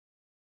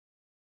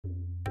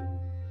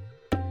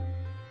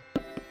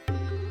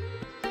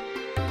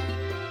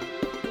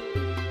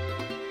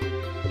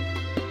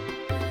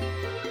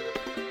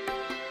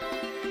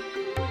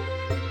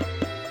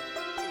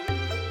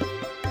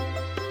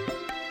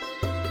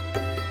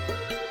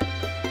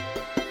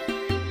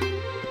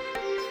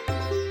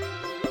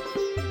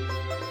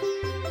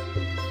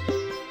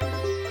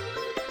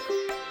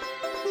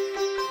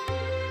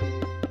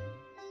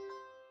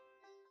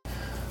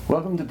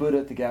Welcome to Buddha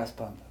at the Gas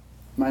Pump.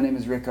 My name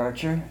is Rick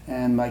Archer,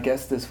 and my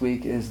guest this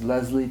week is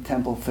Leslie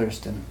Temple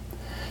Thurston.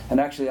 And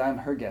actually, I'm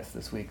her guest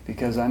this week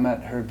because I'm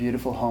at her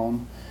beautiful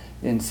home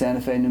in Santa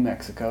Fe, New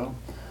Mexico,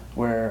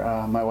 where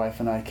my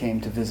wife and I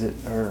came to visit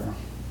her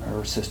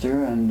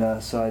sister,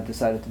 and so I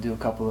decided to do a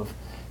couple of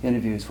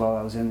interviews while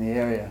I was in the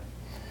area.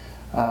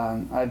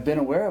 I've been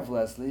aware of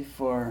Leslie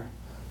for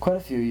quite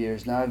a few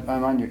years now.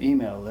 I'm on your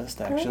email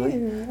list, actually.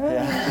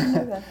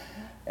 Yeah.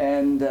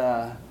 And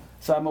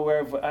so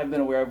I've been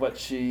aware of what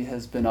she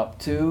has been up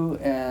to,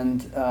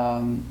 and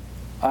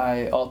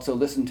I also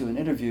listened to an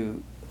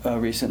interview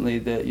recently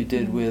that you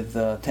did with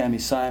Tami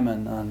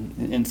Simon on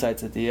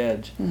Insights at the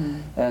Edge.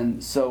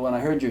 And so when I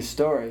heard your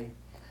story,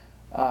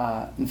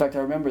 in fact,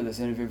 I remember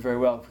this interview very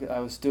well. I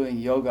was doing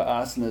yoga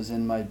asanas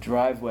in my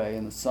driveway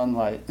in the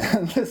sunlight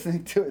and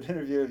listening to an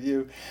interview of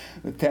you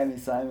with Tami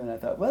Simon. I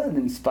thought, what an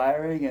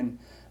inspiring and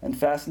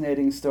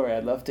fascinating story.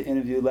 I'd love to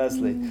interview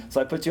Leslie.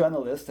 So I put you on the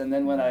list, and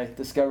then when I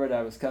discovered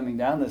I was coming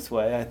down this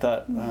way, I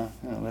thought,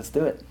 let's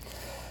do it.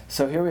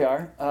 So here we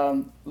are.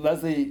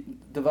 Leslie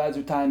divides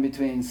her time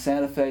between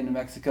Santa Fe, New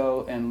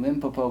Mexico, and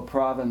Limpopo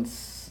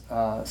Province,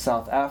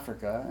 South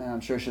Africa, and I'm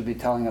sure she'll be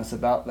telling us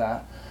about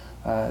that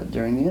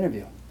during the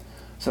interview.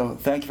 So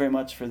thank you very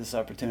much for this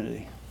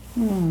opportunity.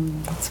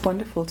 It's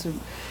wonderful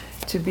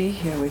to be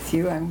here with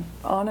you. I'm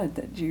honored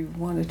that you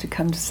wanted to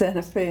come to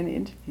Santa Fe and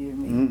interview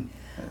me.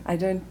 I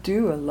don't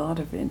do a lot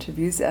of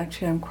interviews.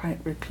 Actually, I'm quite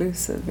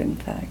reclusive, in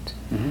fact,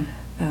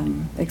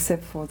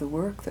 except for the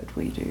work that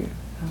we do.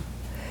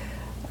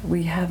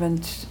 We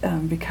haven't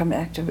become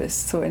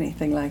activists or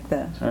anything like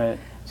that. Right.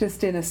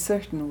 Just in a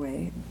certain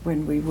way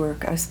when we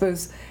work. I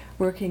suppose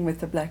working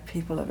with the black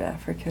people of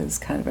Africa is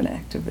kind of an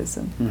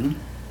activism.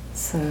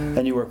 So.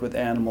 And you work with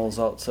animals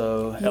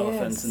also, yes.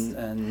 Elephants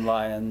and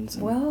lions.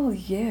 Well,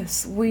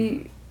 yes.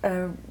 We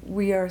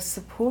are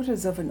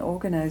supporters of an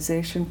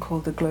organization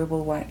called the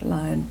Global White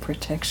Lion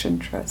Protection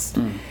Trust,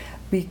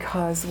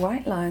 because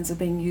white lions are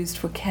being used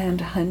for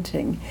canned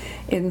hunting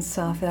in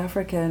South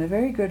Africa, and a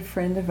very good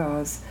friend of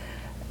ours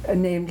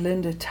named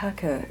Linda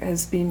Tucker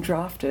has been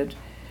drafted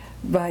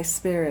by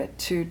Spirit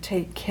to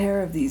take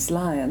care of these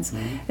lions,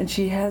 and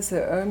she has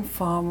her own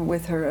farm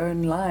with her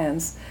own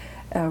lions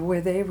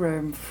where they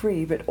roam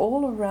free, but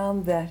all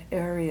around that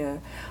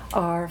area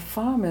are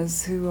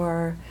farmers who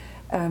are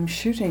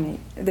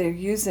they're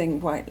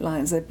using white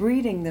lions, they're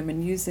breeding them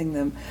and using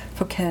them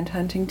for canned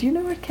hunting. Do you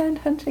know what canned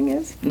hunting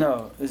is?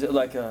 No. Is it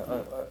like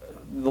the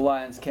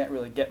lions can't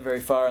really get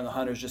very far and the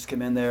hunters just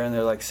come in there and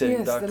they're like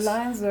sitting ducks? Yes, the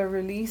lions are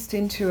released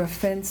into a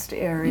fenced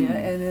area,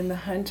 and then the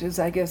hunters,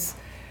 I guess,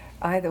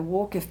 either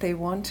walk if they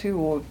want to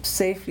or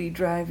safely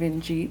drive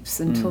in jeeps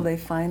until they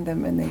find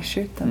them and they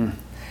shoot them.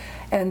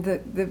 And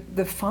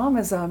the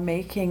farmers are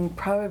making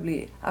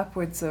probably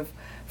upwards of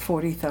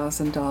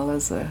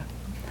 $40,000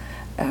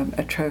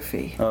 a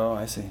trophy. Oh,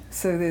 I see.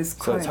 So there's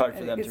so it's hard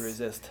for them to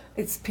resist.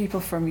 It's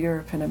people from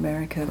Europe and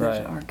America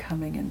that are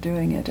coming and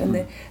doing it,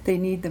 and they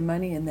need the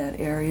money in that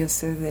area,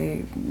 so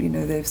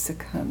they've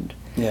succumbed.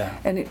 Yeah.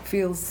 And it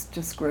feels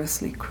just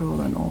grossly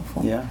cruel and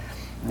awful. Yeah.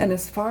 And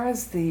as far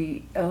as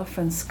the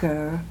elephants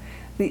go,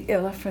 the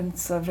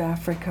elephants of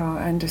Africa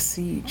are under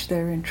siege.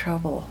 They're in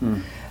trouble.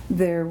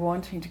 They're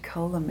wanting to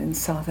cull them in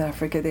South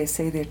Africa. They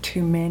say there are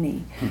too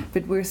many.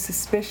 But we're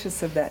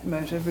suspicious of that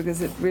motive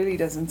because it really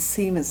doesn't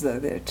seem as though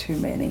there are too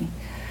many.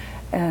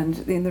 And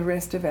in the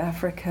rest of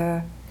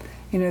Africa,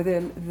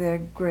 their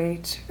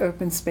great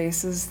open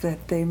spaces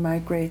that they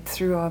migrate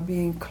through are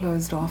being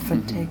closed off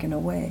and taken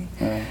away.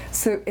 Right.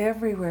 So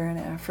everywhere in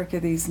Africa,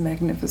 these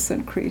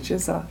magnificent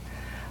creatures are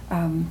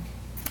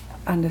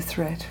under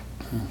threat.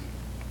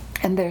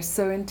 And they're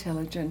so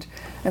intelligent,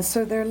 and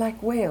so they're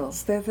like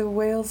whales. They're the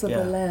whales of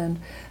the land.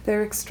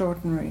 They're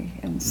extraordinary,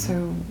 and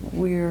so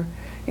we're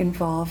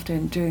involved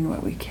in doing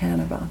what we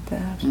can about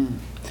that.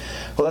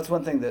 Well, that's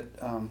one thing that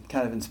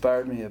kind of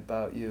inspired me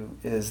about you,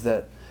 is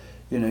that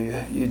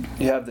you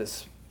have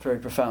this very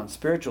profound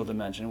spiritual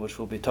dimension, which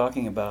we'll be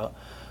talking about,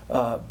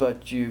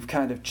 but you've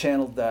kind of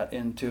channeled that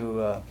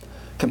into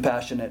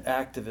compassionate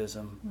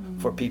activism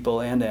for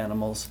people and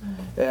animals.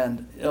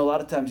 And a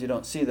lot of times you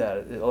don't see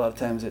that. A lot of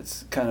times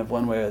it's kind of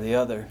one way or the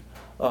other.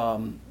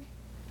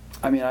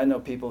 I mean, I know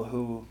people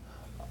who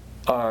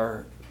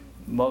are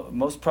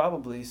most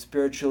probably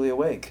spiritually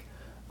awake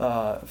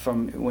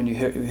from when you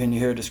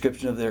hear a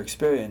description of their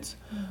experience,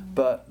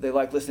 but they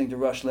like listening to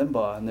Rush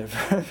Limbaugh, and they're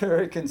very,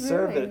 very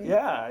conservative. Really?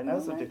 Yeah, I know.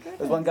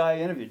 There's one guy I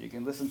interviewed. You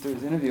can listen to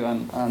his interview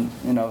on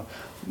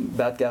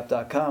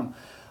batgap.com.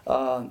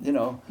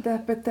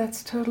 But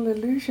that's total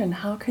illusion.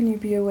 How can you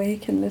be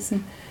awake and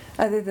listen,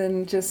 other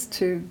than just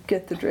to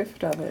get the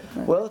drift of it?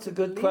 Well, it's a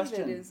good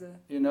question.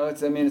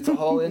 It's a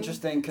whole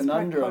interesting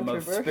conundrum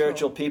of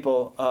spiritual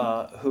people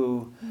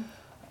who.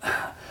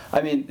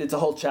 It's a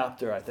whole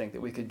chapter, I think,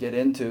 that we could get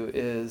into,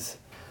 is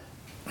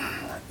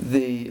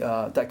the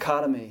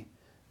dichotomy,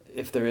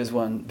 if there is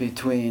one,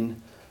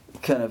 between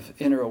kind of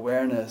inner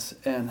awareness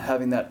and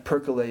having that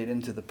percolate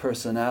into the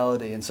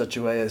personality in such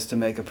a way as to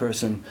make a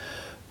person,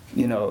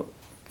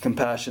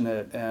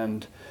 compassionate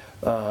and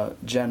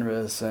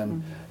generous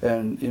and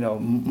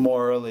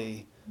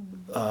morally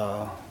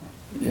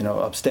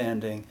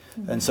upstanding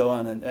and so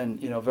on, and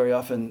very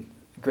often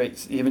great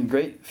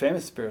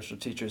famous spiritual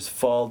teachers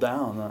fall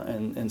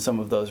down in some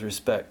of those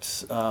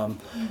respects.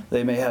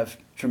 They may have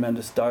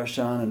tremendous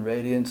darshan and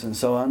radiance and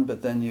so on,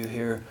 but then you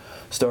hear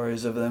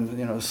stories of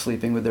them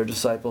sleeping with their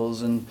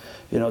disciples and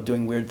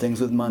doing weird things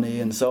with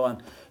money and so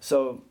on.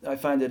 So I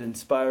find it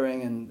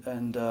inspiring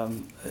and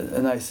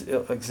a nice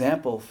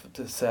example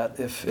to set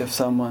if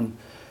someone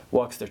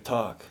walks their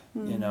talk,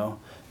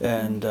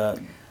 and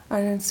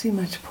I don't see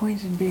much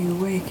point in being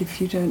awake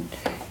if you don't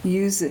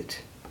use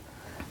it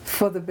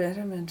for the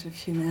betterment of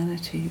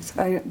humanity.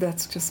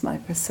 That's just my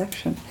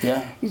perception.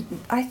 Yeah.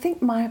 I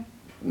think my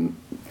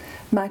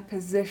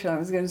position, I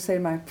was going to say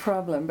my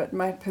problem, but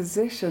my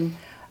position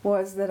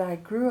was that I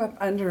grew up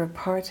under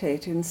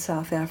apartheid in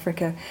South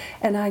Africa,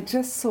 and I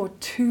just saw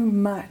too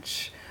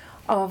much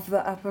of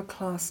the upper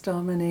class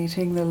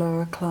dominating the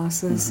lower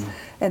classes,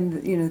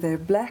 and they're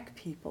black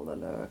people, the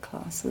lower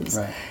classes.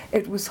 Right.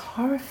 It was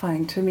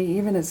horrifying to me,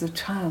 even as a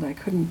child. I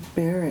couldn't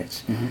bear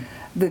it.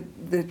 The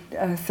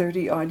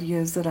 30-odd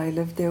years that I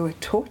lived there were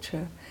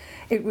torture.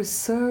 It was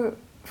so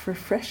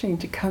refreshing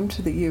to come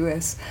to the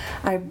US.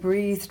 I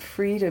breathed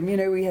freedom.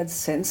 We had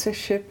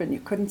censorship and you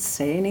couldn't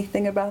say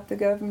anything about the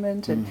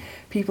government, and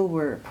people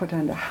were put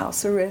under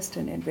house arrest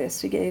and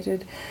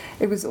investigated.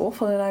 It was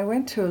awful, and I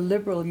went to a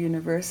liberal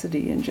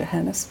university in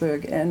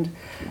Johannesburg, and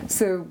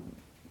so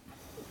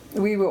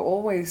we were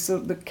always,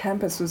 the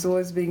campus was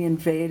always being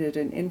invaded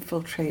and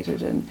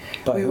infiltrated, and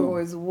we were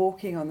always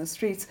walking on the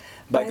streets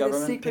by the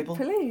government secret people?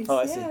 police. Oh,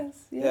 I see.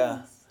 Yes, Yeah.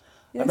 yes.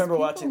 I remember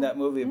watching that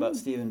movie about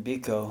Stephen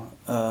Biko.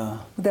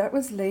 That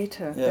was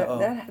later.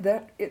 Yeah,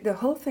 The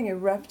whole thing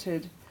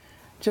erupted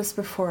just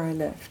before I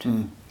left.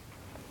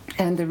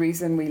 And the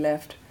reason we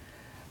left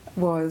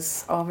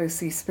was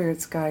obviously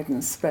Spirit's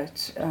guidance,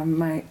 but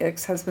my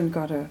ex-husband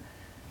got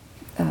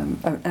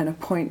an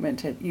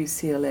appointment at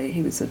UCLA.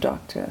 He was a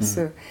doctor,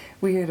 so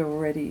we had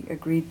already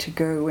agreed to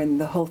go when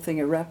the whole thing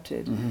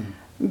erupted.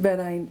 But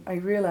I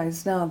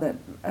realize now that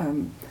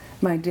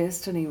my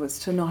destiny was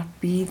to not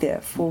be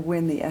there for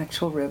when the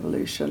actual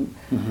revolution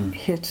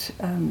hit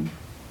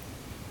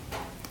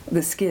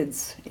the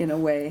skids, in a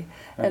way.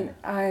 Right. And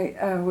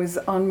I was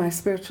on my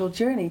spiritual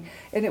journey,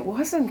 and it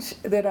wasn't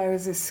that I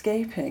was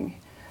escaping,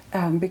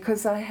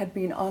 because I had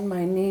been on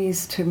my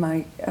knees to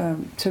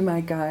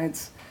my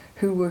guides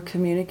who were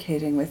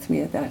communicating with me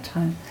at that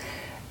time,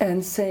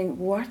 and saying,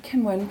 what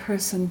can one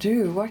person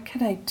do? What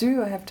can I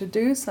do? I have to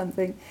do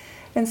something.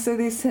 And so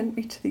they sent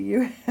me to the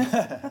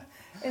US.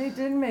 And it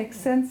didn't make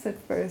sense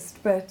at first,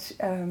 but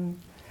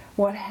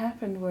what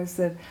happened was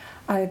that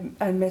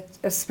I met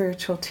a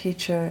spiritual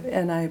teacher,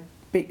 and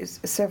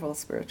several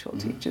spiritual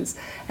teachers,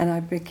 and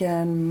I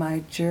began my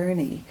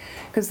journey.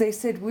 Because they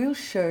said, we'll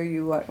show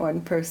you what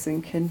one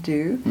person can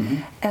do.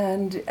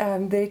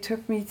 And they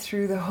took me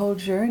through the whole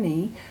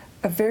journey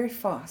very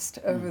fast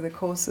over the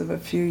course of a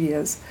few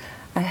years.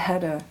 I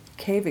had a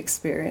cave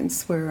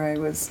experience where I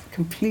was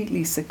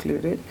completely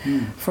secluded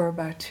for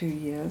about 2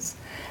 years,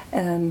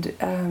 and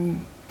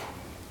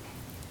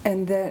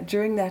that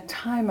during that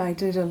time I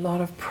did a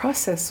lot of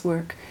process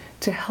work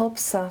to help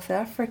South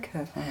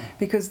Africa,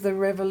 because the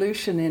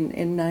revolution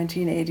in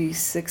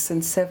 1986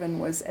 and 7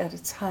 was at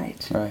its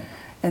height,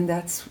 and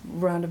that's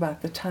round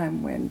about the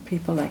time when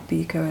people like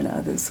Biko and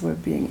others were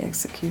being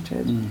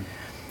executed.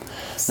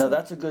 Now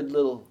that's a good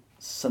little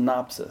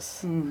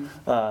synopsis.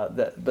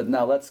 But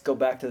now let's go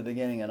back to the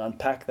beginning and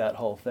unpack that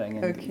whole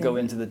thing and go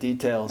into the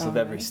details of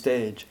every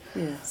stage.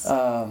 Yes.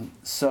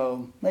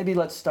 So maybe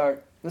let's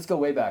go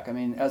way back. I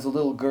mean, as a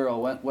little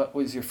girl, what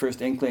was your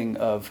first inkling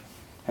of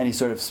any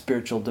sort of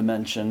spiritual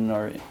dimension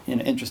or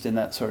interest in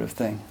that sort of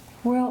thing?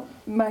 Well,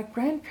 my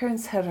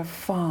grandparents had a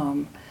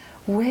farm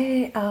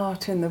way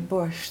out in the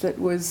bush that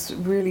was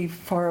really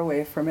far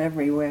away from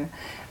everywhere.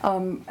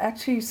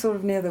 Actually sort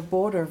of near the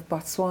border of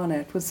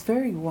Botswana. It was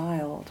very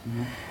wild.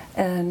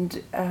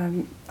 And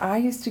I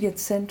used to get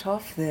sent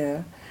off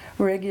there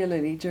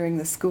regularly during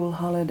the school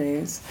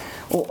holidays,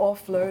 or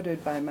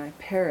offloaded by my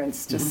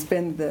parents to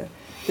spend the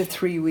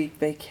 3-week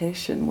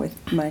vacation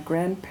with my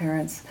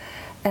grandparents.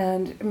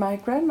 And my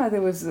grandmother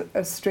was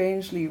a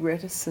strangely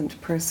reticent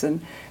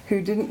person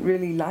who didn't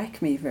really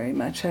like me very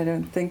much, I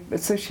don't think. But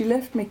so she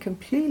left me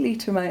completely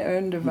to my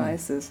own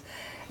devices.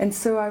 And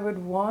so I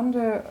would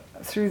wander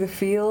through the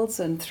fields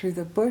and through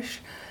the bush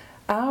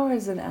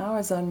hours and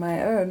hours on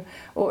my own,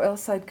 or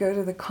else I'd go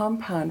to the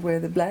compound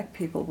where the black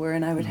people were,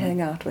 and I would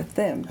hang out with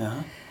them.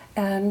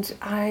 And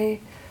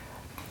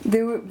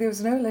there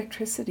was no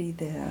electricity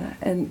there,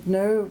 and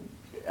no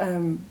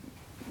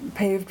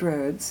paved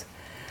roads.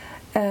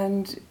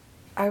 And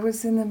I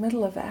was in the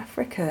middle of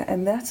Africa,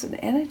 and that's an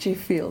energy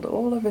field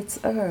all of its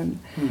own.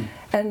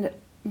 And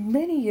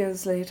many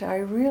years later, I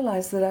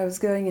realized that I was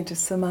going into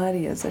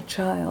samadhi as a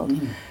child,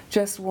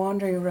 just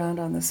wandering around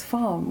on this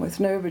farm with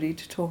nobody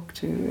to talk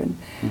to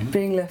and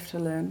being left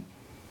alone.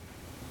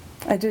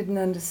 I didn't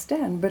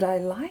understand, but I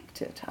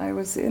liked it. I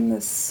was in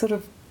this sort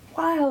of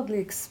wildly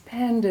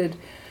expanded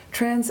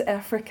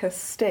trans-Africa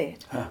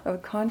state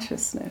of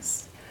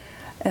consciousness.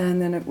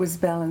 And then it was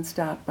balanced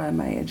out by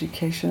my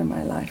education and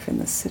my life in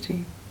the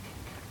city.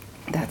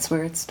 That's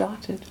where it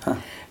started.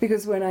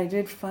 Because when I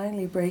did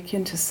finally break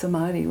into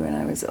samadhi when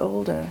I was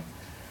older,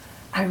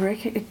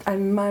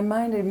 my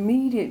mind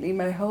immediately,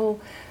 my whole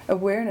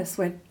awareness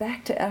went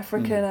back to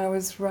Africa, and I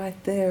was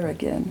right there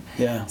again.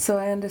 Yeah. So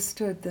I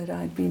understood that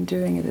I'd been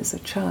doing it as a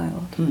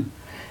child.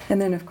 And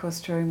then, of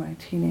course, during my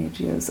teenage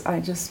years, I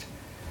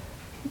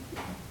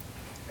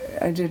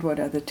did what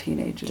other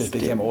teenagers Just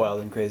became a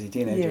wild and crazy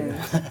teenager.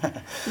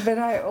 Yeah. But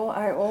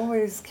I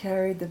always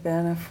carried the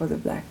banner for the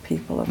black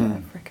people of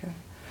Africa.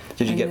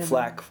 Did you get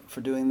flack for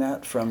doing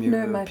that from your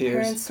peers? No, my peers?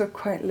 parents were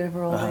quite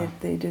liberal.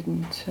 They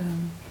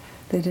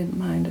didn't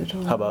mind at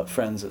all. How about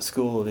friends at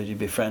school? Did you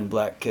befriend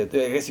black kids?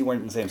 I guess you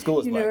weren't in the same school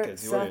as black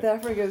kids. South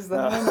Africa is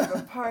the home of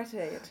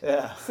apartheid.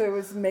 Yeah. So it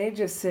was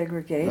major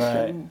segregation.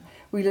 Right.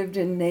 We lived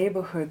in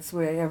neighborhoods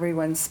where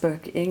everyone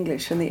spoke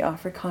English, and the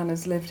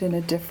Afrikaners lived in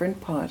a different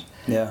part.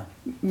 Yeah.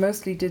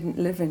 Mostly didn't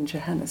live in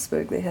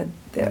Johannesburg. They had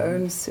their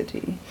own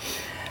city.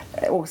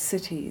 Or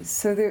cities.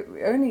 So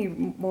only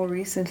more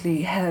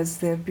recently has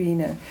there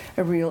been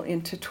a real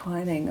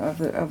intertwining of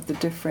the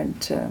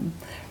different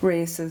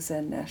races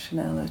and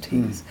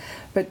nationalities.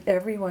 But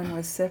everyone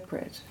was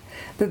separate.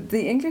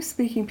 The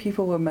English-speaking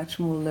people were much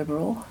more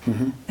liberal,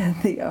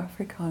 and the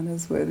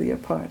Afrikaners were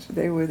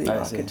they were the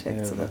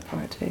architects of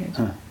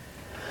apartheid.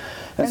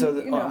 And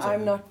so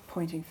I'm not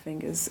pointing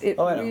fingers. It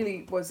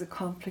really was a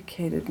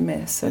complicated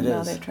mess, and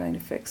now they're trying to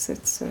fix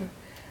it. So,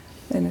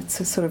 and it's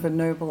a sort of a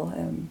noble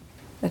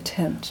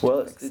attempt. Well,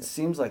 it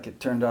seems like it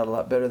turned out a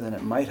lot better than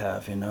it might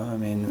have, I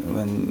mean,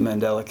 when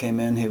Mandela came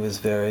in, he was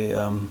very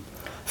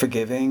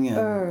forgiving.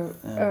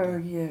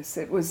 Yes,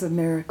 it was a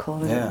miracle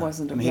that it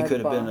wasn't a bloodbath. He could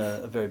have been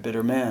a very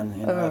bitter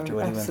man, after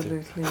what he went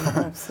through.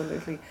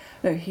 Absolutely.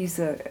 No, he's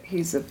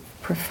a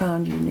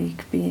profound,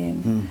 unique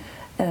being.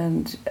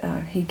 And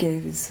he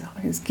gave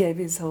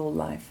his whole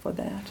life for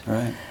that.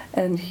 Right.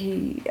 And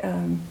he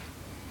and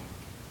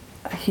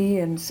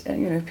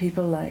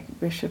people like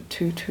Bishop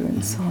Tutu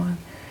and so on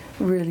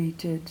really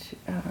did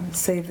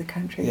save the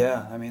country.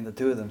 Yeah, I mean, the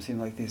two of them seem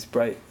like these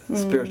bright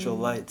spiritual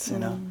lights,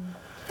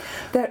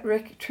 That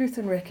Truth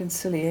and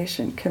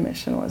Reconciliation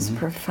Commission was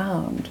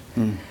profound.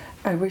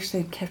 I wish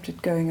they'd kept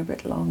it going a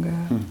bit longer.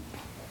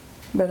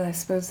 But I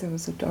suppose there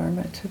was a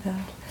dharma to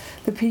that.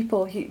 The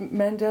people,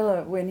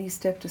 Mandela, when he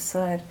stepped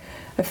aside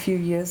a few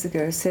years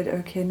ago, said,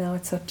 okay, now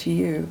it's up to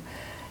you.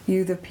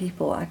 You, the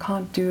people, I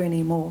can't do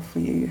any more for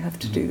you. You have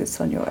to do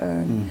this on your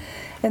own.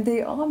 And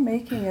they are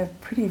making a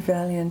pretty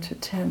valiant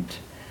attempt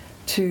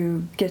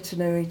to get to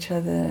know each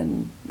other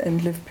and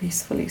live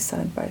peacefully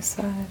side by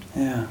side.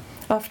 Yeah.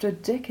 After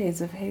decades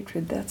of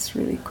hatred, that's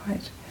really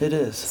quite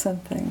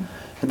something.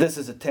 This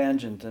is a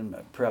tangent, and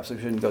perhaps we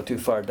shouldn't go too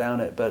far down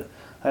it, but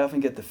I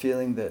often get the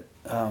feeling that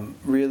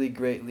really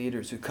great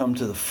leaders who come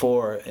to the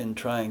fore in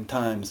trying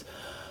times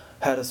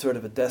had a sort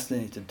of a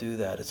destiny to do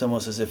that. It's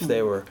almost as if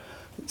they were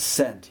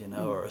sent,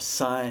 or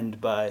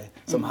assigned by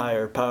some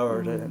higher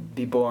power to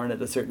be born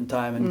at a certain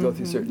time and go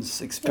through certain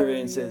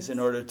experiences in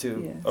order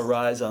to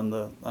arise on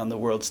the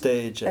world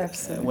stage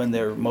when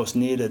they're most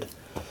needed.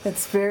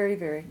 It's very,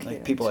 very clear.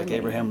 Like people like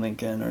Abraham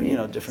Lincoln,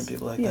 or different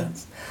people like that.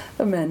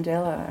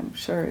 Mandela, I'm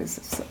sure,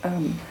 is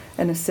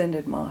an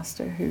ascended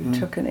master who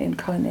took an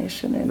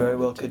incarnation in. Very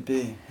well could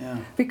be, yeah.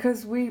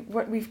 Because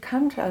what we've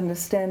come to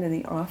understand in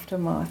the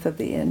aftermath of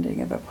the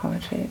ending of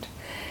apartheid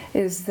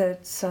is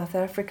that South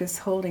Africa is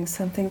holding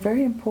something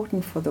very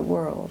important for the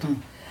world,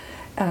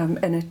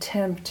 an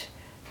attempt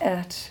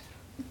at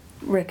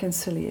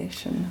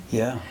reconciliation.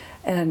 Yeah.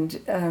 And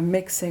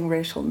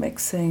racial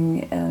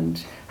mixing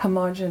and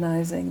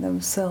homogenizing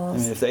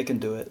themselves. I mean, if they can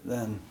do it,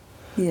 then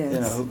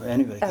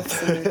anybody can.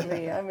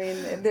 Absolutely. I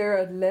mean, there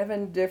are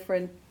 11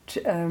 different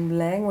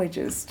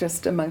languages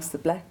just amongst the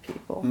black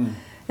people,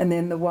 and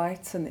then the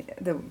whites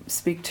they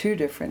speak 2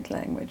 different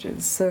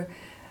languages. So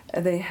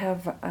they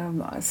have a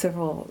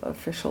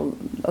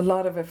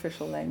lot of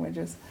official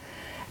languages,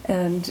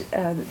 and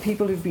the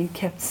people who've been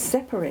kept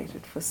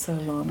separated for so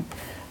long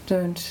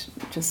don't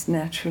just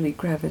naturally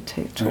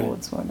gravitate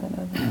towards one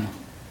another.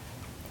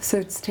 So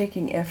it's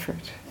taking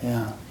effort.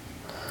 Yeah.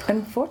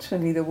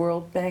 Unfortunately, the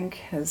World Bank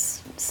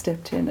has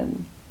stepped in,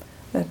 and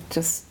that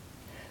just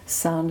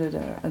sounded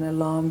an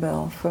alarm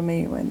bell for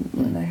me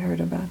when I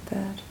heard about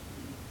that.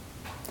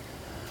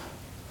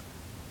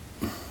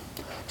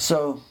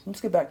 So let's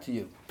get back to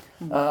you.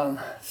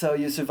 So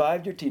you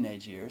survived your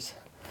teenage years.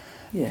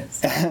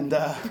 Yes. And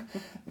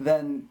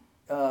then,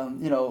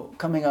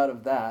 coming out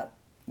of that,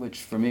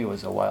 which for me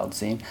was a wild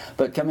scene,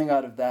 but coming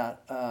out of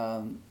that,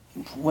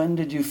 when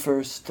did you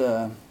first,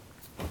 kind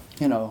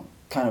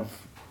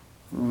of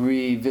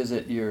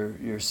revisit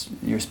your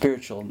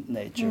spiritual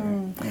nature?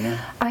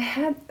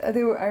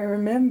 I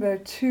remember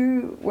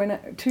 2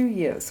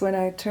 years when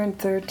I turned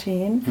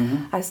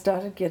 13. I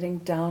started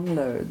getting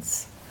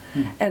downloads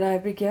And I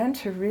began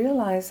to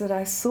realize that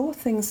I saw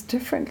things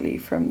differently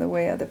from the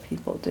way other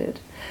people did.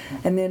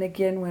 And then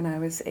again, when I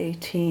was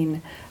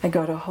 18, I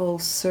got a whole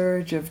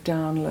surge of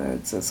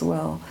downloads as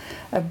well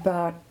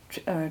about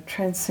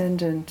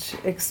transcendent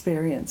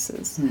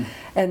experiences.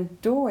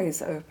 And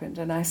doorways opened,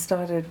 and I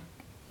started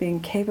being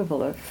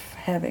capable of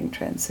having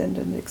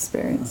transcendent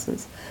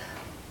experiences.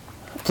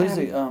 Please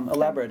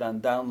elaborate on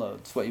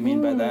downloads, what you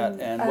mean by that,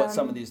 and what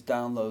some of these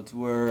downloads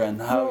were,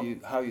 and how you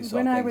saw things differently.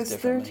 When I was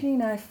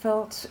 13,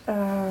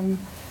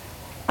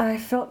 I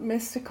felt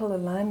mystical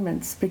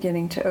alignments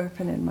beginning to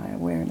open in my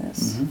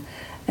awareness,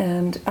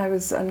 and I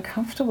was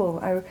uncomfortable.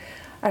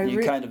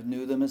 You kind of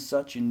knew them as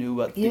such. You knew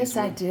what these were. Yes,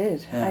 I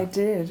did. Yeah. I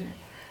did.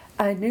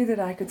 I knew that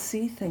I could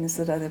see things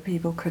that other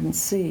people couldn't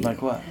see.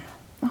 Like what?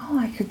 Oh,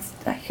 I could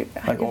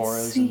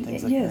auras see, and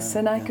things like yes, that.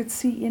 and I could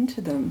see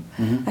into them.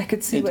 I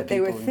could see Into what they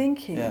were people,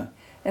 thinking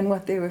and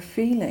what they were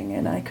feeling,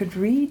 and I could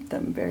read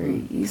them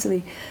very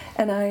easily.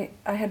 And I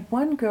had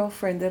one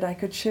girlfriend that I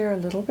could share a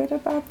little bit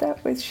about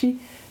that with.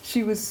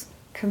 She was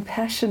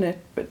compassionate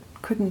but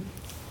couldn't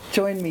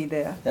join me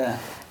there. Yeah.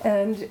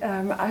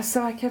 And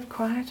so I kept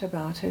quiet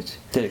about it.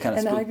 Did it kind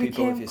of And spook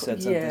people if you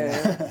said something?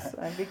 Yes,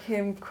 I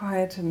became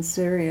quiet and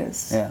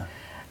serious. Yeah.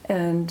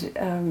 And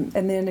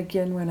then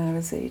again when I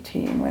was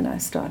 18, when I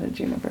started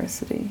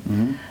university,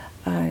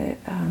 I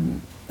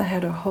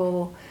had a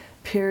whole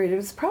period. It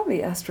was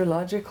probably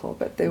astrological,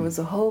 but there was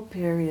a whole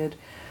period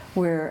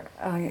where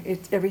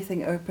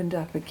everything opened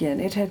up again.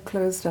 It had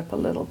closed up a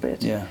little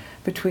bit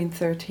between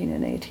 13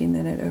 and 18,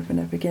 then it opened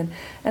up again.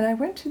 And I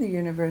went to the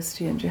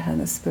university in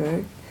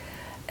Johannesburg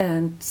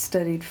and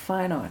studied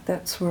fine art.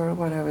 That's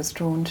what I was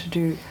drawn to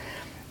do.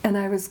 And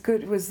I was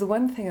good. It was the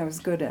one thing I was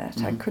good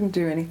at. I couldn't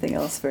do anything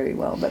else very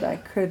well, but I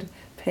could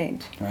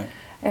paint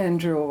and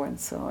draw and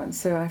so on.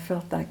 So I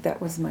felt like that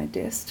was my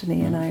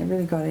destiny, and I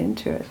really got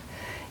into it.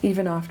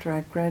 Even after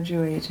I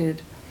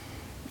graduated,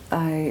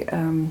 I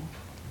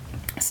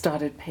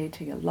started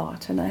painting a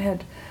lot, and I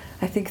had,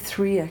 I think,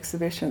 3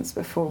 exhibitions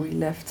before we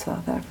left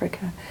South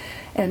Africa.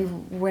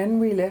 And when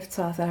we left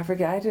South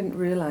Africa, I didn't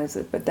realize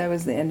it, but that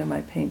was the end of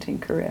my painting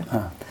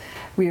career.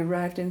 We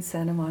arrived in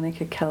Santa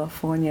Monica,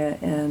 California,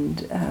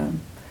 and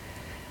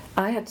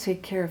I had to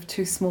take care of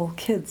 2 small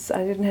kids.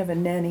 I didn't have a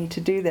nanny to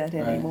do that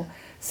anymore,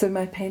 so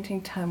my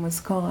painting time was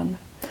gone.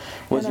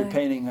 Was your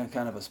painting a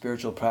kind of a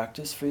spiritual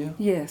practice for you?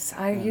 Yes,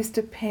 I used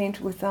to paint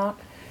without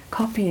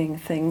copying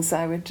things.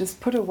 I would just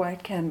put a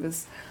white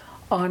canvas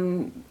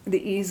on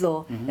the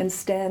easel and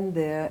stand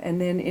there and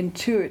then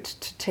intuit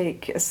to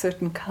take a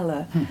certain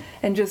color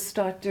and just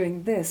start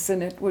doing this,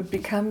 and it would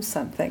become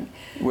something.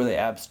 Were they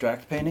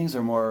abstract paintings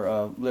or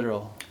more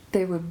literal?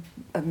 They were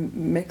a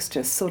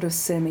mixture, sort of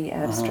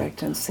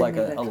semi-abstract and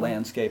semi-literal. Like a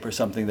landscape or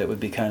something that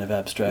would be kind of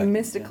abstract.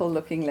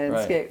 Mystical-looking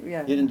landscape,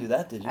 You didn't do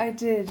that, did you? I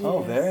did, yes. Oh,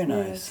 very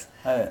nice.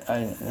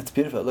 Yes. That's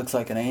beautiful. It looks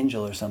like an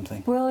angel or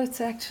something. Well,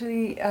 it's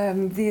actually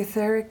the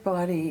etheric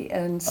body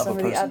and some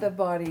of the other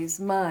bodies,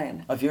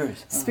 mine. Of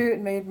yours? Spirit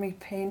made me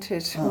paint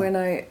it when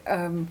I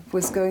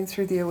was going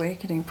through the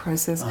awakening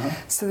process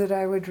so that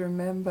I would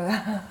remember.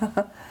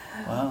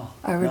 Wow.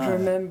 I would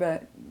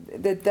remember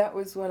that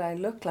was what I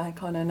looked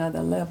like on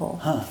another level.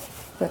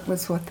 That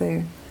was what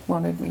they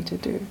wanted me to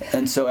do.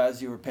 And so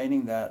as you were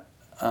painting that,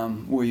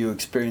 were you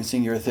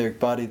experiencing your etheric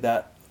body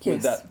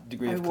with that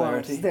degree of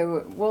clarity?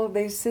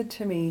 They said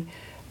to me,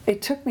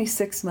 it took me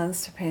 6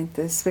 months to paint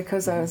this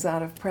because I was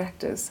out of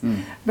practice.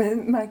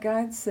 But my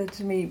guide said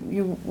to me,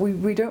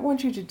 we don't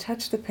want you to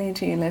touch the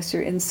painting unless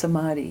you're in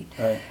samadhi.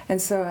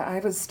 And so I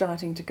was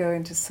starting to go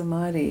into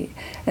samadhi,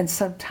 and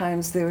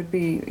sometimes there would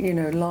be,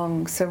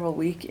 long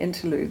several-week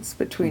interludes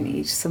between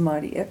each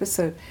samadhi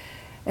episode.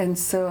 And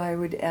so I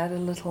would add a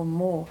little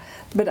more.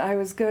 But I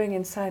was going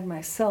inside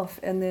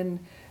myself and then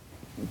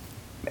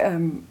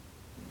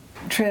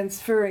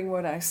transferring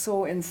what I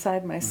saw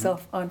inside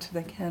myself onto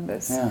the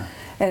canvas.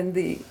 And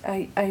the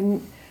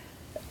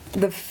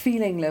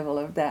feeling level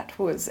of that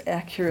was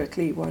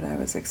accurately what I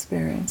was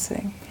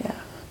experiencing.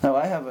 Now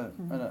I have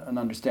an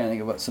understanding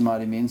of what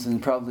samadhi means,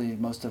 and probably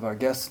most of our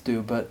guests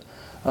do, but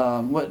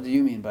what do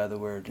you mean by the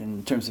word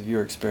in terms of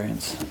your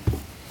experience?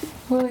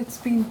 Well, it's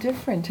been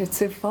different.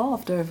 It's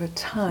evolved over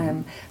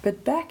time.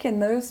 But back in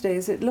those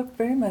days, it looked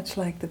very much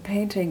like the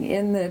painting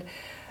in that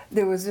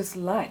there was this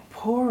light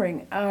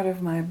pouring out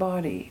of my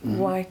body,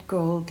 white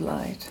gold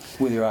light.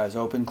 With your eyes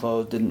open,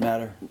 closed, didn't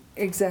matter?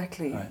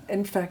 Exactly.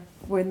 In fact,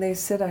 when they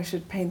said I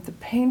should paint the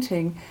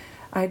painting,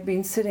 I'd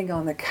been sitting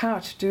on the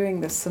couch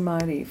doing the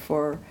samadhi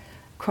for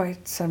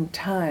quite some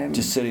time.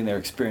 Just sitting there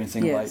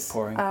experiencing light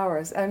pouring?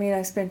 Hours. I mean,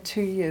 I spent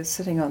 2 years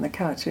sitting on the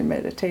couch in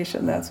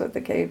meditation. That's what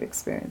the cave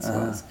experience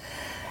was.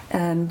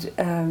 And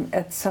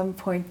at some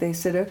point they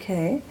said,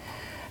 okay,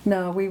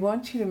 now we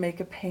want you to make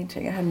a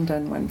painting. I hadn't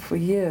done one for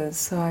years,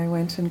 so I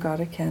went and got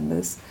a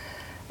canvas,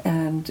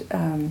 and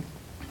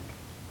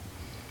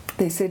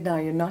they said, now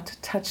you're not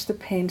to touch the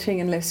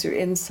painting unless you're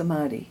in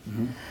samadhi.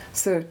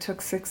 So it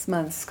took 6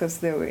 months because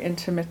there were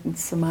intermittent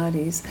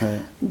samadhis.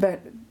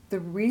 But the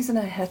reason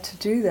I had to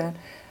do that,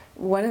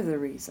 one of the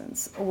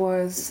reasons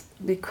was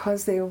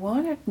because they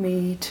wanted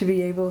me to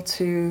be able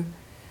to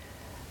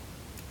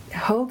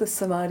hold the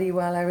samadhi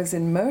while I was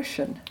in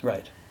motion.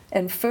 Right.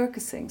 And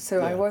focusing,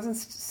 so I wasn't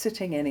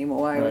sitting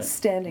anymore. I was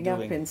standing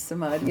up in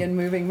samadhi and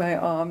moving my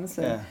arms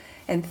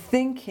and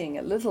thinking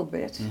a little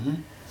bit.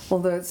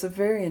 Although it's a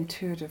very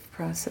intuitive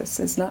process.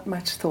 There's not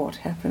much thought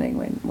happening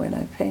when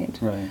I paint.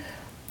 Right.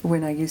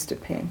 When I used to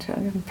paint, I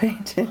don't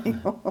paint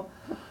anymore.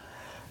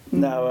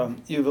 Now,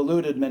 you've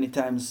alluded many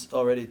times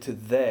already to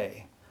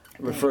they,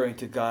 referring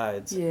to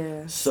guides.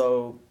 Yes.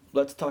 So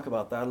let's talk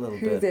about that a little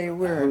bit. Who they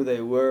were. Who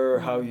they were,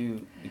 how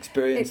you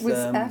experienced them. It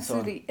was and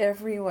absolutely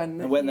everyone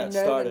that and when you that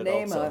know started the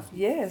name also. of.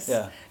 Yes.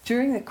 Yeah.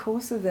 During the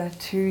course of that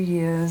 2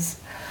 years,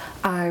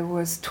 I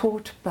was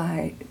taught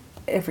by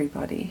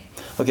everybody.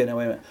 Okay, now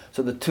wait a minute.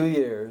 So the 2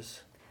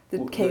 years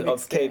The cave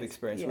of cave experience,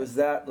 experience, yes. was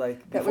that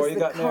like That before was you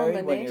the got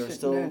married, when you were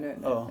culmination. still...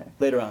 No,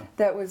 later on.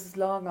 That was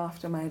long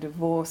after my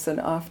divorce and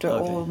after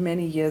all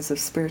many years of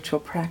spiritual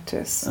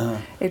practice.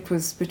 It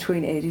was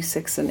between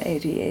 86 and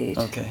 88.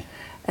 Okay.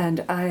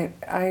 And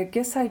I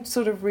guess I'd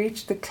sort of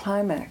reached the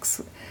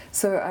climax.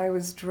 So I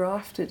was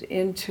drafted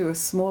into a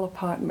small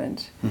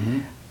apartment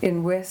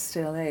in West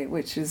LA,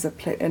 which is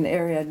an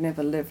area I'd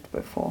never lived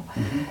before,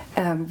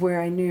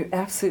 where I knew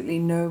absolutely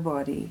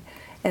nobody.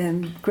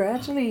 And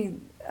gradually,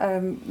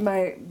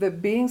 the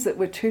beings that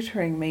were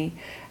tutoring me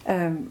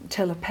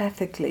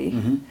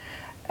telepathically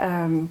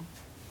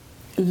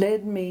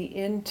led me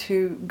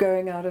into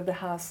going out of the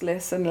house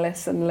less and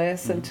less and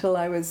less until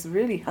I was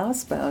really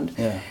housebound.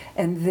 Yeah.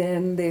 And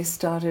then they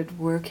started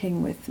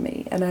working with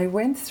me. And I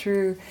went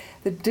through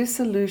the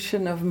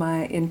dissolution of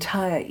my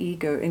entire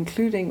ego,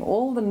 including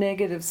all the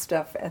negative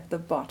stuff at the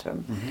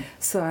bottom.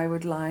 So I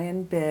would lie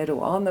in bed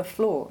or on the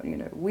floor,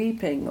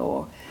 weeping,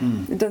 or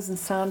it doesn't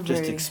sound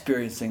Just very...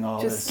 experiencing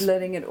all Just this...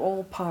 letting it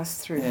all pass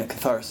through. Yeah,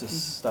 catharsis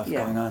stuff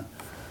going on.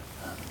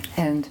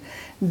 And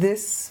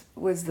this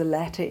was the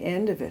latter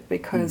end of it,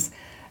 because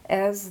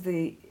as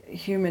the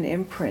human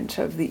imprint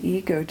of the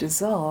ego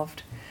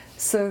dissolved,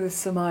 so the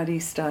samadhi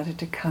started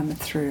to come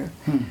through.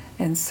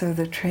 And so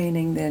the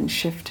training then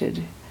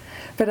shifted.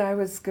 But I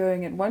was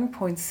going at one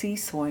point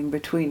seesawing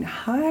between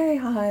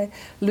high,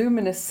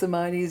 luminous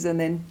samadhis and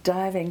then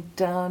diving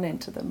down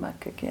into the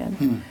muck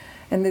again.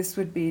 And this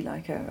would be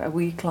like a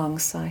week-long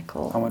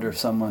cycle. I wonder if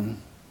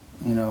someone,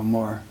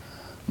 more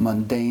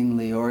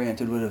mundanely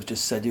oriented would have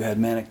just said you had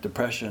manic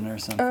depression or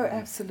something. Oh,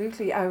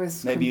 absolutely. I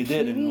was Maybe you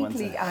did in one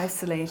completely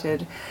sense.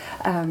 isolated.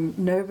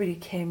 Nobody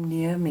came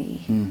near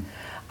me.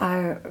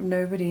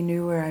 Nobody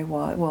knew where I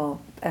was.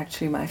 Well,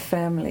 actually my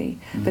family.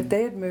 But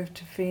they had moved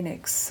to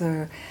Phoenix,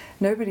 so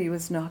nobody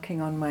was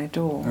knocking on my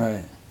door.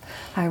 Right.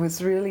 I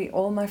was really,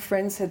 all my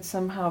friends had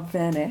somehow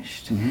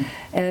vanished,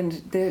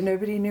 and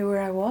nobody knew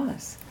where I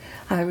was.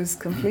 I was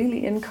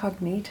completely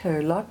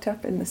incognito, locked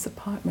up in this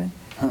apartment.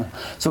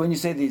 So when you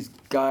say these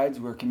guides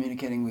were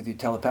communicating with you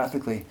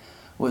telepathically,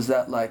 was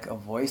that like a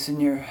voice in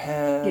your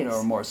head, Yes.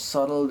 or more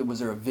subtle? Was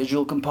there a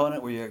visual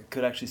component where you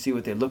could actually see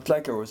what they looked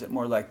like, or was it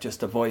more like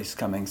just a voice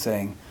coming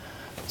saying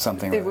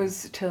something? It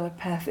was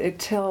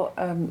telepathic,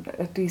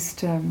 at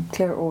least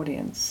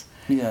clairaudience.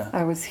 Yeah.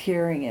 I was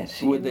hearing it.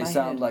 Would in they my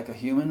sound head. like a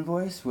human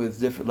voice with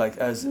different, like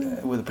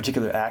with a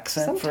particular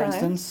accent, for Sometimes,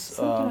 instance,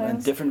 and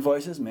sometimes. different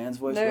voices, man's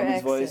voice, No woman's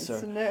accents,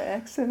 voice, or no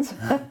accents.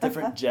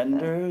 different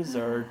genders,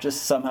 or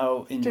just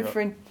somehow in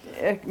Different,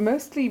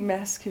 mostly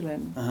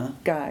masculine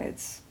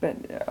guides, but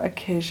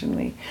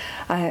occasionally.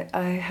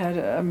 I had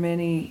a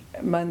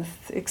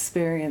many-month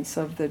experience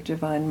of the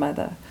Divine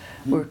Mother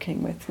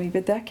working with me,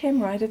 but that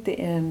came right at the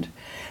end.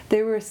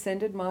 They were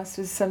ascended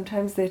masters.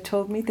 Sometimes they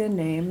told me their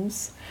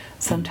names,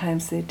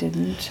 sometimes they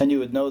didn't. And you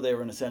would know they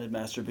were an ascended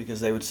master because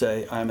they would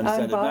say, "I'm an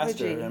ascended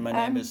master, and my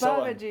name is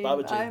so-and-so."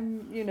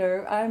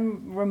 Babaji.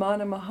 I'm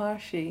Ramana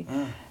Maharshi.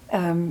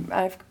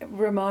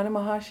 Ramana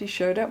Maharshi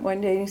showed up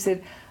one day and he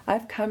said,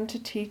 "I've come to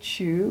teach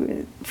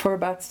you for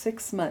about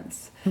 6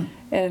 months,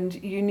 and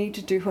you need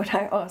to do what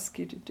I ask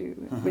you to do,"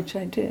 which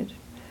I did.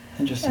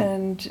 Interesting.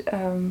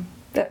 And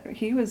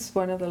he was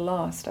one of the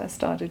last. I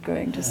started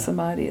going to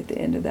Samadhi at the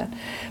end of that.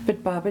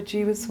 But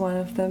Babaji was one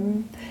of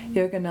them,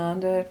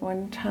 Yogananda at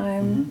one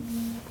time,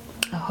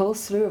 a whole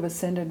slew of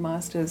ascended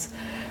masters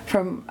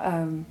from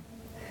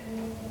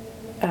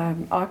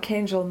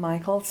Archangel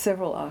Michael,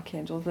 several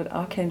archangels, but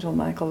Archangel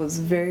Michael was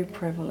a very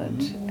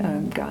prevalent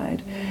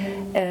guide.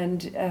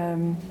 And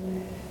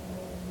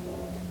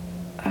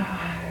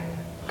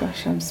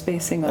gosh, I'm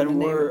spacing on the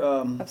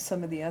name of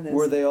some of the others.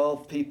 Were they all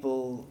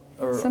people?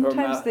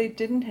 Sometimes they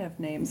didn't have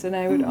names, and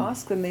I would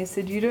ask them. They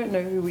said, "You don't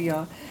know who we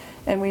are,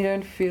 and we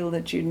don't feel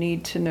that you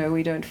need to know.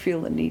 We don't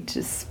feel the need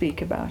to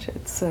speak about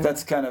it." So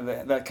that kind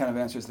of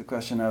answers the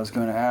question I was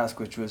going to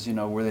ask, which was,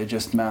 were they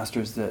just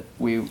masters that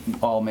we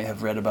all may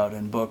have read about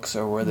in books,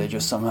 or were they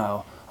just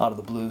somehow out of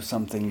the blue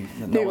something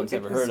that no one's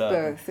ever heard of? It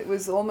was both. It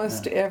was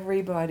almost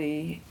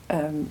everybody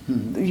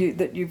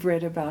that you've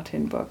read about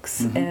in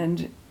books,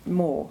 and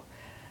more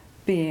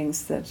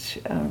beings that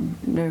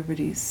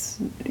nobody's,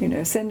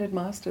 ascended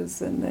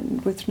masters, and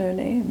then with no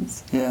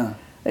names. Yeah.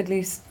 At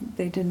least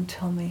they didn't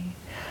tell me.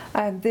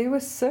 They were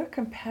so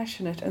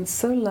compassionate and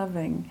so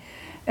loving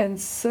and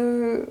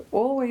so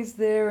always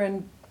there,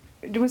 and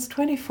it was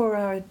 24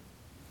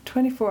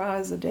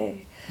 hours a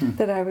day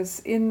that I was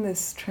in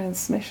this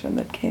transmission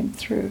that came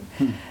through.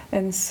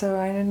 And so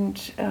I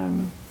didn't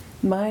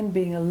mind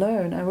being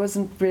alone. I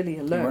wasn't really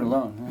alone. You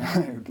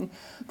weren't alone.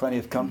 Plenty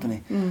of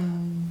company.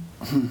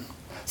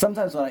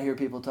 Sometimes when I hear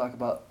people talk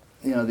about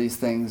these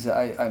things,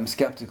 I'm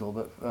skeptical,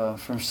 but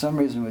for some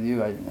reason with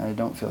you, I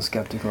don't feel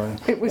skeptical.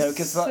 It was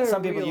because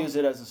some people use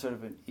it as a sort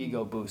of an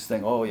ego boost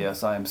thing. Oh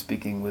yes, I am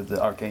speaking with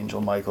the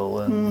Archangel Michael,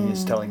 and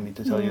he's telling me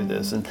to tell you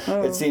this, and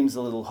it seems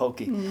a little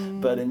hokey.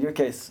 But in your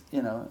case,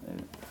 no,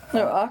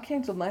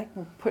 Archangel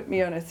Michael put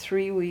me on a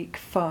 3-week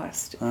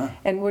fast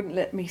and wouldn't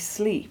let me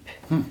sleep.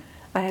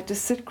 I had to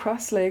sit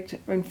cross-legged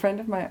in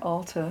front of my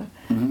altar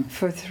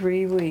for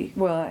 3 weeks.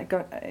 Well, I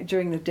got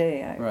during the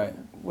day. I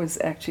was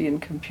actually in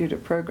computer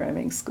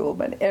programming school,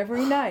 but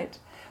every night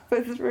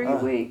for 3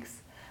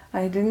 weeks,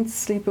 I didn't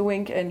sleep a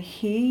wink, and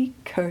he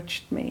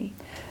coached me,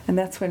 and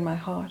that's when my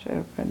heart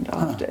opened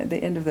after the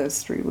end of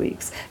those 3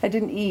 weeks. I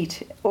didn't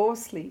eat or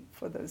sleep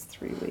for those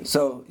 3 weeks.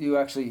 So you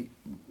actually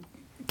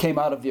came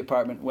out of the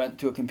apartment, went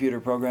to a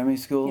computer programming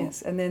school?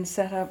 Yes, and then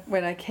sat up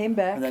when I came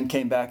back. And then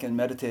came back and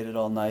meditated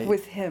all night?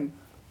 With him.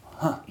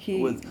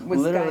 He with was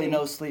literally guiding.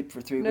 No sleep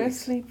for 3 weeks? No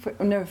sleep,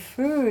 no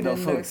food,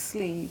 no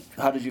sleep.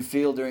 How did you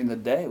feel during the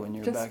day when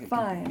you were back? Just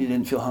fine. You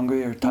didn't feel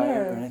hungry or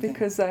tired or anything?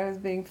 Because I was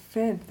being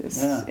fed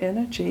this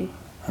energy.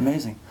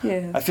 Amazing.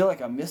 Yeah. I feel like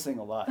I'm missing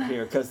a lot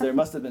here, because there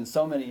must have been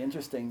so many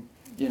interesting,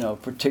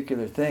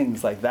 particular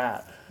things like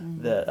that.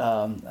 That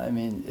I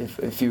mean,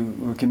 if you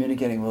were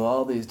communicating with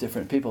all these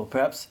different people,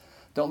 perhaps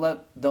don't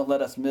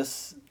let us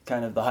miss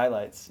kind of the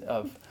highlights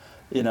of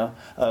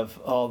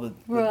all the...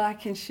 Well, I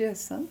can share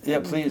something. Yeah,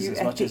 please,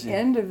 as much as you... At the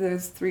end of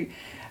those 3...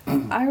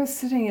 I was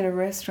sitting in a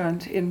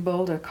restaurant in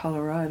Boulder,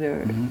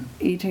 Colorado,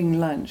 eating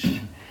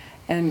lunch,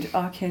 and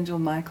Archangel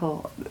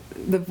Michael,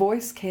 the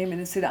voice came in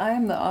and said, I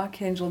am the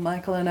Archangel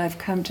Michael, and I've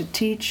come to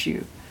teach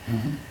you.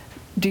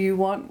 Do you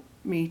want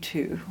me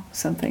to?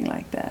 Something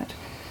like that.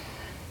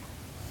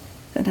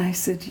 And I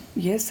said,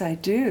 yes, I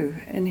do.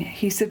 And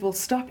he said, well,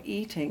 stop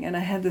eating. And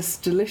I had this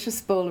delicious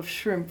bowl of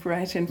shrimp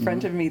right in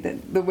front of me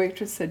that the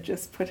waitress had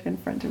just put in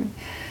front of me.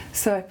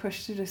 So I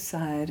pushed it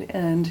aside,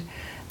 and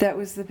that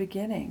was the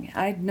beginning.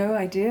 I had no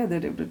idea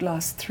that it would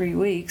last 3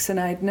 weeks, and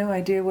I had no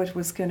idea what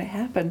was going to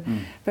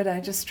happen, but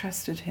I just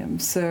trusted him.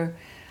 So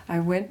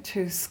I went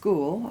to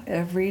school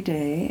every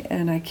day,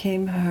 and I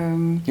came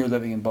home. You were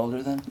living in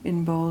Boulder then?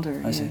 In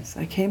Boulder, yes.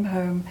 I came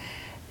home,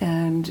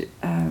 and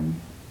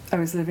I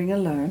was living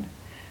alone.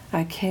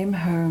 I came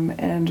home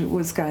and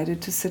was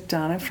guided to sit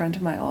down in front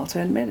of my altar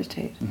and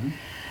meditate.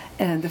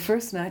 And the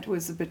first night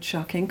was a bit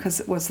shocking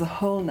because it was the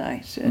whole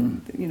night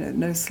and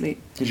no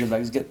sleep. Did your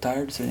legs get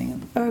tired sitting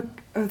in? Oh,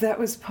 that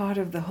was part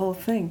of the whole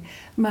thing.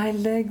 My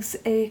legs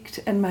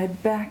ached and my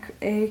back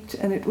ached,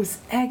 and it was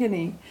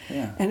agony.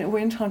 Yeah. And it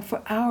went on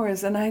for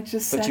hours, and I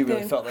just sat there and cried. But you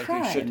really felt like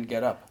you shouldn't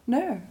get up?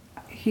 No.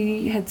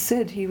 He had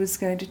said he was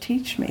going to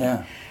teach me.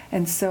 Yeah.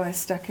 And so I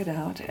stuck it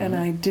out, and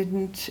I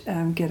didn't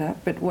get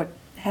up. But what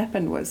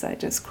happened was I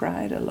just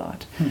cried a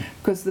lot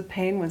because the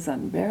pain was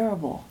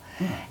unbearable.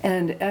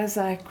 And as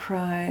I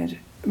cried,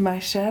 my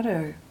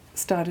shadow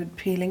started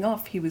peeling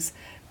off. He was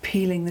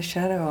peeling the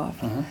shadow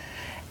off.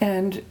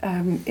 And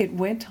it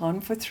went on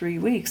for 3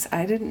 weeks.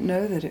 I didn't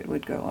know that it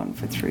would go on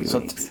for 3 weeks.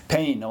 So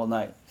pain all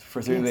night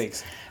for 3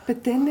 weeks.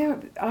 But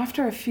then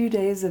after a few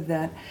days of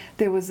that,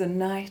 there was a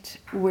night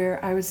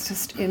where I was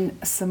just in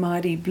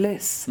samadhi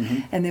bliss,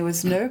 and there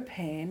was no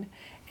pain.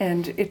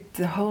 And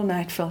the whole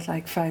night felt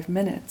like 5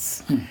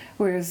 minutes,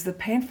 whereas the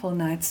painful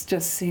nights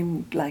just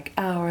seemed like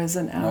hours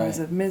and hours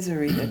of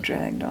misery that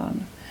dragged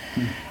on.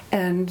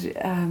 And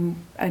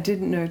I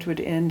didn't know it would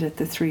end at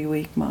the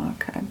 3-week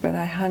mark, but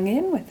I hung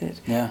in with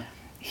it. Yeah.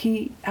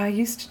 I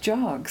used to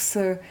jog,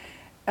 so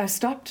I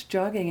stopped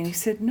jogging, and he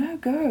said, "No,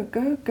 go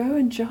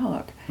and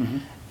jog.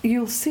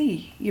 You'll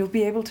see, you'll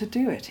be able to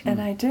do it." And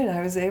I did.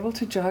 I was able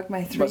to jog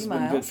my 3 miles. Must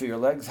have been good for your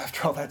legs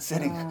after all that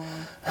sitting.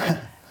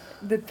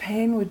 The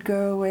pain would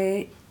go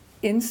away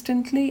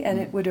instantly, and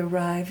it would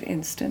arrive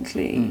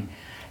instantly.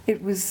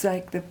 It was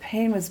like the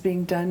pain was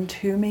being done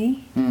to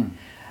me,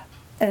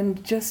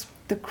 and just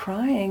the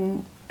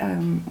crying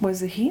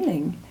was a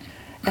healing.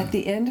 At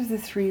the end of the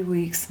 3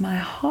 weeks, my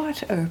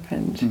heart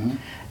opened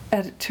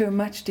to a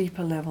much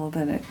deeper level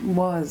than it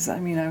was.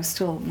 I mean, I was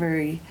still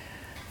very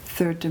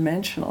third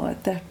dimensional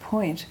at that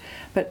point,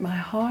 but my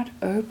heart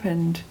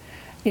opened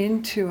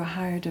into a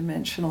higher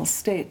dimensional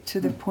state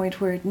to the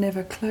point where it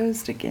never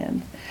closed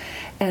again.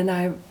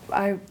 And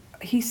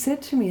he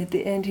said to me at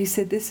the end, he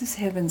said, "This is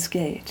Heaven's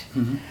Gate."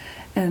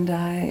 And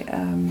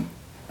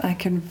I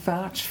can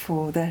vouch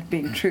for that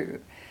being true.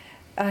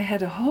 I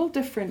had a whole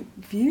different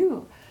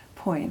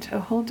viewpoint, a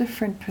whole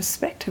different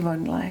perspective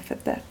on life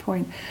at that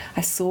point.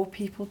 I saw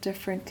people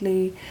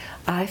differently.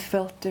 I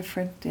felt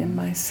different in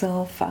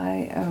myself.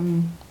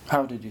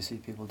 How did you see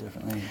people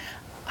differently?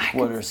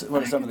 What are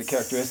some of the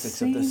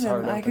characteristics of this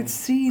heart opening? I could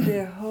see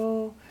their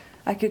whole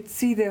I could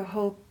see their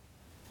whole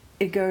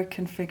ego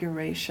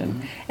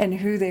configuration and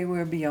who they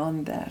were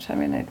beyond that. I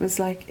mean, it was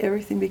like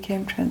everything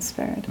became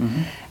transparent.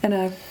 And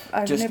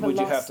I've Just never would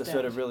you lost have to that.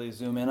 sort of really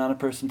zoom in on a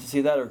person to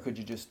see that, or could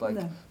you just like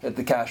No. at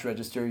the cash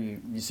register you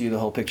see the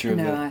whole picture of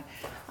it? No,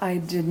 I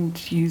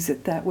didn't use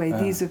it that way.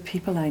 These are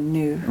people I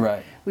knew.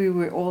 Right. We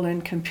were all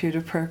in computer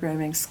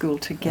programming school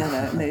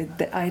together.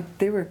 And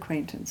they were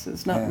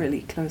acquaintances, not Yeah.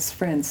 really close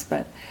friends,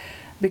 but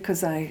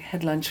because I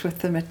had lunch with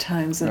them at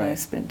times and I Right.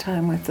 spent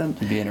time with them,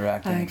 You'd be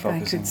interacting and I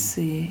focusing. could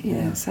see,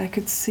 yes, I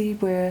could see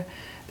where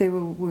they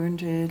were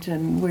wounded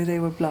and where they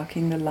were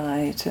blocking the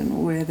light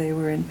and where they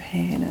were in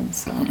pain and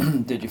so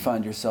on. Did you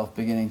find yourself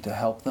beginning to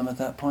help them at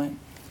that point?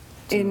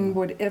 In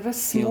whatever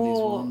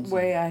small wounds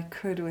way I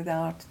could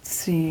without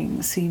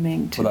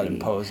seeming to Without be.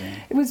 imposing.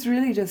 It was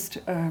really just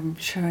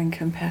showing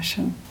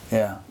compassion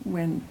Yeah.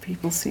 when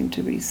people seemed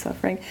to be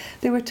suffering.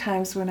 There were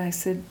times when I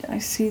said, I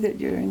see that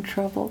you're in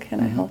trouble,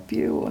 can I help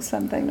you, or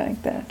something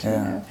like that. Yeah.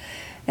 You know?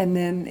 And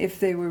then if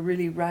they were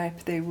really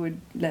ripe, they would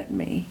let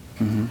me.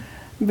 Mm-hmm.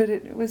 But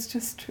it was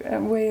just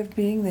a way of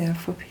being there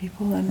for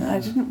people, and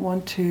I didn't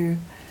want to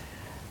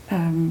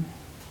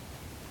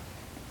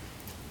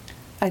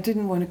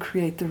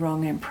create the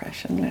wrong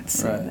impression, let's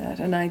say Right. that.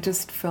 And I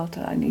just felt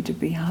I need to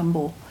be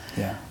humble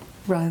Yeah.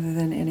 rather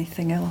than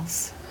anything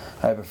else.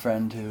 I have a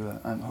friend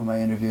whom I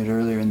interviewed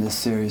earlier in this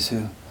series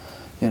who,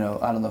 I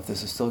don't know if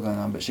this is still going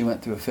on, but she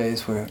went through a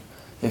phase where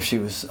if she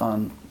was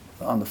on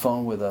the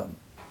phone with a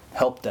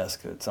help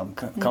desk at some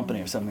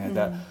company or something like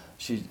that,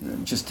 she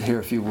just to hear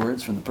a few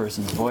words from the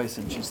person's voice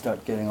and she'd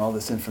start getting all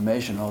this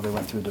information. Oh, they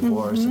went through a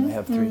divorce and they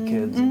have 3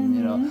 kids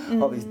and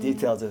all these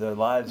details of their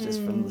lives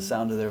just from the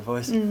sound of their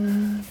voice.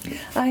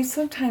 I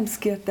sometimes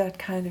get that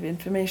kind of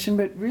information,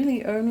 but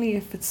really only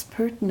if it's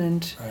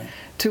pertinent Right.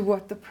 to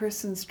what the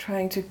person's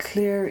trying to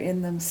clear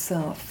in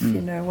themselves,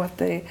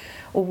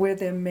 or where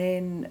their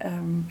main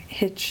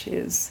hitch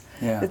is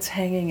Yeah. that's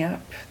hanging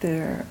up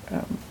their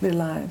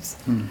lives.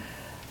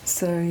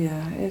 So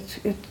yeah,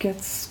 it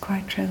gets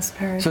quite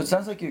transparent. So it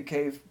sounds like your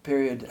cave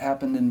period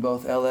happened in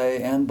both LA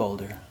and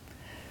Boulder.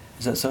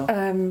 Is that so?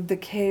 The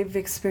cave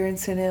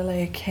experience in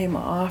LA came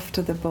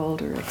after the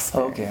Boulder experience.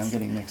 Oh, okay, I'm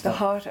getting mixed The up.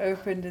 heart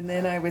opened and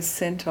then I was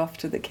sent off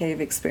to the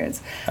cave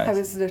experience. I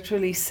was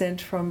literally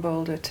sent from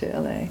Boulder to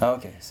LA. Oh,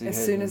 okay. So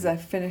As soon as I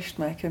finished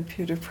my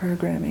computer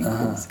programming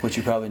course. Which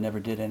you probably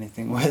never did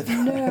anything with.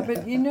 No,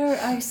 but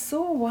I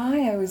saw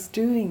why I was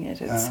doing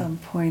it at some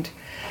point.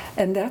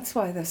 And that's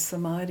why the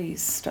samadhis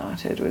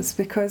started, was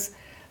because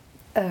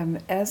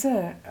as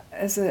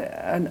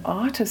an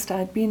artist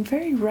I'd been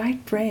very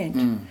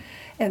right-brained.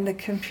 And the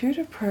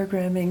computer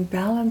programming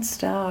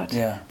balanced out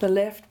the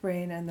left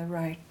brain and the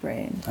right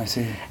brain. I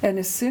see. And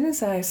as soon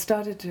as I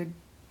started to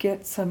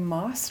get some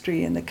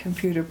mastery in the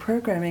computer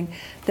programming,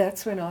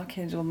 that's when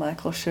Archangel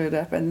Michael showed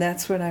up, and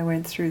that's when I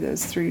went through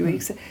those 3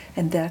 weeks,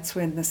 and that's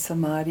when the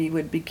samadhi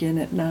would begin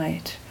at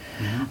night.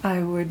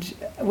 I would,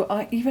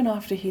 even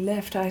after he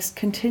left, I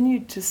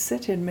continued to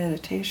sit in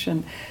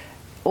meditation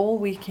all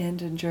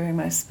weekend and during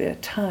my spare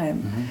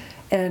time,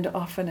 and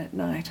often at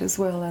night as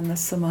well, and the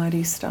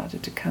samadhi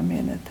started to come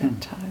in at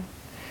that time.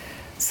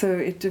 So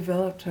it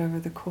developed over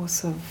the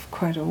course of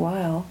quite a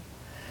while,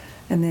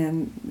 and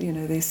then,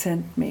 they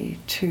sent me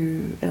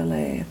to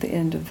LA at the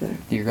end of the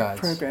Your guides.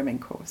 programming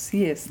course.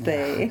 Yes,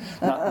 they.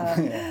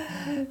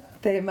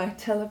 They're my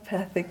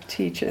telepathic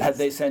teachers. Had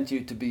they sent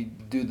you to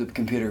do the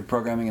computer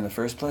programming in the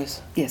first place?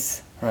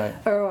 Yes. Right.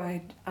 Oh,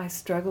 I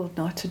struggled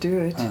not to do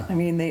it. I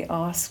mean, they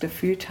asked a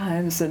few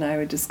times and I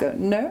would just go,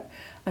 no,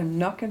 I'm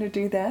not going to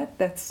do that.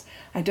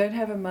 I don't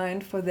have a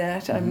mind for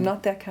that. I'm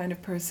not that kind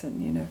of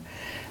person,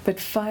 But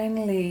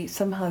finally,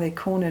 somehow they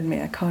cornered me.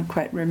 I can't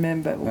quite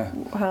remember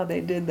how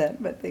they did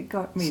that, but they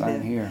got me Sign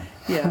there. here.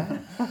 Yeah.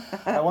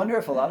 I wonder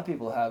if a lot of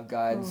people have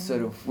guides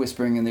sort of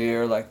whispering in the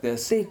ear like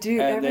this. They do.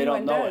 And Everyone they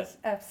don't know does. it.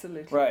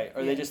 Absolutely. Right.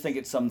 Or they Yes. just think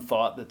it's some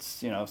thought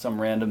that's,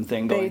 some random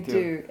thing They going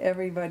through. do.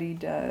 Everybody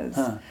does.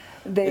 Huh.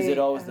 Is it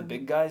always the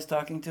big guys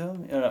talking to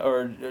them? Or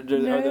are No,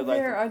 there like...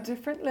 there are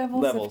different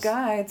levels of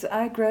guides.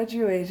 I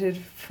graduated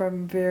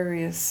from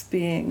various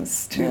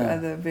beings to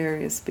other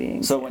various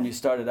beings. So when you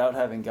started out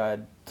having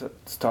guides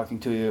talking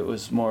to you, it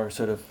was more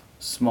sort of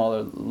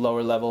smaller,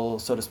 lower level,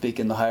 so to speak,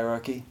 in the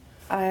hierarchy?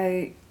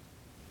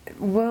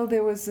 Well,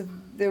 there was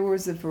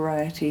a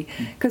variety,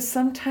 because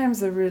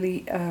sometimes a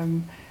really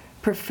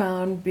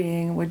profound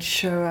being would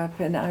show up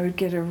and I would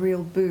get a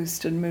real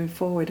boost and move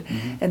forward,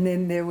 and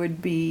then there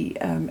would be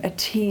a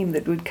team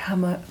that would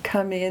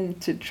come in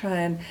to try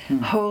and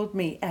hold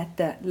me at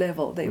that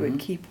level. They would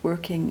keep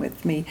working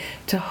with me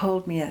to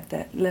hold me at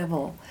that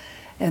level,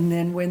 and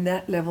then when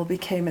that level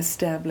became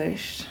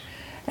established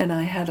and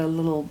I had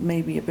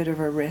maybe a bit of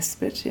a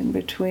respite in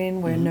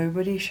between where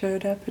nobody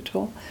showed up at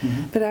all,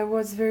 but I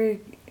was very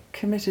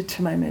committed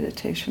to my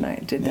meditation. I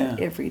did that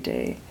every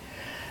day.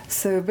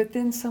 So, but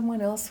then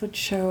someone else would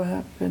show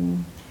up,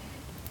 and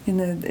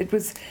it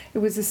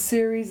was a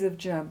series of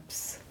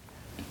jumps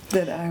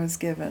that I was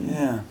given.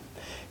 Yeah,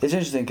 it's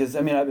interesting because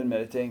I've been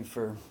meditating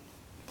for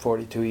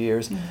 42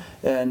 years,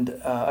 and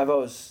I've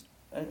always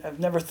I've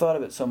never thought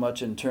of it so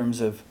much in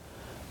terms of,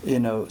 you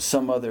know,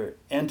 some other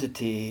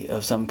entity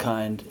of some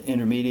kind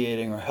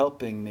intermediating or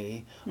helping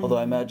me, although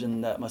I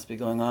imagine that must be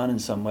going on in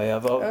some way.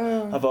 I've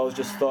always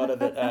just thought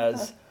of it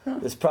as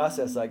this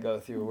process I go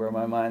through where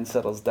my mind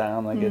settles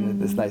down, like in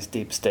this nice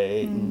deep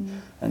state,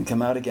 and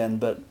come out again.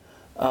 But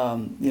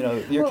you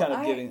know, you're kind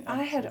of giving.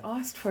 I had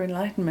asked for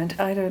enlightenment.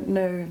 I don't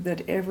know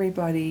that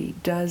everybody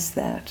does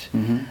that.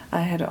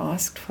 I had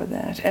asked for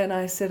that, and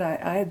I said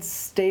I had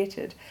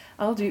stated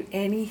I'll do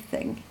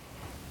anything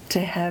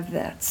to have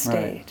that state.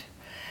 Right.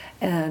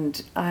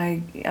 And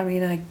I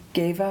mean, I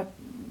gave up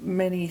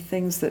many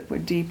things that were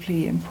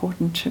deeply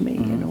important to me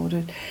in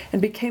order,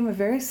 and became a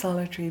very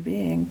solitary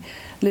being,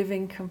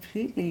 living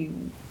completely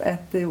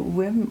at the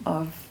whim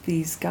of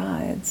these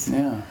guides.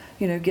 Yeah.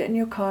 You know, get in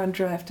your car and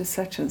drive to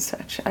such and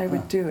such. I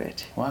would do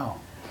it. Wow.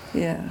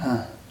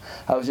 Yeah.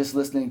 I was just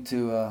listening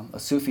to a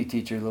Sufi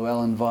teacher,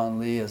 Llewellyn Vaughan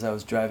Lee, as I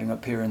was driving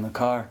up here in the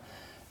car,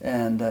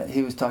 and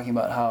he was talking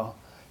about how,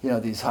 you know,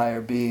 these higher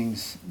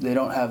beings, they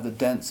don't have the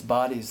dense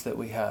bodies that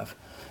we have.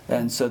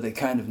 And so they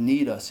kind of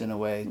need us in a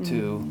way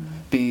to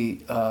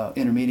be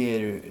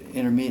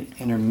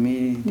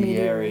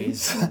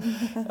intermediaries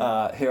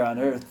here on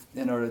Earth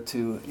in order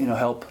to, you know,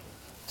 help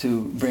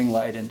to bring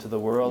light into the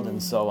world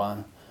and so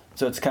on.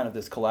 So it's kind of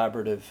this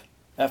collaborative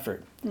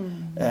effort.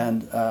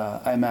 And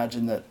I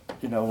imagine that,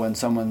 you know, when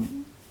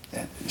someone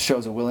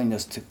shows a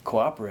willingness to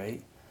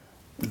cooperate,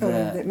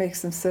 then, that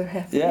makes them so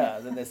happy. yeah,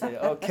 then they say,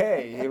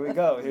 okay, here we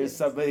go. Here's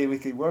somebody we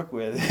could work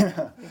with.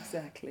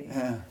 Exactly.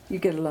 Yeah. You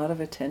get a lot of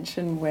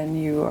attention when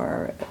you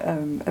are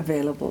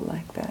available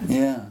like that.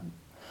 Yeah.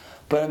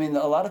 But I mean,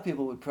 a lot of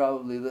people would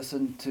probably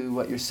listen to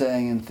what you're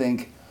saying and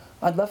think,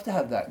 I'd love to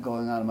have that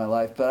going on in my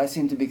life, but I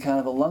seem to be kind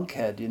of a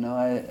lunkhead, you know.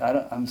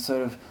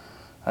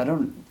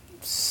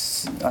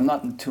 I'm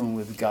not in tune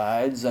with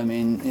guides. I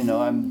mean, you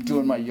know, I'm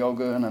doing my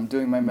yoga and I'm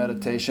doing my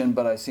meditation,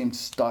 but I seem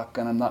stuck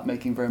and I'm not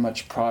making very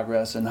much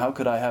progress. And how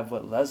could I have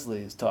what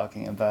Leslie is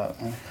talking about?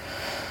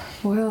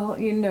 Well,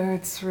 you know,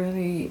 it's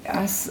really,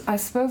 I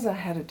suppose I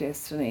had a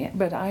destiny,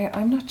 but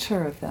I'm not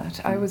sure of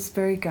that. I was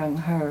very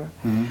gung-ho.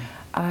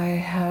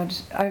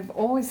 I've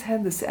always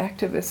had this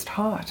activist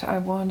heart. I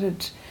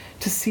wanted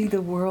to see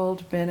the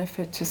world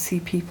benefit, to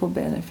see people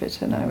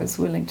benefit, and I was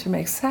willing to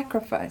make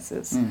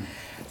sacrifices,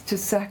 to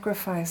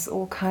sacrifice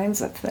all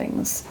kinds of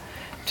things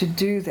to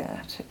do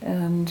that.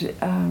 And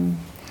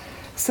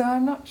so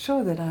I'm not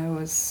sure that I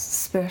was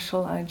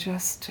special. I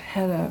just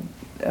had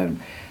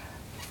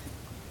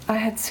I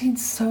had seen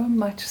so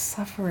much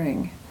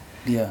suffering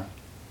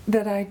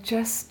that I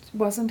just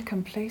wasn't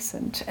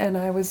complacent, and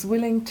I was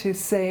willing to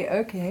say,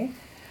 okay,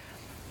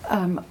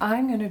 I'm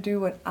going to do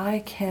what I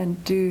can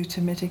do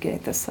to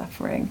mitigate the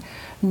suffering,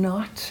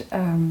 not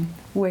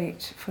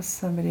wait for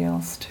somebody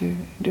else to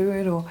do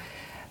it. Or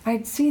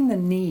I'd seen the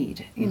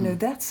need, you know,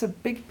 that's a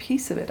big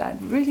piece of it.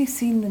 I'd really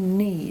seen the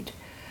need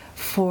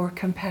for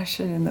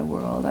compassion in the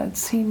world. I'd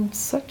seen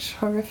such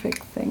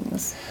horrific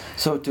things.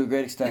 So to a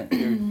great extent,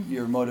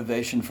 your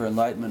motivation for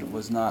enlightenment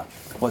was not,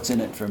 what's in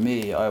it for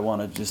me, I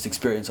want to just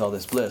experience all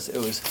this bliss. It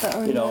was,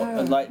 you know,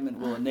 enlightenment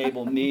will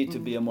enable me to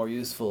be a more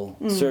useful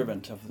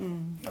servant of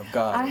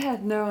God. I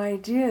had no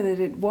idea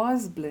that it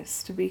was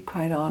bliss, to be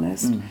quite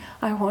honest.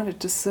 I wanted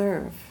to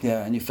serve.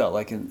 Yeah, and you felt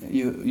like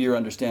your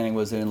understanding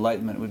was that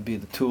enlightenment would be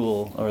the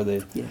tool or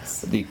the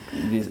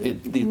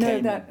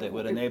attainment that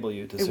would enable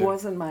you to serve. It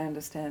wasn't my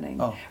understanding.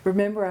 Oh.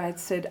 Remember,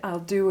 I'd said, I'll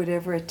do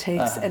whatever it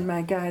takes, and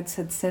my guides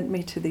had sent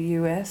me to the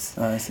U.S.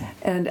 I see.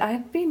 And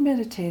I'd been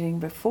meditating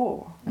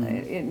before,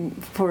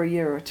 for a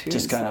year or two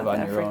just in kind South of on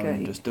Africa. Your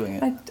own, just doing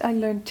it. I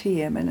learned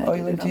TM, and I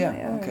did it on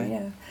my own. Okay.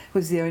 Yeah. It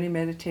was the only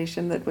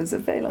meditation that was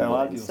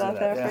available in South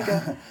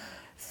Africa. Yeah.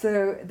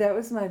 So that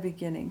was my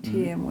beginning.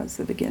 TM was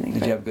the beginning.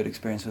 Did you have a good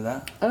experience with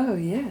that? Oh,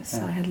 yes.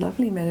 I had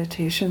lovely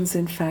meditations.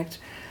 In fact,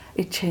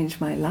 it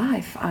changed my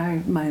life.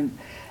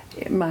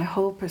 My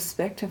whole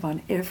perspective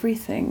on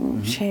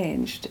everything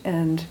changed.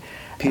 And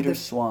Peter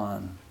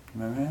Swan,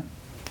 remember him?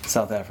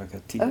 South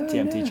Africa,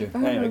 TM teacher.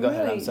 Anyway, go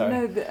ahead. I'm sorry.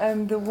 No,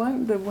 the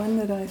one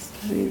that I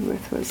studied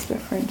with was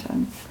different.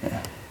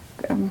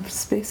 I'm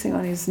spacing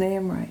on his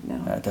name right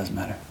now. It doesn't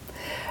matter.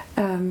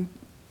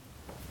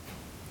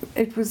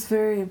 It was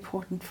very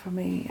important for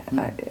me.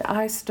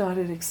 I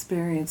started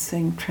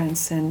experiencing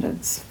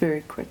transcendence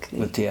very quickly.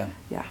 With TM?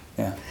 Yeah.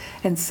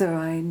 And so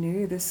I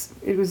knew this,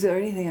 it was the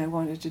only thing I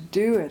wanted to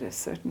do at a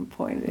certain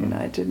point, and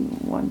I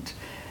didn't want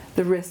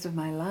the rest of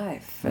my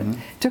life. And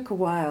it took a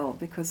while,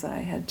 because I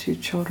had 2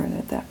 children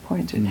at that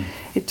point.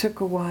 It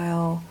took a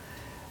while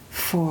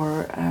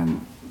for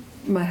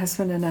my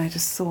husband and I to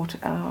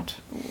sort out,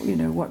 you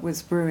know, what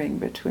was brewing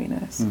between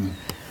us.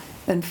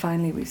 And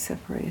finally we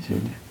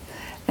separated.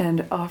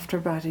 And after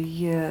about a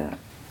year,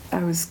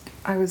 I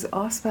was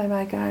asked by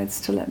my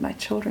guides to let my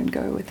children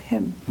go with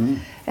him.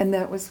 And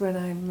that was when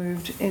I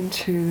moved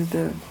into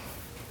the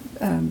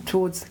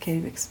towards the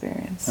cave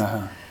experience,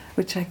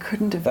 which I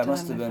couldn't have done. That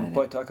must have been,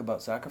 boy, talk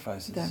about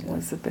sacrifices. That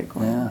was a big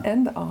one. Yeah.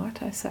 And the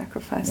art, I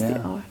sacrificed the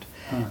art.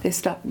 They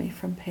stopped me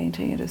from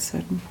painting at a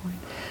certain point.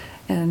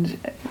 And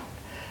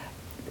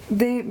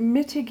They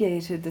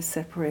mitigated the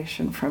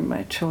separation from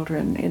my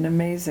children in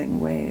amazing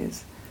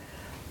ways.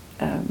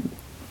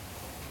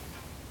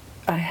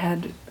 I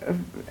had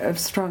a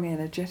strong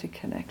energetic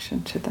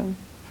connection to them.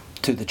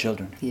 To the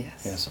children?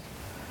 Yes. Yes.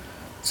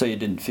 So you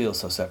didn't feel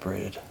so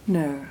separated?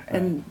 No,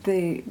 and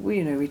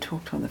we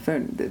talked on the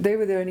phone. They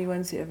were the only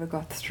ones who ever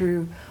got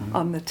through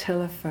on the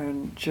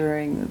telephone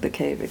during the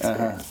cave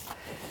experience.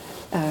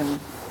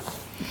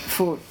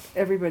 For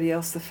everybody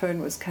else, the phone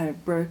was kind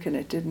of broken.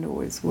 It didn't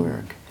always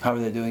work. How are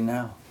they doing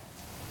now?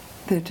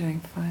 They're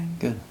doing fine.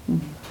 Good.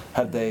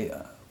 Have they,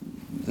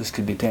 this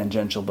could be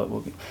tangential, but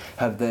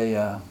have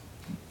they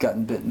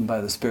gotten bitten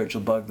by the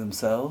spiritual bug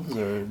themselves?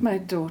 Or? My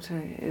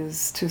daughter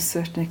is to a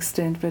certain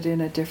extent, but in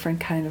a different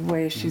kind of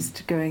way. She's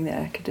going the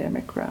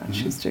academic route.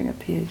 She's doing a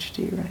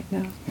PhD right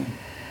now.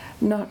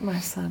 Not my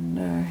son,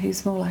 no.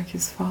 He's more like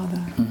his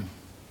father.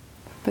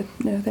 But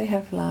no, they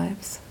have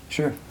lives.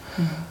 Sure.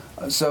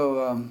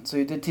 So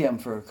you did TM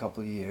for a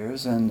couple of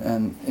years, and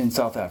in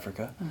South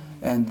Africa,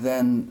 and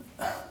then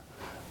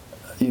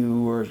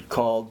you were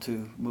called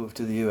to move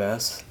to the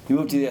U.S. You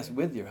moved to the U.S.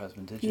 with your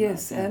husband, did you?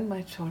 Yes, and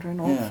my children,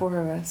 all four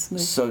of us.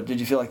 So did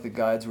you feel like the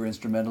guides were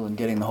instrumental in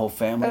getting the whole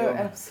family over?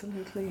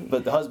 Absolutely.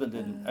 But the husband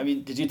didn't. I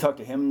mean, did you talk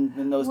to him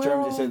in those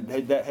terms? You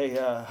said, hey,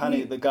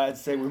 honey, the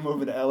guides say we're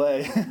moving to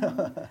L.A.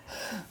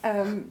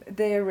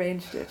 They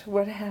arranged it.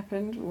 What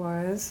happened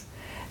was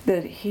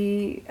that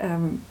he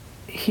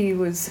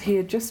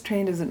had just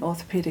trained as an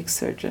orthopedic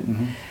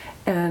surgeon,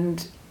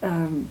 and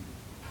lo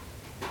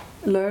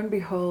and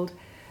behold,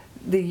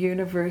 the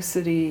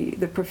university,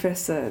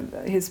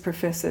 his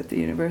professor at the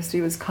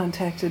university was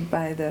contacted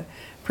by the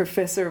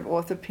professor of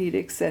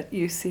orthopedics at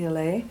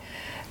UCLA,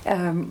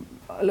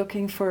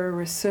 looking for a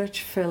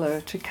research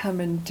fellow to come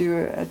and do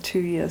a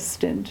 2-year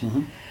stint.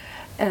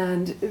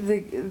 And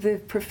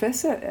the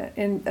professor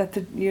at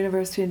the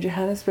university in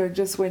Johannesburg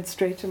just went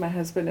straight to my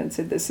husband and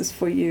said, "This is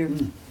for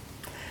you."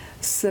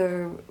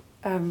 So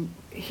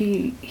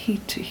he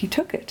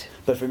took it.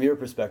 But from your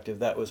perspective,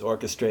 that was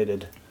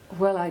orchestrated.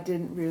 Well, I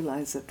didn't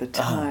realize at the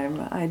time.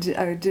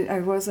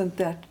 I wasn't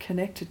that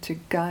connected to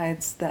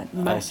guides that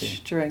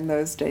much during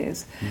those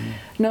days.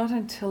 Not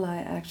until I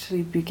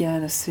actually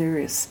began a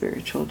serious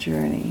spiritual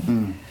journey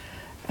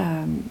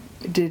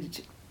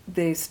did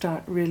they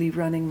start really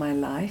running my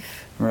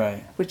life,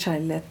 which I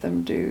let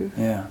them do.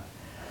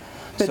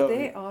 But so,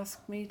 they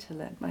asked me to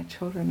let my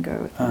children go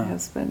with my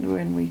husband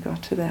when we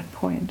got to that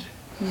point.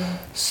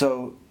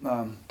 So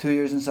 2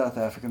 years in South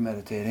Africa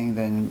meditating,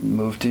 then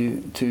moved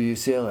to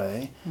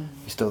UCLA.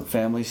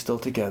 Family's still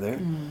together,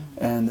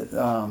 and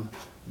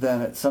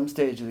then at some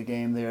stage of the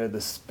game there,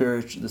 the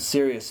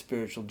serious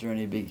spiritual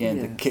journey began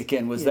to kick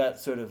in. Was that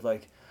sort of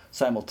like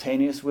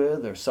simultaneous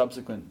with or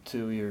subsequent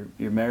to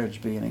your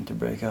marriage beginning to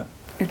break up?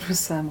 It was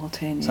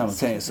simultaneous.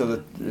 Simultaneous.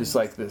 So it's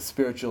like the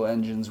spiritual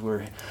engines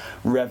were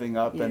revving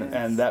up,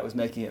 and that was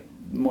making it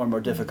more and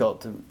more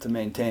difficult to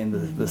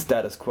maintain the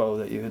status quo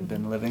that you had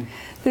been living.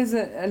 There's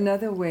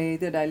another way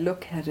that I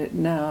look at it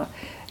now,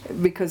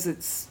 because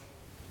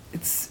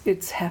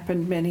it's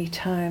happened many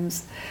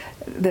times,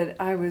 that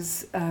I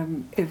was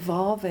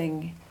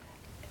evolving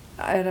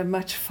at a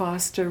much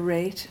faster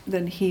rate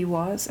than he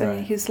was. I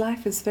mean, his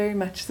life is very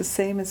much the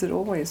same as it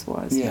always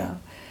was now.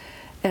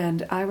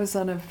 And I was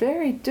on a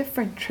very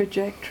different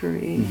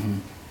trajectory.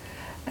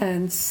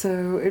 And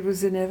so it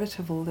was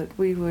inevitable that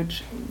we would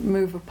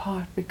move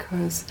apart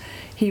because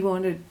he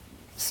wanted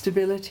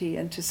stability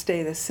and to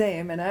stay the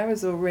same, and I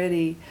was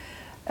already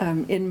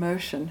in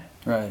motion.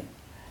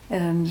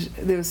 And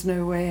there was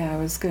no way I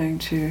was going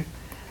to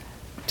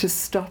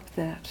stop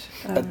that.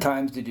 At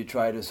times did you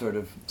try to sort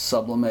of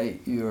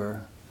sublimate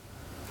your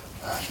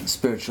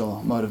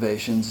spiritual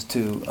motivations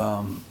to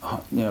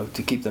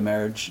to keep the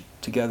marriage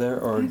together,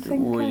 or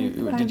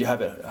did you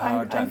have a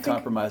hard time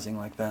compromising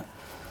like that?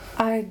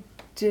 I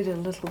did a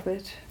little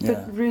bit,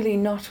 but really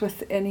not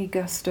with any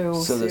gusto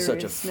or So there's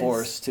seriousness. such a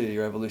force to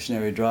your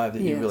evolutionary drive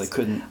that you really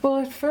couldn't... Well,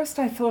 at first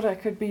I thought I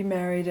could be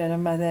married and a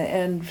mother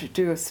and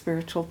do a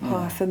spiritual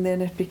path, and then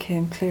it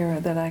became clearer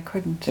that I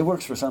couldn't. It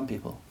works for some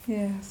people.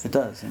 Yes. It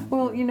does.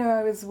 Well,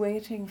 I was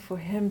waiting for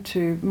him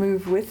to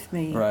move with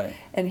me,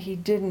 and he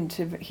didn't.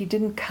 He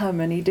didn't come,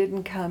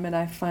 and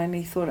I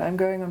finally thought, I'm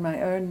going on my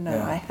own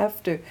now. I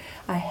have to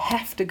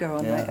go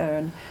on my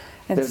own.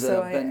 And there's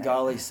a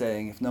Bengali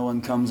saying, if no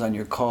one comes on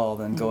your call,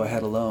 then go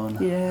ahead alone.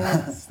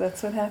 Yes,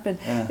 that's what happened.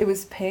 It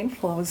was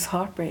painful. It was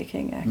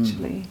heartbreaking,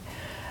 actually.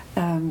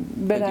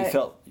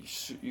 But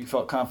you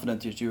felt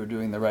confident that you were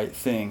doing the right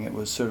thing. It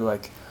was sort of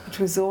like... It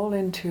was all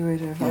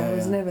intuitive. I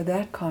was never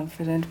that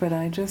confident, but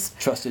I just...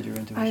 Trusted your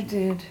intuition.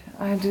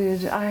 I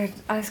did.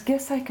 I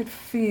guess I could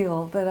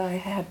feel that I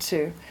had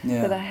to,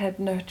 that I had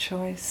no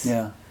choice.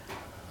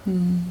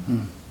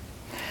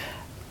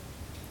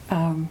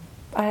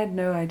 I had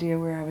no idea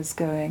where I was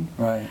going.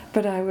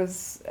 But I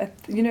was,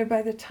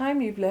 by the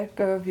time you've let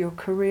go of your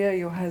career,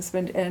 your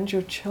husband, and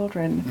your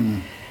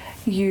children,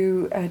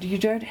 you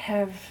don't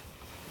have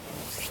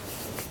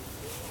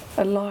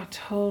a lot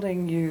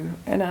holding you.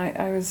 And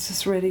I was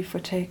just ready for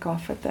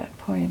takeoff at that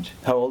point.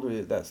 How old were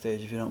you at that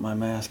stage, if you don't mind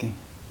my asking?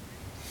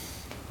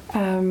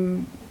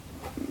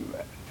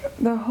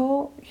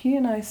 He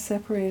and I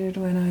separated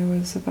when I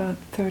was about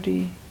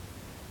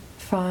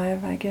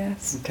 35, I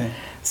guess. Okay.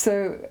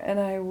 So, and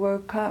I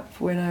woke up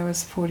when I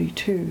was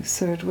 42,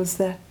 so it was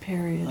that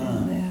period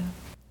in there.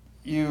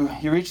 You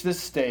reached this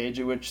stage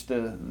at which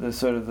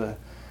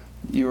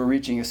you were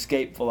reaching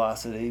escape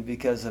velocity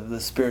because of the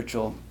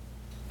spiritual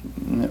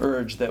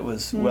urge that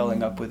was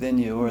welling up within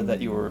you, or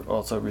that you were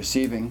also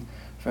receiving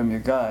from your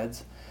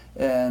guides.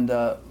 And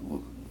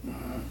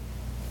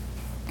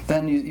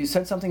then you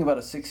said something about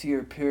a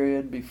 6-year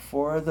period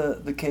before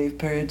the cave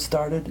period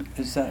started.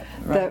 Is that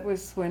right? That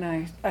was when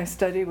I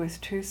studied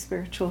with 2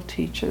 spiritual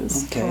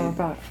teachers for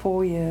about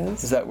 4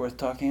 years. Is that worth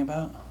talking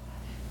about?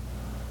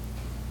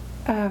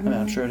 I mean,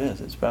 I'm sure it is.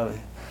 It's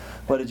probably.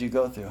 What did you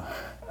go through?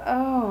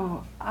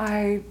 Oh,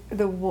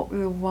 the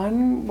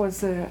one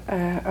was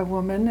a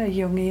woman, a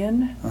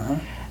Jungian,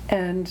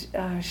 and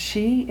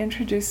she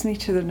introduced me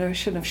to the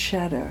notion of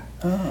shadow.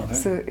 Oh, very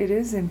so it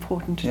is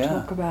important to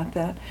talk about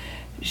that.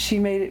 She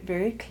made it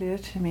very clear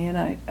to me, and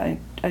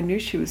I knew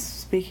she was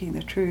speaking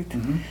the truth,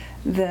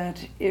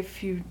 that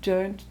if you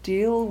don't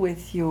deal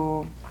with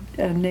your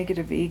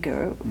negative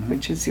ego,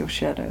 which is your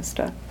shadow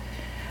stuff,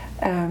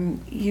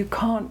 you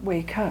can't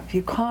wake up.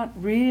 You can't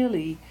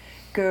really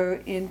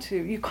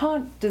you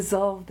can't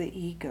dissolve the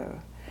ego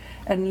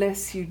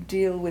unless you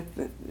deal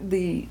with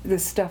the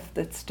stuff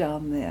that's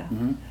down there.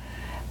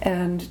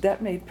 And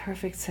that made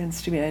perfect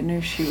sense to me. I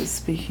knew she was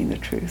speaking the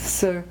truth.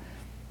 So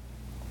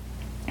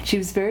she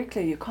was very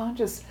clear. You can't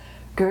just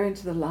go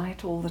into the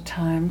light all the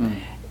time.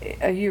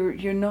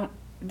 You're not.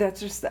 That's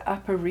just the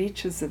upper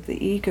reaches of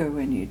the ego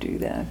when you do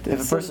that.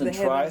 If a person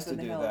tries to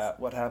do that,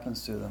 what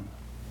happens to them?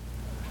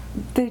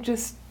 They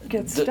just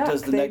get stuck.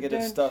 Does the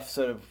negative stuff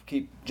sort of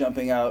keep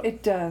jumping out?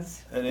 It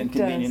does. At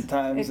inconvenient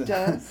times? It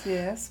does,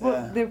 yes.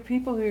 Well, there are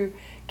people who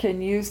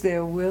can use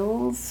their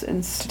wills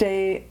and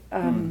stay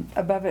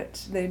above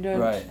it. They don't...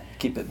 Right,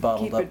 keep it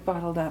bottled up. Keep it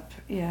bottled up,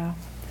 yeah.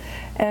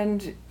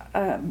 And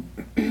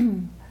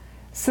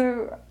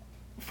so,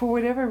 for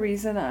whatever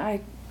reason,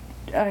 I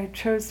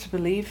chose to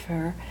believe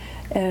her.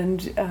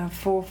 And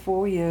for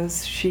 4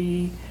 years,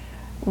 she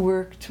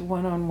worked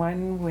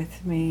one-on-one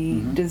with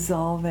me,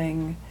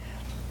 dissolving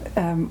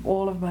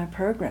all of my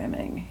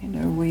programming. You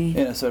know, we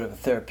in a sort of a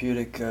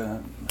therapeutic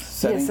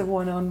setting. Yes, a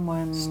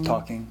one-on-one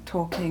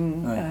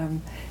talking. Right.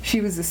 She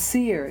was a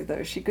seer,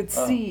 though. She could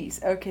see.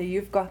 Okay,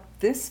 you've got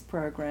this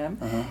program,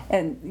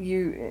 and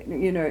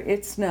you know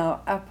it's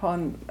now up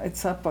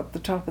at the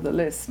top of the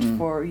list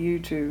for you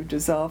to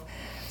dissolve.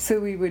 So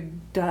we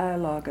would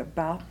dialogue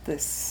about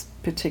this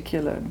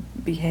particular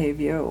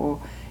behavior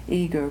or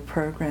ego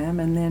program,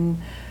 and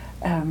then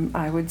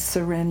I would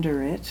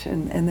surrender it,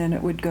 and then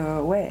it would go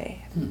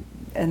away.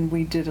 And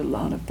we did a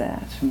lot of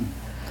that.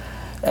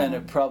 And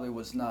it probably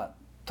was not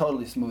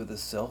totally smooth as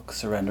silk,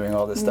 surrendering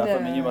all this stuff. No.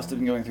 I mean, you must have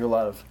been going through a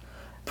lot of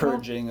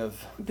purging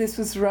of... This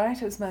was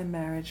right as my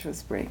marriage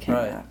was breaking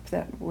up,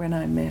 that when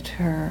I met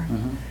her.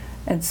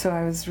 And so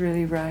I was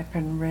really ripe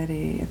and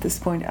ready. At this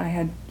point, I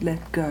had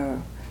let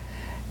go.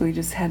 We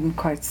just hadn't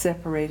quite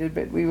separated,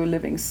 but we were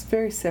living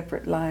very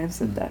separate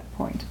lives at that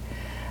point.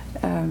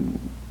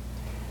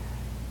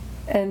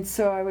 And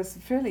so I was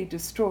fairly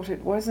distraught.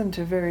 It wasn't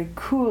a very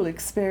cool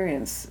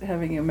experience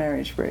having a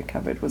marriage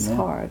breakup. It was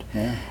hard.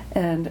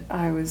 And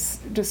I was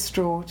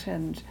distraught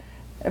and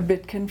a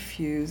bit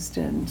confused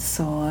and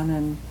so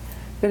on.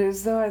 But it was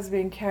as though I was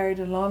being carried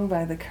along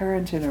by the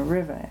current in a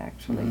river,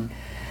 actually.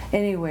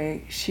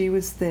 Anyway, she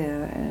was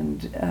there,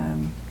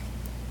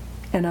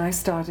 and I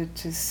started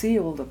to see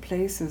all the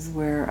places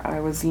where I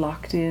was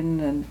locked in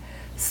and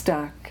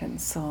stuck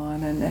and so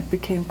on, and it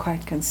became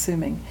quite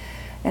consuming.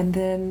 And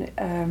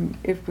then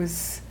it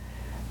was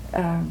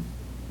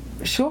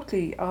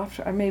shortly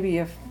after,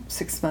 maybe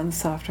 6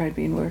 months after I'd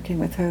been working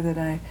with her,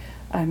 that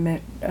I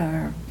met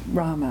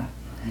Rama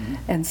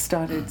and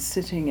started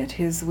sitting at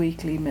his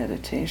weekly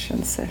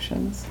meditation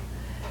sessions,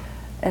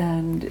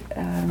 and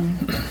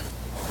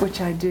which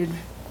I did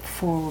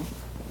for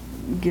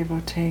give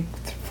or take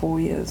 4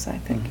 years, I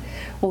think.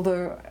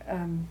 Although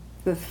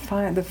the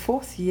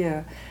 4th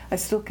year, I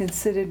still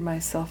considered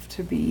myself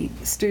to be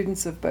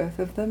students of both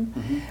of them,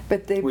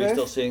 but they Were both... you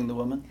still seeing the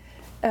woman?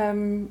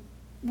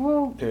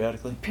 Well,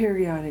 periodically.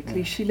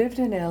 Periodically, she lived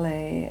in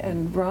L.A.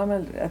 and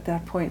Rama at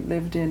that point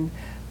lived in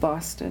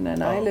Boston,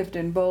 and I lived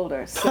in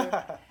Boulder. So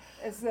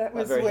that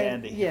was very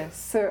handy. Yes.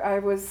 So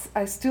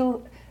I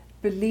still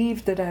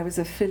believed that I was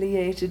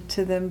affiliated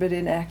to them, but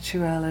in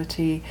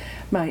actuality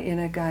my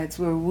inner guides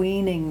were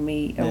weaning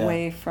me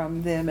away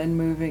from them and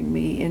moving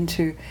me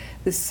into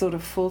this sort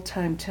of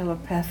full-time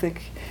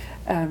telepathic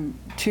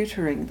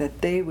tutoring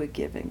that they were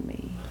giving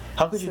me.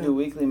 How could you do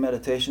weekly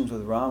meditations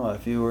with Rama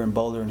if you were in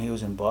Boulder and he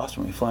was in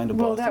Boston? Were you flying to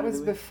Boston? Well, that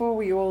was before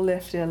we all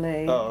left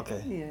LA. Oh,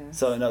 okay. Yes.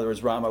 So in other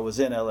words, Rama was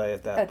in LA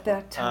at that point. At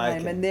that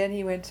time, and then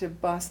he went to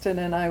Boston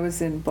and I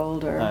was in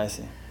Boulder. I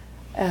see.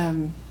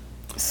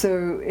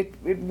 So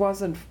it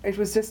wasn't. It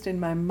was just in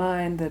my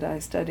mind that I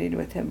studied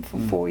with him for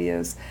 4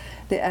 years.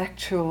 The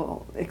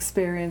actual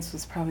experience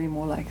was probably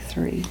more like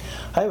 3.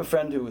 I have a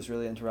friend who was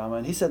really into Rama,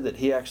 and he said that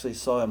he actually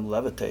saw him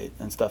levitate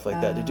and stuff like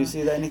that. Did you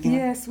see that? Anything?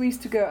 Yes, we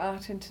used to go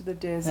out into the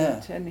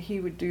desert, and he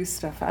would do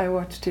stuff. I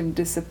watched him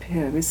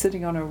disappear. He was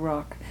sitting on a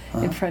rock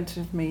in front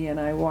of me, and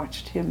I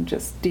watched him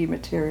just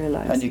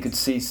dematerialize. And you could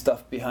see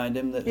stuff behind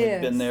him that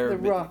had been there. The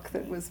rock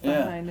that was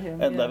behind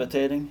him. And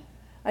levitating?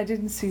 I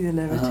didn't see the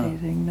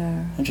levitating,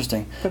 no.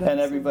 Interesting. But and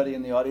everybody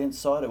in the audience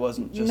saw it? It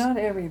wasn't just... Not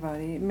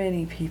everybody,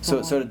 many people. So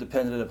it sort of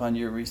depended upon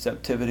your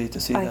receptivity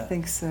to see that? I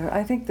think so.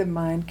 I think the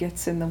mind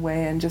gets in the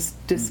way and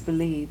just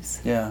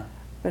disbelieves. Yeah.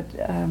 But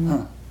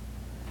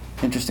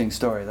interesting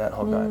story, that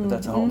whole guy, but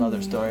that's a whole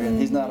other story, and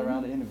he's not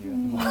around to interview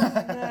anymore.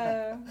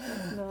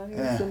 No, he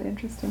was an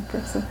interesting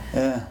person.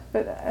 Yeah.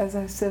 But as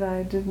I said,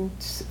 I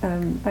didn't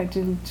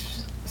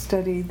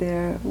study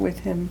there with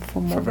him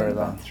for more than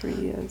about 3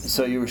 years.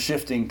 So you were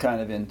shifting kind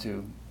of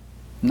into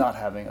not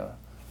having a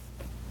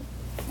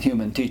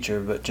human teacher,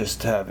 but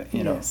just having,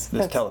 this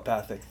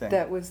telepathic thing.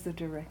 That was the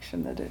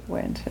direction that it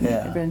went, and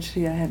Yeah.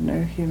 eventually I had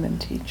no human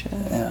teacher.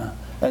 Yeah.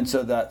 And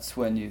so that's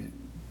when you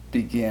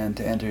began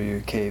to enter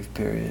your cave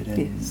period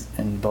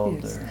in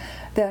Boulder. Yes.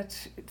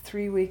 That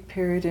 3-week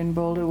period in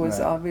Boulder was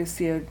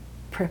obviously a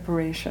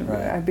preparation,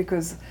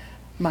 because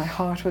my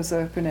heart was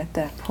open at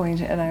that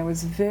point, and I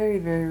was very,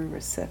 very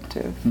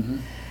receptive.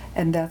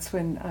 And that's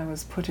when I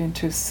was put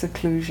into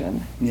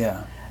seclusion.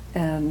 Yeah.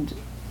 And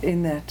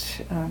in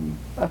that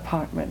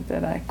apartment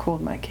that I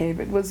called my cave,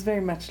 it was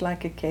very much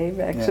like a cave,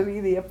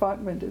 actually, the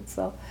apartment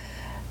itself,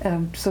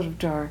 sort of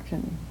dark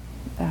and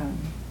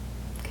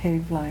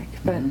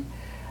cave-like. But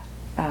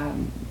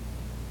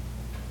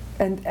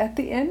and at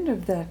the end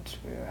of that,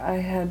 I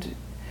had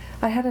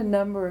a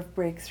number of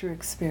breakthrough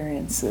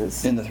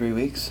experiences. In the 3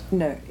 weeks?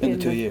 No. In the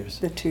 2 years?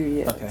 The 2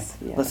 years. Okay.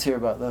 Yeah. Let's hear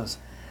about those.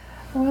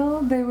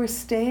 Well, there were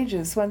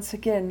stages, once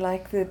again,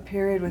 like the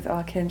period with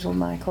Archangel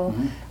Michael,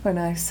 when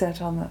I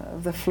sat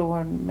on the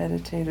floor and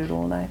meditated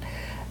all night.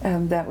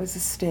 That was a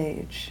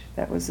stage.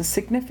 That was a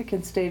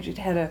significant stage. It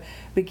had a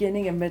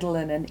beginning, a middle,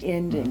 and an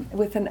ending,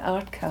 with an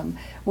outcome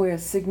where a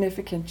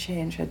significant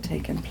change had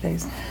taken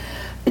place.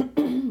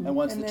 And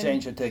once the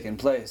change had taken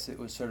place, it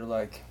was sort of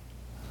like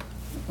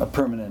a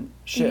permanent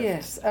shift.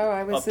 Yes. Oh,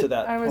 I was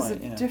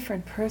a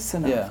different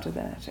person after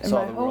that. And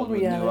saw the world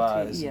with new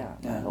eyes.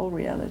 My whole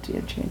reality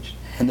had changed.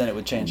 And then it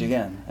would change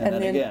again, and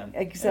then again.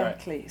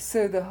 Exactly. Right.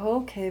 So the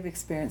whole cave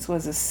experience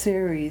was a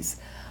series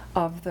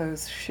of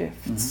those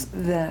shifts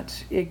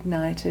that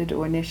ignited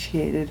or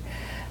initiated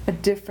a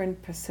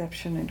different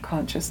perception and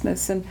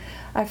consciousness. And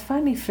I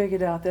finally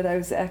figured out that I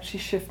was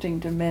actually shifting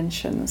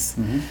dimensions.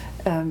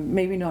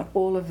 Maybe not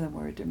all of them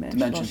were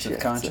dimensions of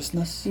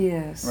consciousness?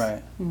 Yes.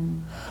 Right.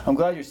 I'm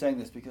glad you're saying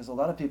this, because a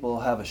lot of people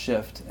have a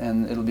shift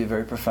and it'll be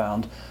very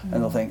profound,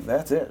 and they'll think,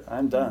 that's it,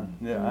 I'm done,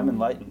 I'm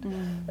enlightened.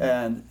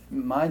 And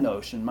my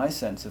notion, my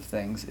sense of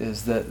things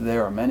is that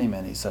there are many,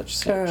 many such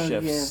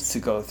shifts to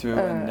go through,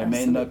 and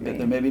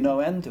there may be no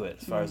end to it,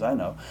 as far as I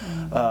know.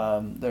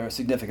 There are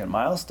significant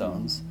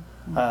milestones.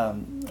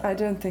 I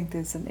don't think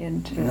there's an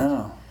end to it.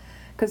 No.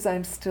 Because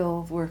I'm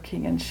still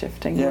working and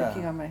shifting,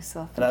 working on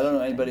myself. And I don't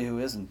know anybody who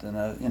isn't, and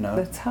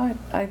That's how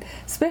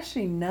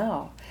especially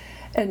now.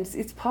 And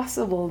it's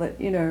possible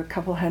that, a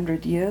couple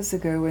hundred years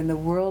ago, when the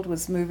world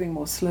was moving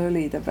more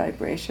slowly, the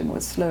vibration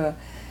was slower,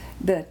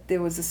 that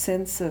there was a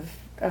sense of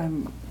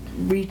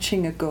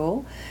reaching a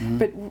goal.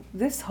 But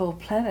this whole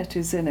planet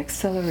is in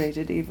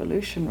accelerated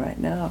evolution right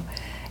now.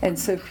 And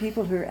so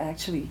people who are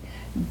actually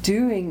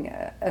doing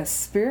a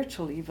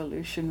spiritual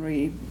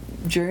evolutionary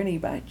journey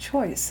by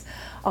choice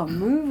are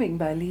moving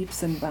by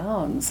leaps and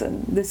bounds,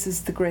 and this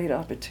is the great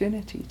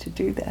opportunity to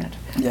do that.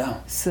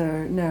 Yeah.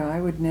 So, no,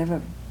 I would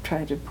never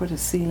try to put a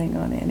ceiling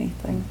on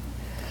anything.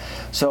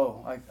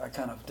 So I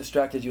kind of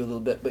distracted you a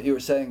little bit, but you were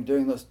saying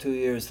during those 2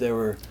 years there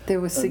were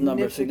a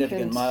number of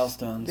significant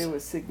milestones. There were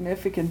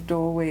significant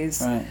doorways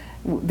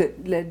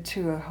that led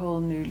to a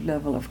whole new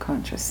level of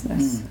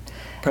consciousness.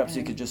 Perhaps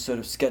you could just sort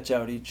of sketch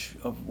out each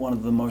of one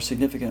of the more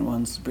significant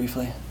ones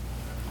briefly.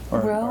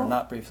 Or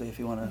not briefly, if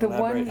you want to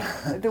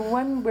elaborate. The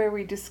one where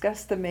we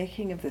discussed the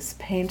making of this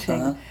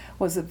painting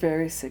was a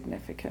very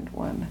significant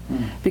one,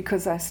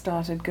 because I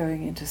started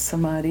going into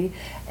samadhi,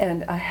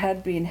 and I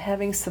had been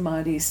having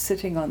samadhi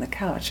sitting on the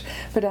couch,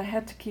 but I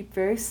had to keep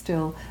very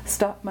still,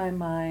 stop my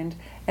mind,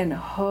 and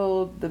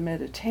hold the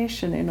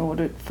meditation in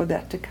order for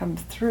that to come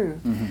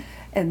through.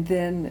 And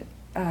then,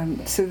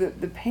 so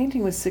the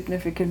painting was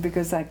significant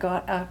because I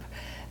got up.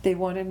 They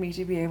wanted me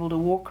to be able to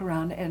walk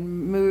around and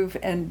move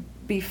and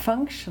be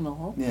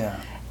functional,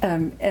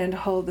 and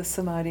hold the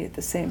samadhi at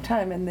the same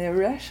time. And their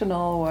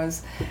rationale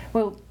was,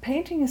 well,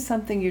 painting is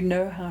something you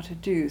know how to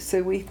do,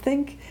 so we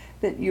think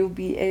that you'll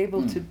be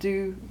able to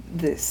do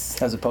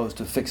this. As opposed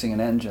to fixing an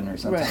engine or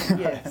something. Right,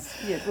 yes,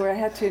 where I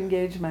had to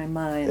engage my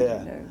mind.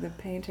 The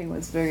painting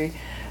was very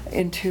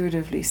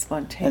intuitively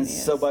spontaneous.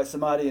 And so by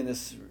samadhi in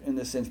this in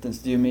this instance,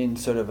 do you mean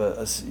sort of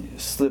a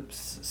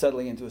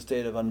settling into a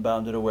state of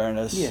unbounded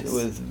awareness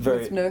with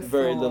very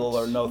little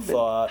or no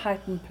thought,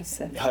 heightened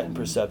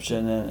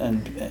perception,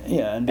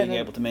 and being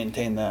able to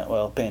maintain that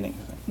while painting?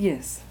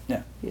 Yes.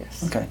 Yeah.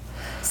 Yes. Okay.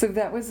 So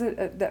that was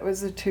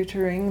a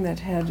tutoring that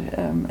had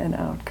an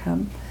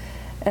outcome,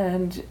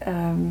 and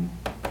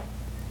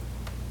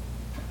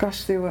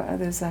gosh, there were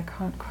others I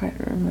can't quite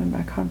remember.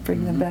 I can't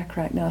bring them back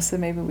right now. So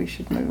maybe we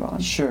should move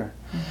on. Sure.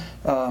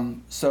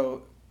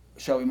 So,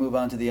 shall we move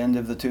on to the end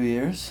of the 2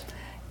 years?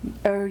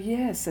 Oh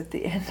yes, at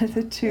the end of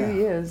the 2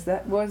 years,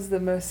 that was the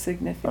most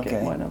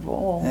significant one of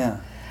all.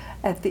 Yeah.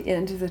 At the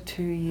end of the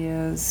 2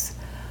 years,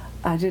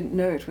 I didn't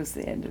know it was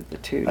the end of the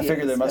 2 years. I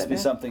figured there must be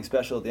something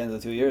special at the end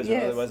of the 2 years,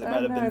 yes, otherwise it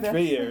might have been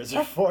 3 years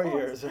or 4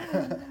 years.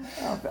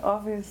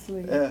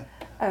 Obviously. Yeah.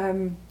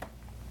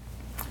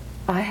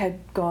 I had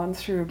gone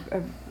through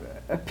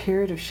a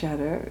period of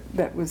shadow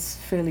that was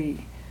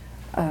fairly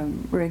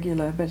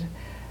regular, but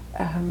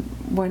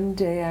one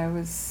day I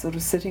was sort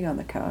of sitting on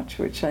the couch,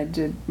 which I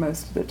did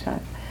most of the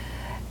time,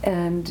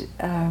 and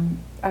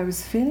I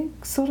was feeling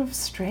sort of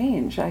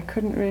strange. I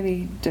couldn't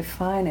really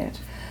define it,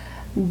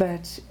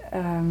 but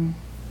I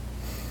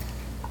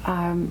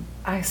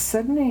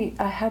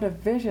had a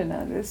vision,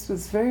 and this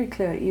was very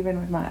clear even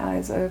with my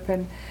eyes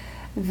open,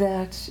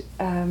 that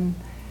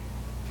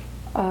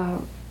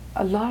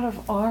a lot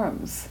of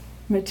arms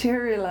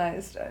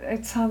materialized.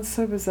 It sounds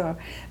so bizarre,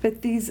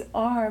 but these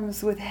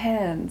arms with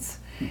hands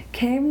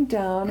came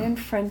down in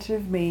front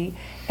of me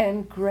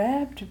and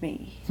grabbed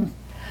me,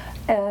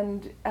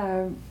 and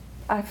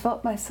I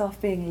felt myself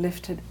being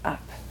lifted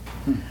up,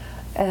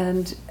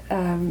 and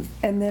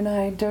then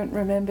I don't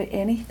remember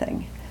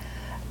anything.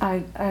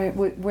 I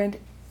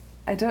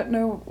don't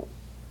know.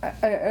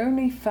 I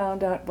only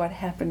found out what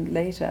happened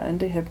later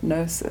under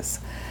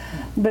hypnosis,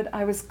 but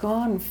I was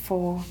gone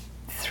for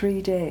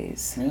 3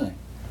 days. Really?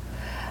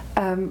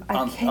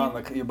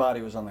 Your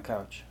body was on the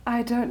couch?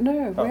 I don't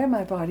know where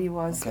my body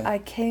was. Okay. I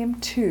came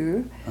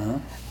to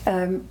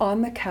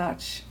on the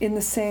couch in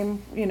the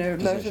same,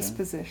 lotus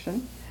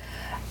position,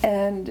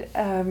 and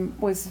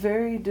was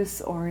very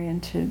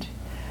disoriented.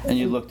 And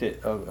you looked at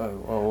a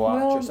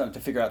watch or something to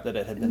figure out that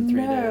it had been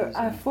 3 days?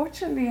 No,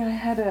 fortunately I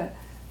had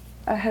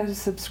a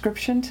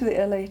subscription to the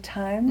LA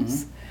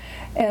Times,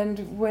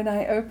 and when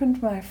I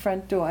opened my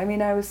front door,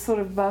 I was sort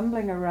of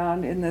bumbling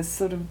around in this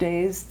sort of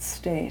dazed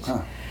state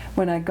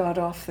when I got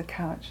off the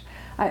couch.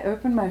 I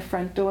opened my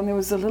front door and there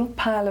was a little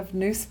pile of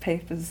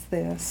newspapers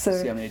there.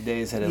 So see how many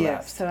days had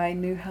elapsed. So I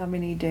knew how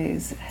many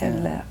days had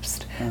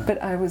elapsed,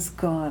 but I was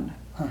gone.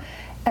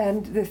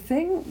 And the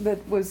thing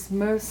that was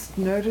most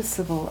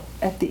noticeable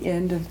at the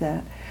end of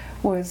that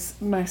was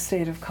my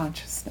state of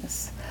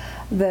consciousness.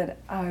 That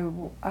I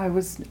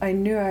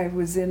knew I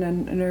was in a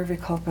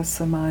nirvikalpa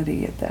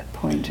samadhi at that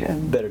point.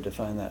 And better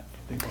define that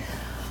for people.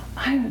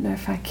 I don't know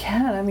if I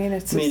can.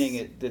 It's meaning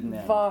it didn't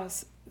end.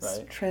 Vast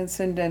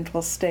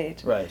transcendental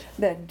state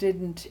that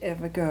didn't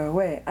ever go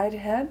away. I'd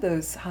had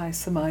those high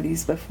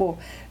samadhis before,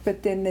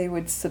 but then they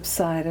would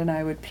subside and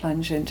I would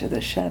plunge into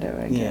the shadow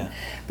again. Yeah.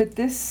 But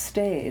this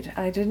stayed.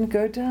 I didn't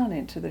go down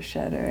into the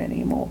shadow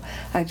anymore.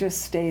 I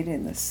just stayed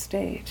in the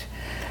state.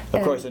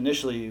 Of course,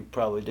 initially you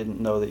probably didn't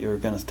know that you were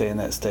going to stay in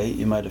that state.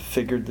 You might have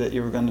figured that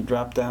you were going to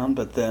drop down,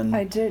 but then...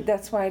 I did.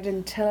 That's why I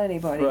didn't tell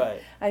anybody.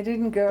 Right. I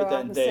didn't go out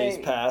and say... But then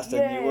days passed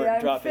and you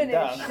weren't dropping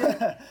down.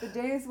 The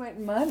days went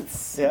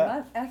months.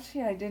 Yeah.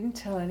 Actually, I didn't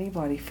tell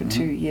anybody for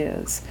 2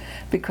 years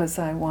because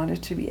I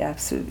wanted to be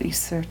absolutely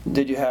certain.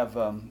 Did you have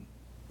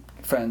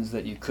friends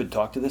that you could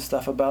talk to this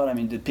stuff about?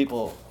 Did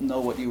people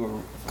know what you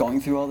were going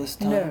through all this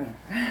time?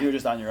 No. You were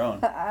just on your own.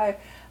 I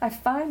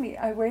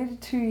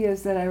waited 2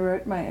 years, then I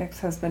wrote my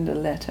ex-husband a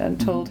letter and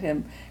told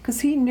him,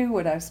 because he knew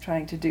what I was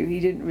trying to do. He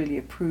didn't really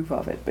approve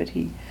of it, but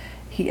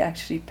he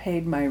actually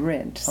paid my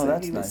rent, so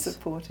that's he was nice.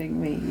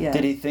 Supporting me. Yeah.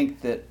 Did he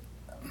think that,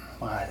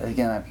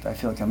 again, I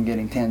feel like I'm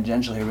getting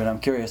tangential here, but I'm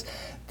curious,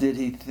 did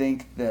he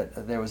think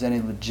that there was any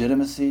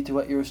legitimacy to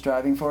what you were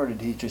striving for, or did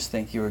he just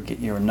think you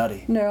were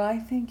nutty? No, I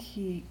think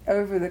he,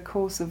 over the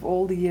course of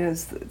all the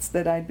years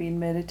that I'd been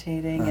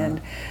meditating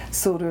and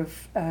sort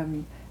of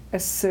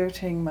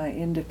asserting my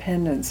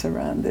independence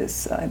around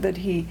this, that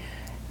he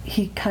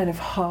kind of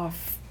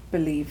half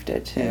believed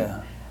it.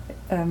 Yeah.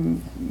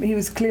 He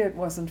was clear it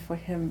wasn't for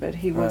him, but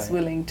he was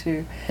willing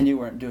to. And you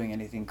weren't doing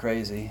anything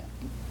crazy.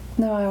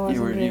 No, I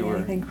wasn't doing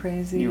anything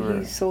crazy.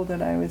 He saw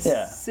that I was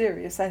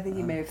serious. I think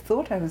he may have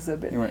thought I was a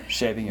bit. You weren't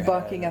shaving your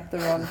barking head. up the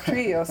wrong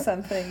tree or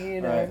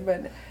something,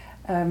 but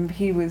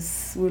he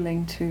was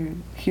willing to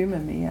humor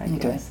me, I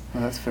guess.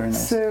 Well, that's very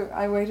nice. So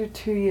I waited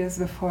 2 years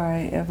before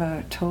I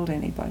ever told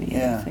anybody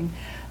anything.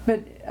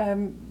 But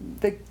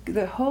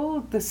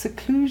the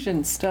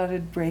seclusion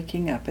started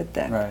breaking up at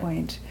that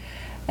point.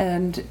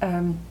 And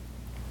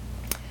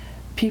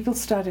people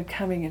started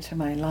coming into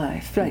my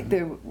life. Like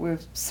there were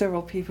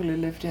several people who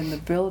lived in the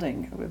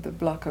building with the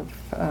block of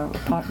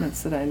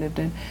apartments that I lived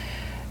in,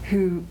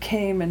 who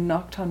came and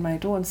knocked on my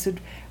door and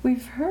said,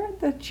 "We've heard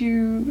that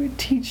you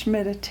teach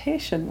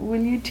meditation.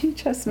 Will you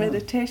teach us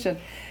meditation?"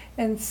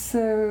 And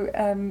so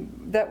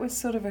that was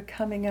sort of a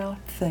coming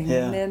out thing.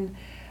 Yeah. And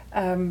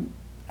then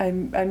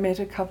I met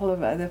a couple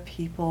of other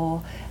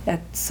people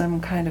at some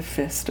kind of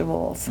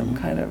festival, some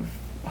kind of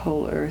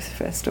Whole Earth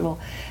festival,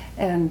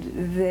 and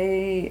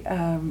they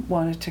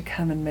wanted to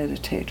come and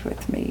meditate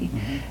with me.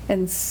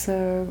 And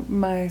so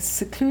my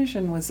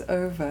seclusion was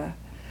over,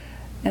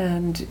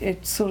 and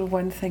it sort of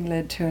one thing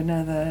led to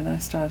another, and I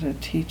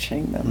started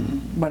teaching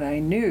them what I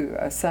knew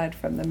aside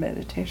from the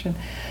meditation.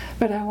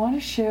 But I want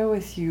to share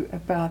with you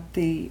about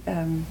the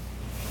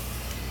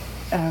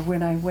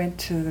when I went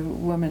to the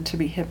woman to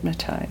be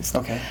hypnotized.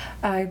 Okay.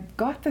 I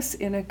got this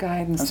inner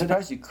guidance. I'm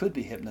surprised you could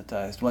be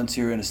hypnotized once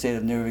you're in a state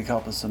of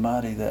nirvikalpa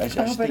samadhi. That I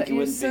just think you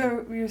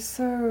wouldn't be.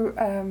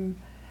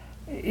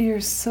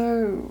 You're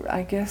so,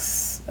 I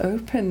guess,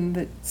 open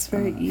that it's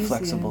very easy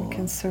flexible. and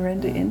can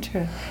surrender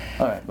into it.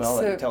 All right. Well, I'll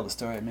let So- you tell the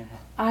story. Maybe.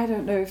 I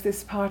don't know if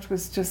this part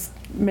was just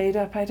made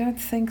up. I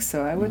don't think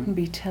so. I wouldn't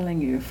be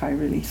telling you if I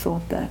really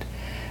thought that.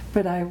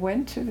 But I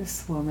went to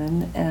this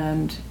woman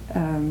and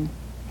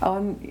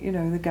on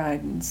the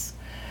guidance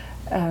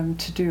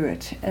to do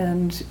it,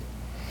 and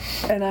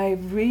I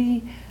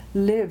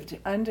relived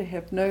under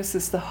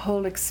hypnosis the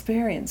whole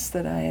experience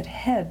that I had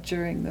had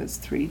during those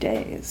 3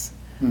 days.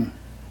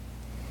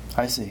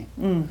 I see.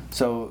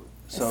 So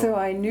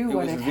I knew it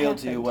what was had revealed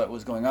to you happened. what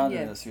was going on in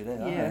Yes, those 3 days.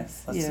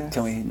 yes, All right. yes.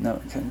 Can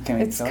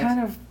we It's tell us? kind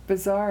of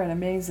bizarre and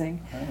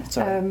amazing.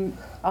 Sorry.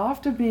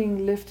 After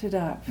being lifted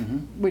up,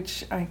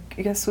 which I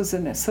guess was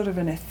sort of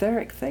an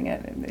etheric thing,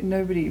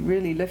 nobody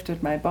really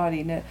lifted my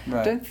body.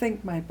 Right. Don't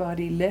think my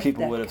body left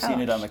People that would have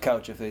seen it on the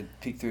couch if they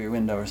peeked through your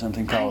window or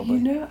something, probably.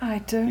 I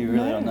don't know. You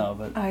really don't know,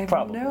 but I have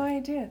probably. no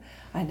idea.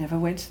 I never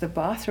went to the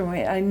bathroom.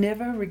 I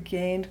never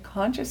regained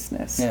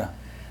consciousness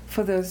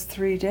for those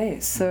 3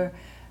 days. So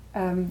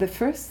the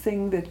first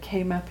thing that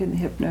came up in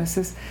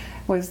hypnosis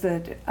was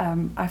that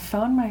I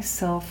found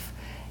myself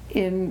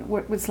in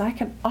what was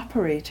like an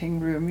operating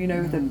room,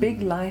 the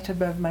big light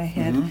above my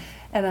head,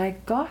 and I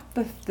got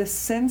the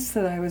sense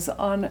that I was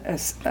on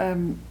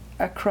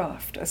a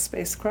craft, a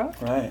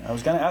spacecraft. Right. I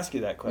was going to ask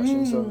you that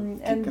question. So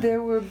And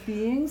there were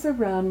beings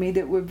around me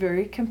that were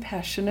very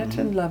compassionate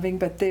and loving,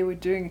 but they were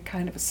doing a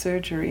kind of a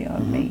surgery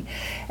on me.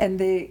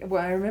 And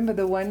I remember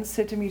the one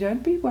said to me,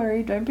 "Don't be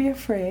worried, don't be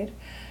afraid.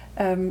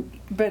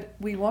 But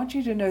we want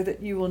you to know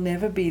that you will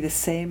never be the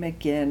same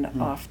again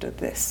after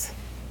this."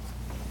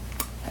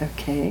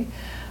 Okay.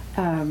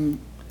 And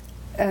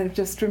I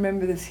just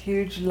remember this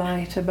huge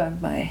light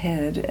above my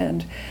head,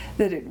 and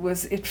that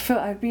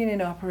I've been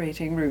in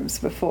operating rooms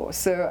before,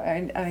 so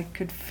I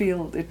could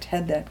feel it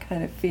had that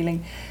kind of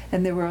feeling.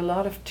 And there were a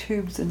lot of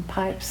tubes and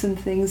pipes and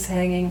things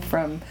hanging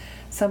from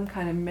some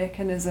kind of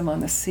mechanism on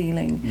the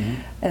ceiling,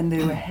 and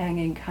they were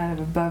hanging kind of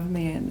above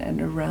me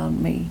and around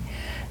me.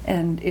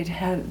 And it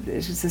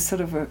was a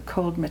sort of a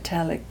cold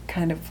metallic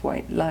kind of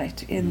white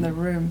light in the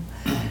room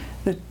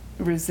that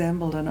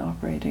resembled an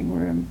operating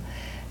room.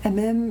 And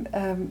then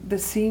the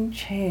scene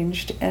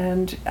changed,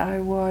 and I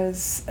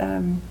was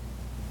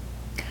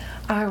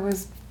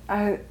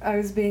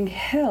being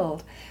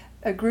held.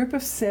 A group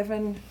of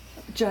 7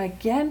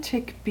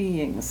 gigantic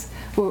beings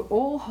were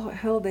all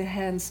held their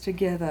hands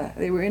together.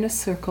 They were in a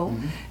circle,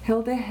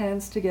 held their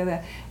hands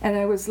together, and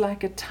I was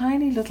like a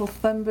tiny little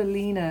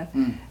Thumbelina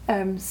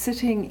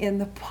sitting in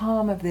the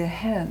palm of their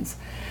hands.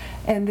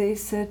 And they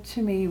said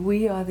to me,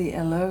 "We are the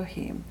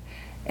Elohim."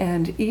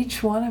 And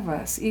each one of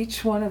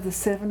the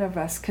 7 of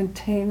us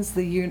contains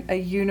a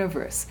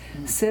universe,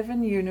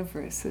 7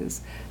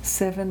 universes,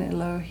 7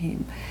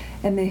 Elohim.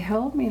 And they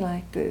held me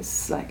like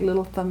this, like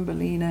little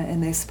Thumbelina,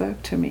 and they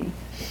spoke to me.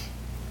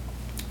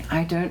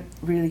 I don't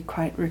really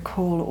quite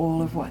recall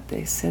all of what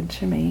they said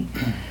to me,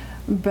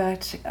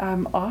 but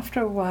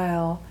after a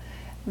while,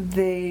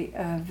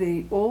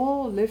 they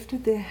all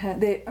lifted their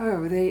hand.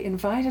 They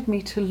invited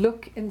me to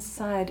look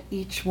inside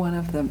each one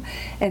of them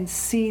and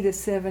see the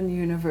 7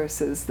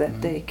 universes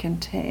that they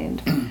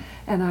contained.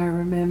 And I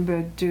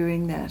remember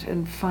doing that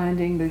and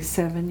finding the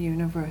 7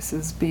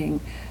 universes being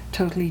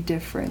totally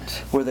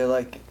different. Were they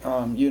like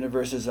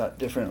universes at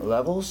different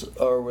levels,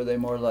 or were they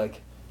more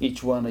like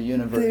each one a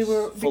universe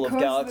full of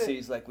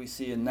galaxies like we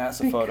see in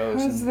NASA photos?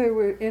 Because they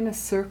were in a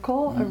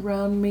circle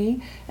around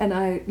me, and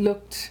I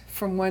looked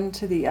from one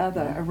to the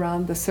other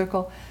around the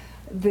circle.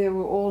 They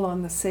were all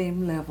on the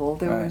same level.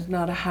 There was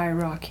not a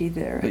hierarchy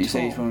there at all. But you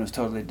say each one was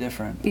totally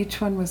different. Each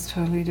one was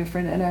totally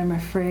different, and I'm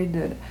afraid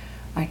that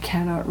I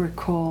cannot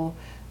recall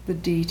the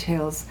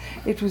details.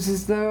 It was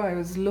as though I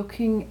was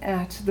looking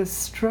at the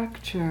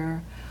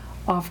structure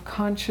of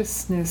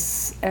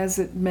consciousness as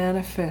it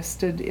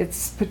manifested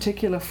its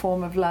particular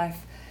form of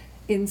life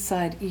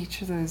inside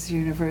each of those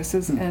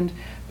universes. And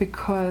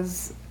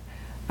because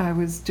I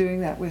was doing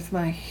that with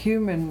my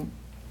human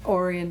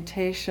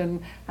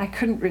orientation, I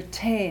couldn't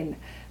retain,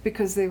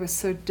 because they were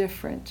so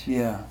different.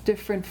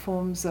 Different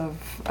forms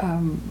of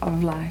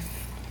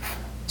life.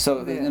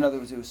 So in other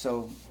words, it was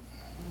so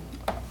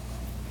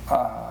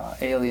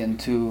alien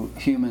to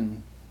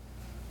human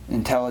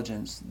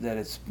intelligence that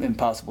it's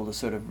impossible to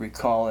sort of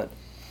recall it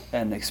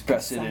and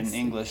express it in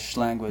English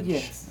language.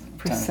 Yes,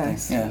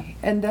 precisely. Yeah.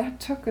 And that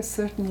took a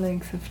certain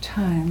length of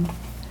time.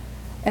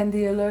 And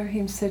the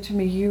Elohim said to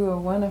me, "You are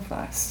one of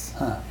us."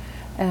 Huh.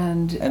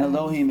 And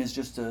Elohim is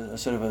just a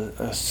sort of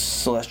a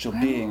celestial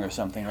being or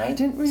something, right? I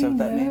didn't really Is that what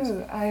that know. means?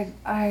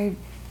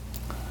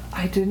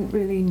 I didn't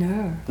really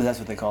know. But that's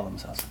what they call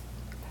themselves.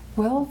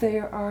 Well,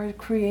 there are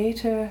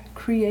creator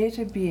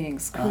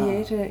beings,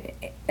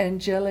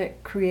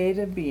 angelic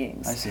creator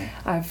beings. I see.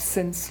 I've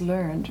since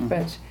learned,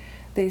 but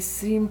they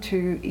seem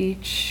to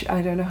each,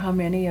 I don't know how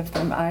many of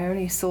them, I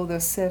only saw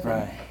those 7,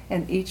 Right.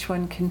 and each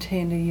one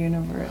contained a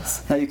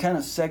universe. Now you kind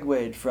of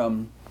segued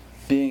from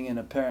being in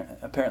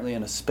apparently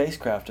in a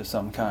spacecraft of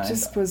some kind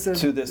Just was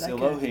to this like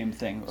Elohim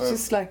thing. Or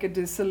just like a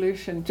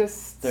dissolution,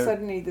 just They're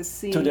suddenly the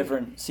scene... two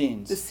different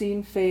scenes. The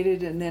scene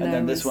faded, and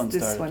then, this one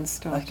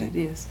started, Okay.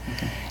 yes.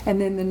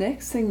 And then the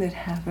next thing that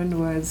happened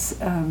was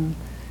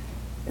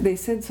they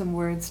said some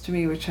words to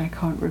me which I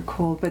can't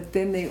recall, but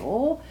then they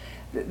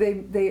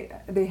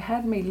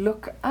had me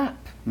look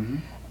up,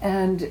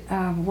 and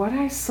what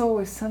I saw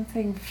was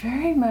something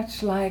very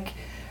much like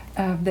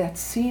that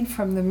scene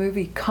from the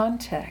movie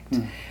Contact,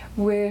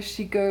 where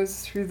she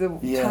goes through the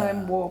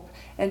time warp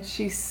and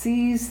she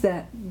sees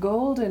that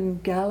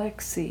golden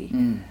galaxy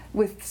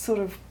with sort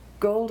of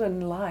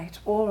golden light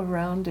all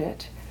around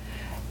it,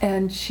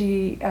 and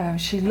she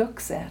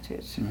looks at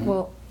it.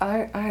 Well,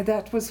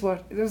 that was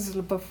this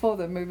was before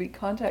the movie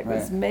Contact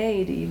was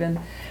made even,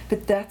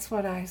 but that's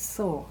what I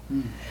saw.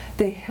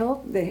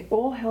 They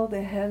all held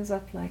their hands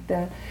up like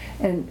that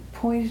and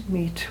pointed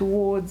me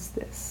towards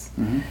this,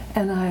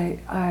 and I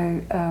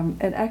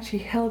and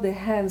actually held their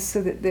hands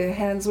so that their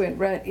hands went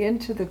right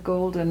into the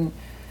golden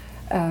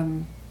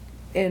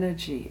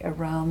energy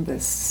around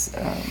this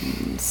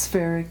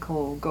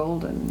spherical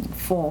golden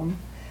form,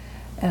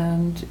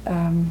 and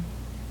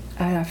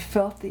I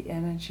felt the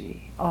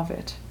energy of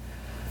it.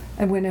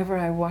 And whenever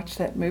I watch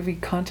that movie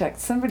Contact,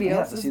 somebody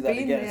else has been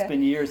there. It's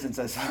been years since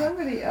I saw it.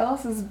 Somebody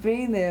else has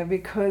been there,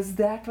 because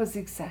that was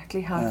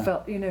exactly how I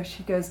felt. You know,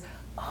 she goes,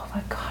 "Oh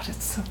my God,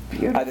 it's so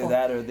beautiful." Either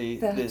that or the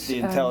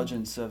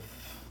intelligence of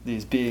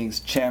these beings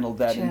channeled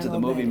that into the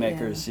movie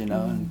makers, you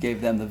know, and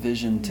gave them the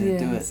vision to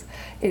do it.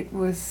 It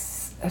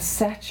was a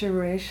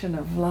saturation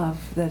of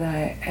love that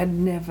I had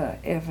never,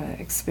 ever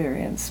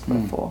experienced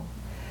before.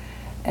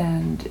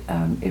 And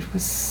it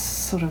was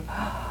sort of,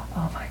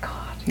 oh my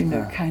God, you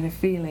know, kind of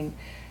feeling.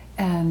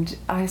 And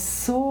I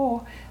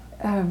saw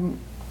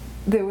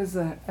there was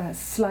a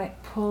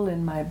slight pull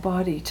in my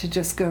body to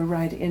just go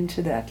right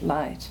into that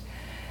light.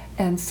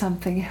 And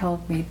something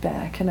held me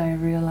back, and I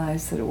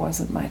realized that it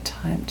wasn't my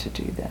time to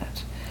do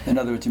that. In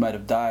other words, you might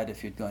have died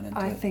if you'd gone into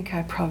it. I think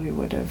I probably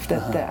would have.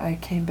 That I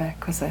came back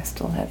because I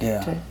still had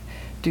to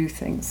do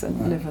things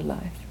and live a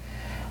life.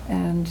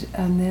 And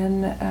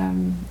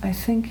then I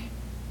think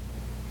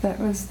that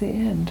was the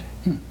end.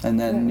 And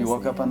then you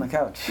woke up on the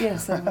couch.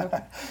 Yes, I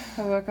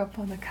woke up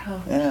on the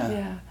couch.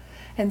 Yeah.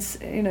 And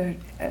you know,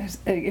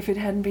 if it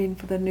hadn't been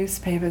for the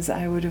newspapers,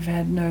 I would have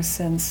had no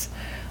sense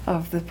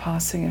of the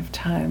passing of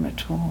time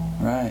at all.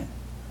 Right.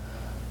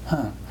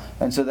 Huh.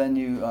 And so then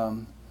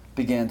you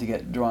began to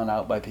get drawn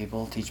out by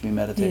people, teach me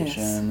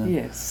meditation.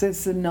 Yes.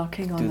 It's the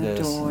knocking on the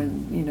door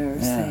and you know,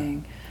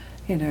 saying,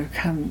 you know,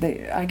 come.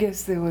 I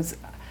guess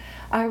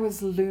I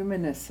was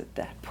luminous at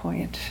that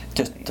point.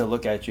 Just to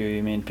look at you,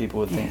 you mean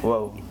people would think,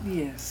 whoa.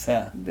 Yes.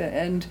 Yeah.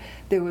 And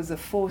there was a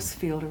force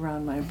field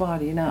around my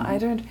body. Now, I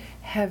don't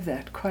have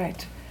that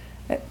quite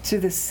to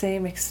the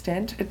same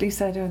extent. At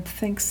least I don't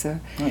think so.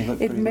 Oh, you look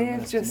it pretty may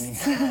luminous have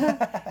just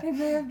it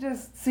may have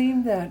just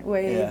seemed that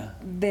way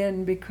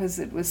then, because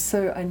it was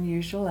so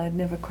unusual. I'd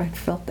never quite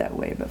felt that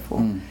way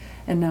before.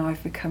 And now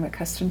I've become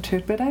accustomed to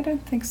it, but I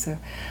don't think so.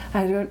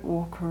 I don't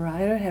walk around,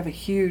 I don't have a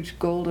huge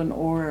golden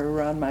aura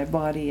around my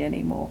body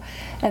anymore.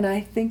 And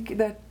I think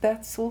that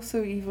that's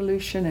also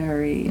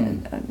evolutionary,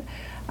 and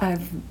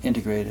I've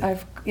integrated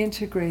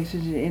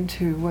it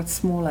into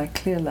what's more like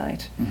clear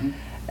light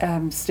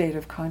state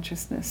of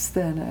consciousness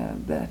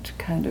than that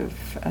kind of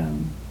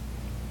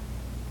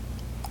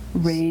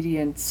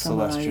radiant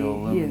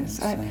celestial. Yes,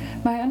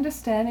 my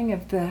understanding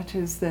of that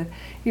is that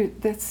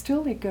that's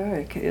still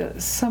egoic,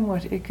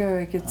 somewhat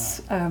egoic.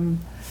 It's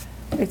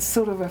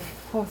sort of a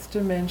fourth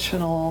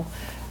dimensional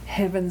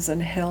heavens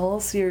and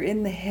hells. You're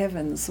in the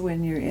heavens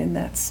when you're in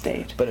that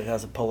state. But it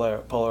has a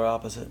polar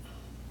opposite.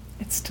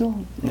 It's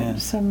still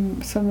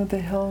some of the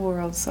hell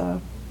worlds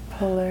are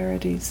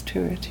polarities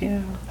to it.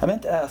 Yeah. I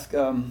meant to ask,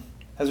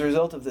 as a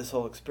result of this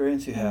whole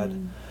experience you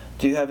had.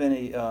 Do you have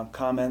any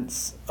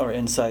comments or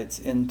insights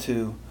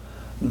into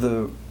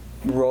the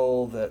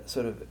role that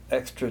sort of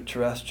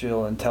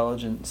extraterrestrial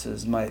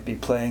intelligences might be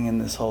playing in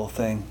this whole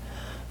thing?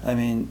 I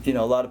mean, you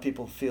know, a lot of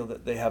people feel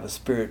that they have a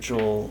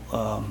spiritual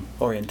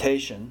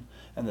orientation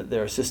and that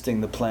they're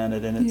assisting the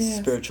planet in its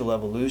spiritual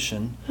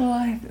evolution.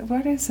 Well,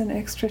 what is an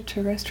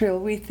extraterrestrial?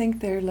 We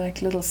think they're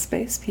like little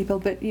space people,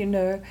 but you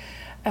know,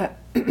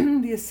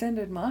 the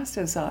Ascended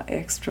Masters are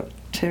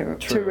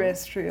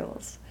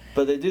extraterrestrials.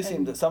 But they do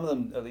seem to, some of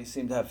them at least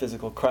seem to have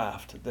physical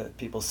craft that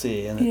people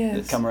see and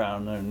that come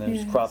around, and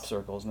there's crop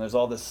circles and there's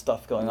all this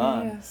stuff going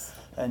on.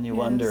 and you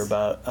wonder Yes.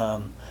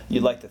 about.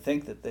 You'd like to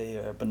think that they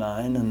are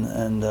benign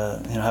and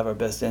have our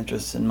best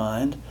interests in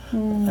mind,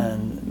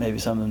 and maybe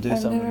some of them do,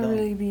 I've some of them never don't.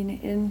 really been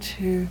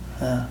into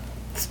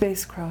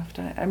spacecraft.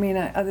 I mean,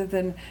 other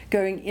than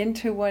going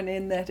into one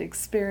in that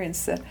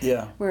experience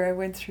where I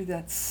went through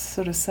that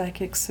sort of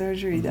psychic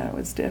surgery, that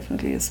was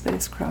definitely a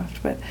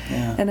spacecraft. But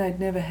and I'd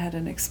never had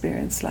an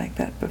experience like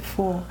that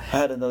before. I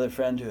had another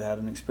friend who had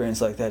an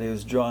experience like that. He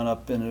was drawn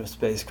up in a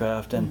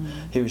spacecraft, and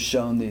he was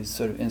shown these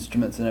sort of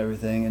instruments and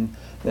everything, and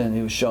then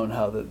he was shown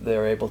how that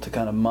they're able to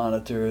kind of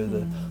monitor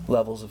the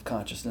levels of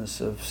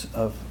consciousness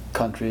of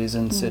countries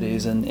and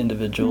cities and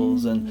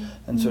individuals,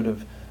 and sort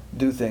of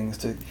do things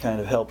to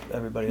kind of help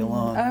everybody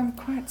along. I'm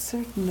quite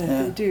certain that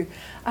they do.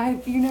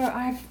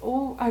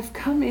 I've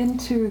come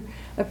into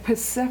a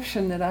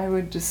perception that I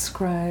would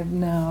describe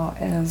now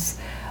as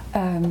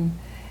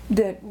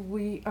that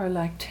we are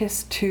like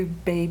test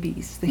tube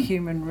babies, the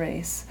human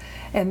race,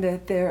 and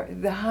that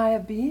the higher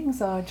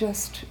beings are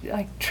just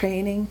like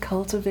training,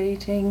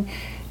 cultivating,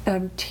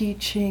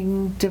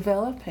 teaching,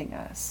 developing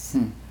us.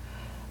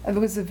 It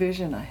was a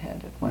vision I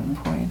had at one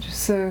point.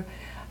 So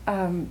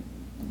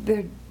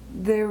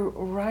they're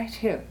right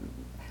here.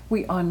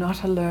 We are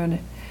not alone.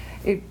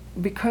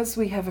 Because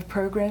we have a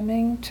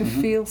programming to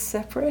feel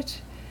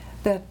separate,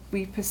 that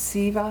we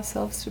perceive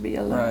ourselves to be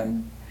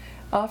alone.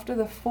 Right. After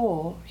the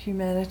fall,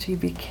 humanity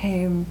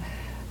became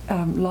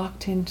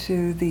locked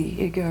into the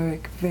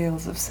egoic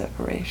veils of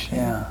separation.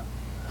 Yeah.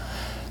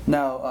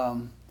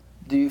 Now,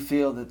 do you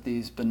feel that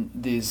these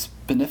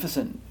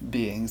beneficent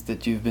beings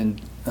that you've been,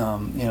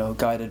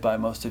 guided by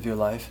most of your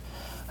life,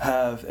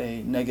 have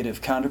a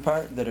negative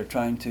counterpart that are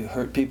trying to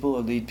hurt people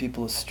or lead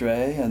people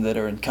astray, and that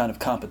are in kind of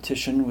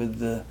competition with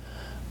the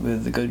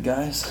good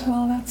guys?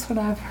 Well, that's what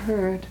I've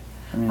heard.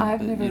 I mean,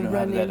 I've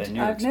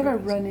never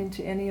run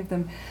into any of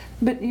them,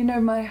 but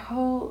my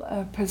whole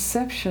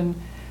perception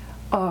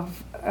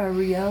of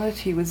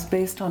reality was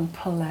based on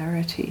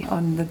polarity,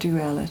 on the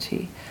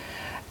duality.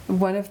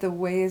 One of the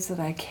ways that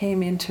I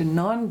came into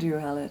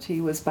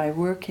non-duality was by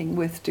working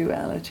with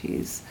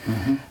dualities.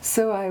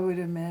 So I would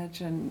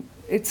imagine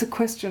it's a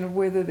question of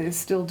whether there's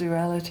still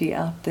duality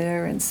out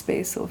there in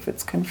space, or if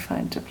it's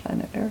confined to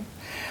planet Earth,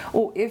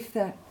 or if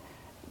that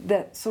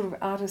sort of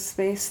outer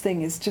space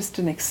thing is just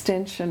an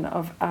extension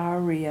of our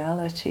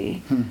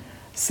reality.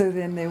 So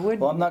then there would.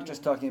 Well, I'm not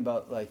just talking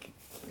about like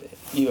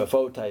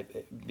UFO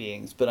type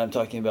beings, but I'm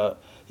talking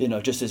about,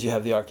 just as you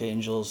have the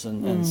archangels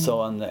and so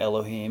on, the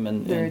Elohim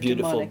and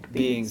beautiful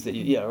beings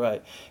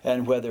that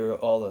and whether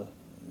all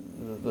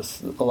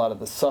a lot of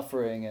the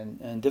suffering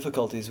and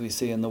difficulties we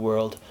see in the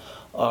world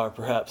are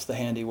perhaps the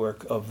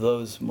handiwork of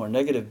those more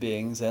negative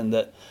beings, and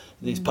that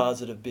these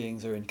positive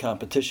beings are in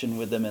competition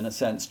with them in a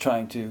sense,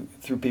 trying to,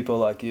 through people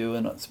like you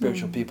and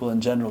spiritual people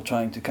in general,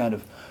 trying to kind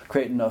of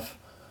create enough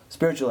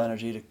spiritual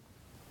energy to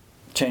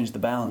change the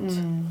balance.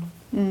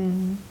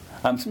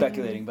 I'm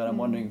speculating, but I'm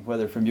wondering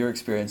whether from your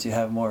experience you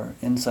have more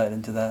insight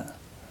into that.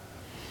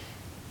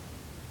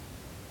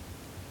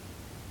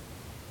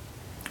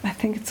 I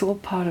think it's all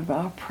part of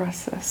our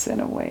process in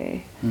a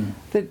way.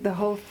 The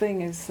whole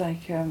thing is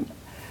like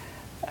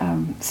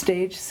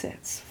stage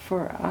sets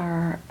for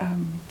our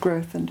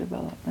growth and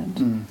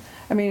development.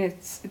 I mean,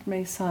 it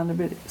may sound a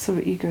bit sort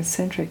of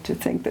egocentric to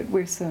think that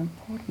we're so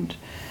important,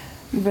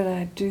 but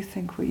I do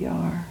think we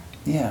are.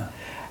 Yeah.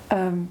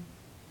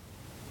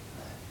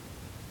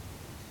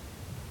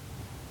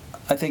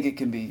 I think it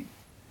can be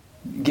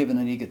given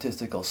an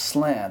egotistical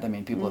slant. I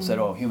mean, people have said,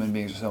 "Oh, human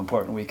beings are so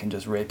important, we can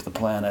just rape the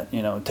planet,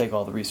 and take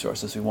all the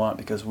resources we want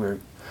because we're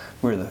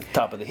the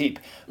top of the heap."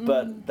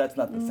 But that's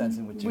not the sense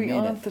in which you mean it. We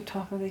aren't the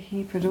top of the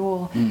heap at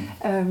all.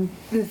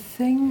 The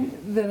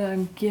thing that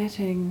I'm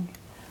getting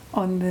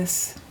on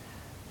this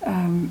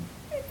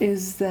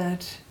is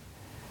that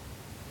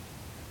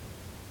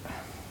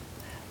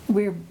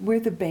we're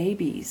the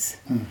babies,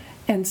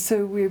 and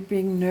so we're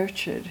being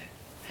nurtured.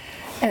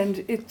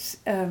 And it's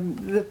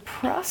the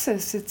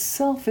process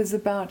itself is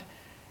about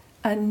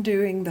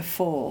undoing the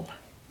fall,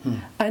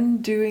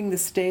 undoing the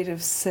state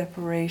of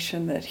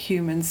separation that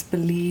humans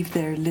believe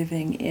they're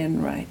living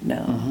in right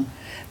now,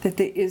 that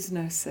there is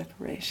no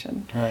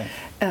separation. Right.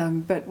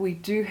 But we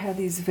do have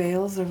these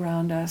veils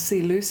around us,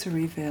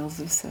 illusory veils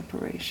of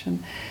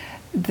separation,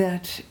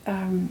 that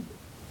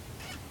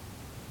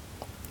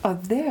are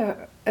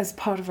there as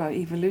part of our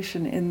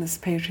evolution in this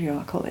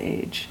patriarchal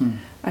age.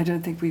 I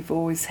don't think we've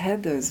always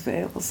had those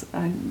veils.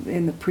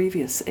 In the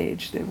previous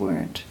age, there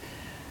weren't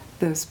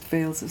those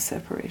veils of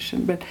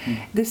separation. But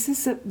this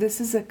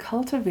is a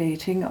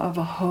cultivating of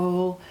a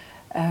whole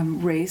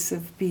race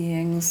of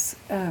beings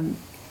in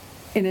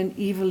an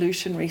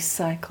evolutionary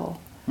cycle.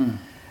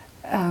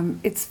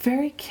 It's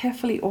very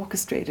carefully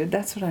orchestrated.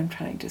 That's what I'm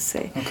trying to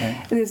say.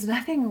 Okay. There's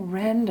nothing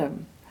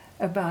random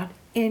about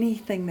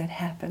anything that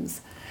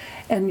happens.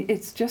 And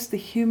it's just the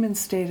human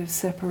state of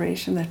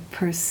separation that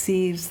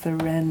perceives the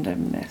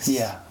randomness.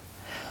 Yeah.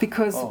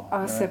 Because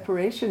our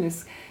separation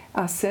is,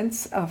 our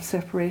sense of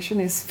separation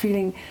is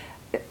feeling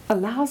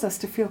allows us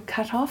to feel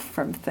cut off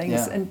from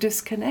things and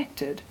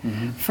disconnected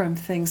from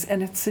things,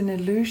 and it's an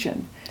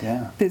illusion.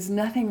 There's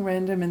nothing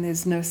random, and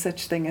there's no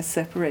such thing as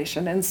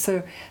separation. And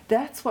so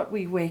that's what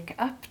we wake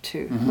up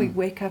to. We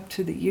wake up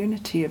to the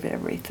unity of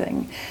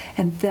everything,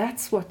 and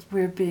that's what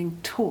we're being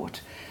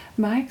taught.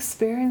 My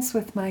experience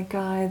with my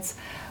guides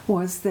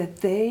was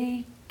that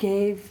they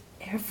gave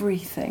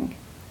everything,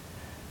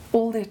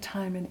 all their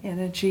time and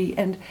energy,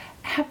 and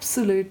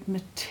absolute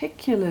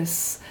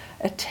meticulous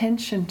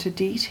attention to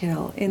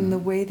detail in the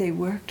way they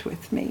worked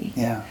with me.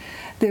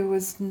 There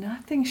was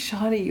nothing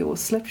shoddy or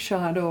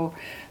slipshod or,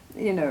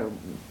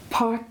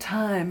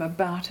 part-time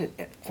about it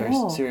at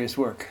all. Very serious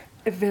work.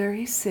 A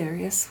very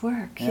serious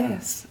work,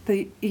 yes.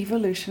 The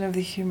evolution of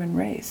the human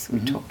race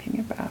we're talking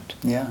about.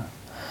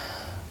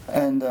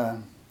 And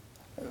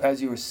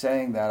as you were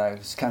saying that, I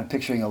was kind of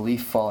picturing a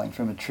leaf falling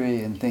from a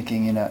tree and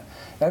thinking,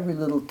 every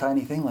little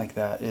tiny thing like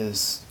that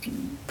is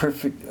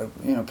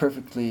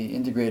perfectly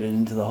integrated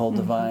into the whole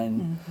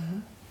divine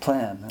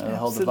plan, or the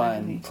whole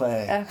divine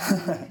play.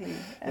 Absolutely.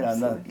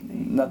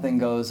 Nothing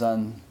goes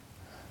on.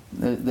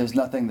 There's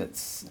nothing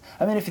that's.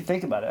 I mean, if you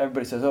think about it,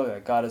 everybody says, "Oh, yeah,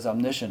 God is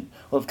omniscient."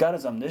 Well, if God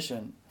is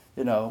omniscient,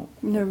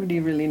 nobody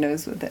really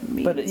knows what that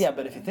means. But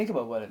but if you think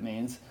about what it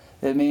means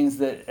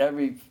that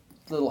every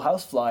little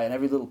housefly and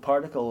every little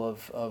particle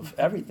of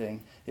everything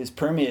is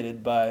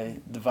permeated by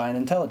divine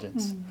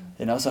intelligence.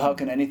 So how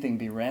can anything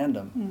be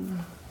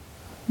random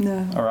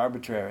or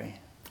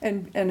arbitrary?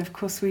 And of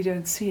course we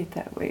don't see it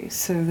that way.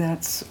 So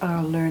that's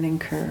our learning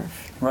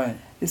curve. Right.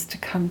 Is to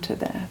come to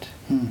that.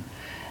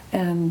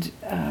 And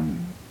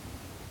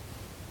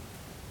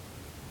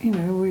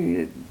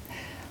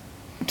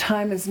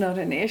time is not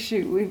an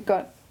issue. We've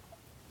got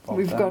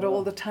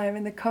all the time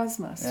in the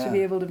cosmos to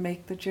be able to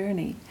make the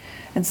journey.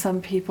 And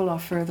some people are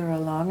further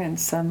along, and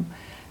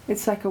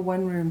it's like a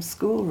one-room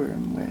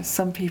schoolroom where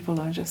some people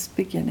are just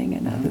beginning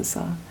and others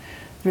are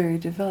very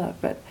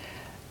developed. But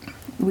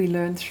we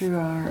learn through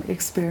our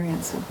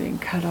experience of being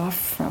cut off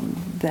from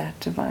that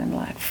divine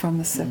light, from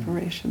the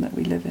separation that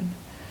we live in.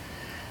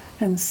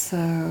 And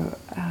so,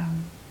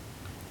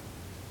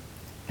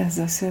 as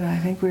I said, I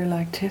think we're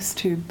like test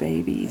tube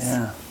babies.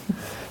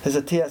 There's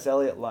a T.S.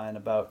 Eliot line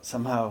about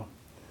somehow,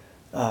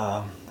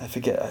 I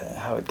forget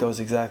how it goes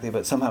exactly,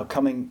 but somehow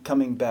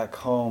coming back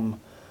home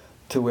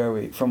to where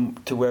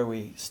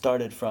we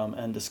started from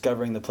and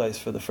discovering the place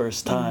for the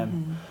first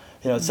time.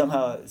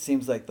 Somehow it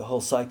seems like the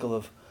whole cycle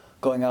of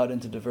going out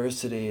into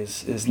diversity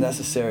is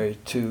necessary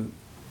to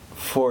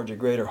forge a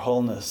greater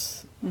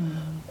wholeness.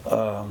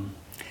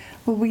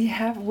 Well, we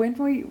have when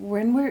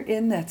we're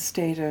in that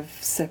state of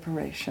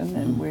separation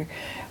and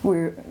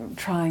we're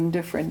trying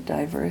different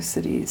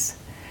diversities.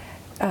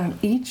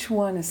 Each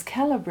one is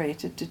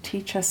calibrated to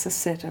teach us a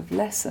set of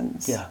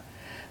lessons.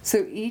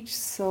 So each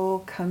soul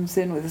comes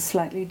in with a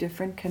slightly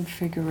different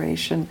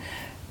configuration.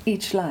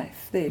 Each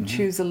life, they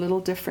choose a little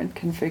different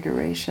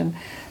configuration.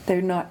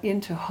 They're not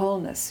into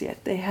wholeness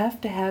yet. They have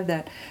to have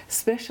that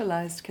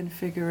specialized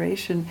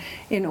configuration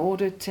in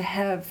order to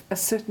have a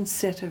certain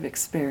set of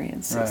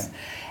experiences.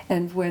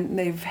 And when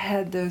they've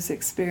had those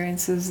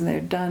experiences and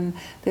they're done,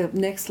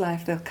 next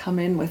life they'll come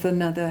in with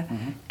another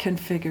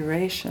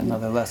configuration.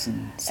 Another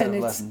lesson, set of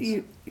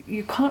lessons.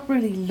 You can't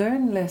really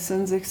learn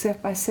lessons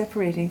except by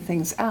separating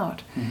things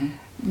out.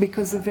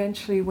 Because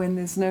eventually when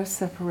there's no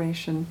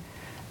separation,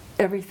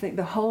 everything,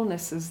 the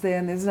wholeness is there,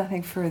 and there's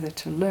nothing further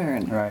to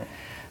learn.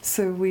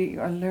 So we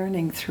are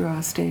learning through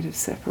our state of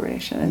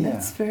separation, and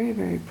that's very,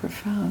 very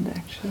profound,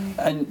 actually.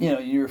 And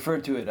you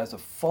referred to it as a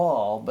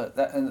fall, but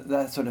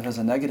that sort of has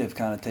a negative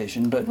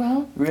connotation. But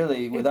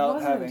really,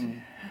 without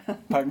having,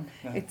 pardon?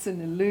 It's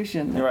an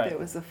illusion that there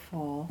was a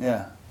fall.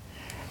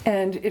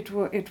 And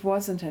it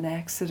wasn't an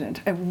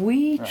accident. And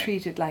we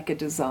treat it like a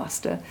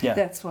disaster.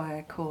 That's why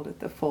I called it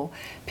the fall.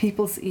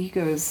 People's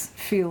egos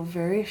feel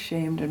very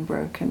ashamed and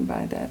broken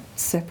by that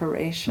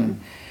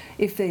separation.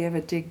 If they ever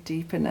dig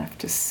deep enough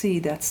to see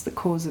that's the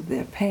cause of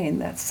their pain,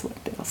 that's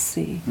what they'll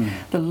see.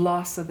 The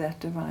loss of that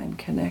divine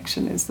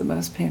connection is the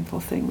most painful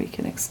thing we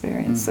can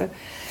experience. So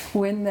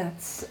when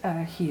that's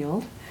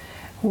healed,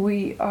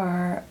 we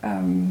are...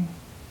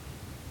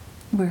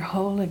 we're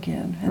whole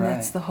again, and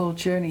that's the whole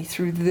journey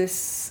through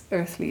this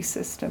earthly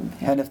system.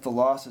 And if the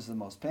loss is the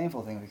most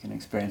painful thing we can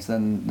experience,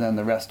 then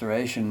the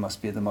restoration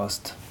must be the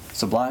most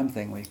sublime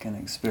thing we can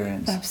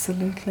experience.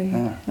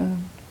 Absolutely.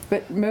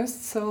 But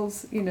most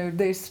souls,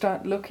 they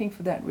start looking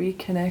for that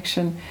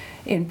reconnection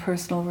in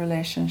personal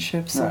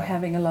relationships or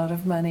having a lot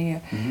of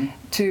money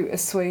to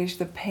assuage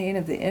the pain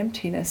of the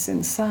emptiness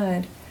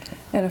inside.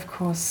 And of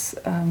course...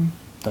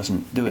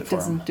 doesn't do it for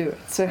them. Doesn't do it.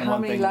 So how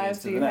many lives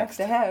do you have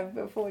to have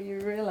before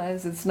you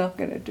realize it's not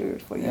going to do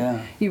it for you?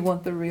 You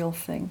want the real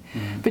thing.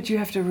 But you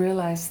have to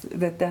realize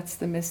that that's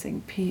the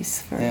missing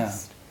piece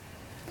first.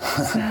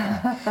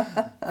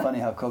 Funny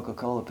how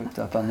Coca-Cola picked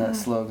up on that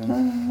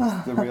slogan.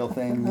 It's the real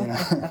thing,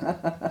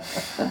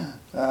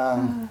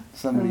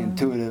 somebody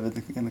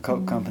intuitive in the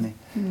Coke company.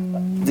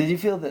 Did you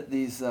feel that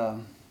these the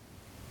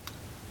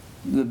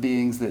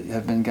beings that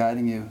have been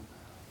guiding you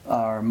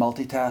are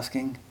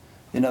multitasking?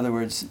 In other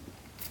words,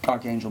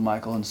 Archangel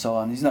Michael and so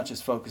on. He's not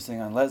just focusing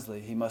on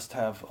Leslie. He must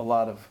have a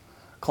lot of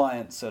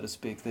clients, so to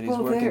speak, that he's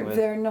working with.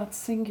 They're not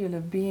singular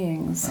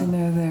beings, you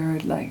know, they're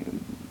like...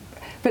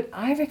 But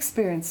I've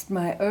experienced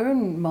my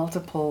own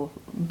multiple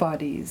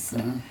bodies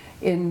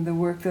in the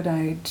work that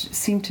I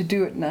seem to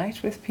do at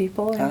night with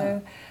people, you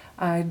know.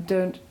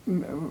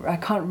 I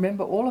can't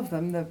remember all of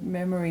them, the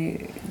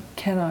memory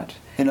cannot...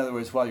 In other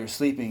words, while you're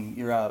sleeping,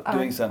 you're out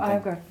doing something.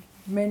 I've got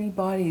many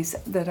bodies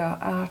that are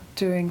out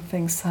doing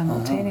things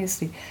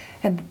simultaneously.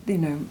 And, you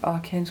know,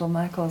 Archangel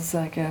Michael's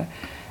like a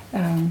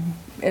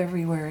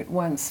everywhere at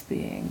once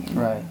being. You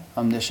know. Right,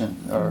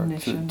 omniscient, or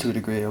to a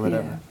degree or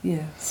whatever. Yeah,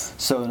 yes.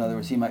 So in other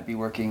words, he might be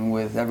working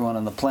with everyone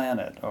on the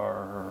planet,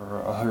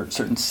 or a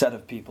certain set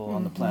of people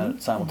on the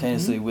planet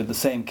simultaneously with the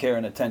same care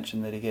and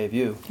attention that he gave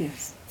you.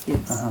 Yes,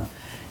 yes,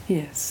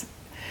 yes.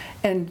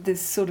 And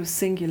this sort of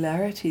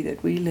singularity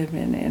that we live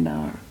in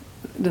our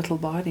little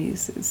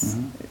bodies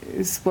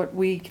is what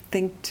we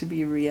think to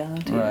be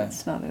reality. Right.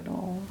 It's not at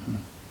all.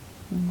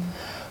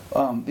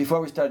 Before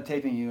we started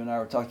taping, you and I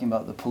were talking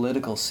about the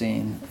political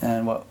scene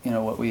and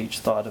what we each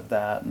thought of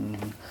that, and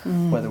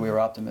whether we were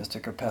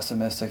optimistic or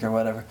pessimistic or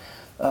whatever.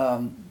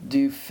 Do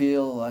you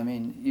feel? I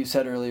mean, you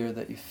said earlier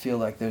that you feel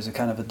like there's a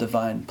kind of a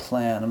divine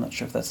plan. I'm not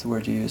sure if that's the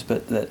word you used,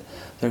 but that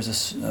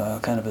there's a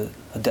kind of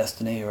a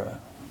destiny, or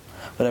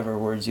whatever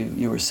words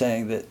you were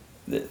saying, that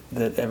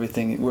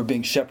everything, we're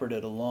being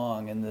shepherded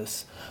along in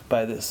this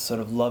by this sort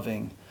of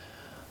loving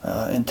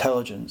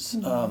intelligence.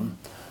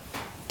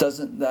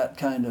 Doesn't that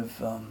kind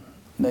of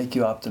make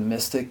you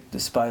optimistic,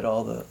 despite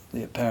all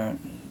the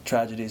apparent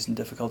tragedies and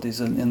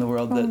difficulties in the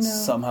world, that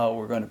somehow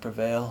we're going to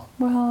prevail?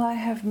 Well, I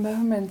have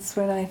moments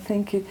when I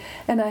think it,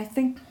 and I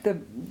think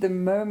the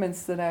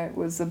moments that I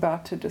was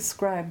about to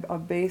describe are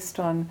based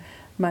on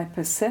my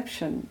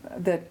perception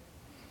that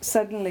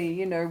suddenly,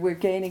 you know, we're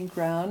gaining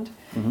ground,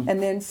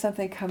 and then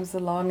something comes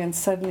along and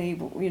suddenly,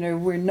 you know,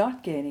 we're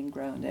not gaining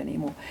ground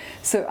anymore.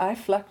 So I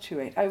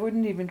fluctuate. I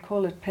wouldn't even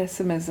call it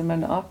pessimism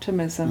and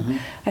optimism.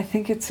 I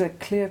think it's a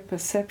clear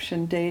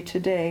perception day to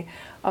day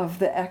of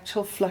the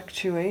actual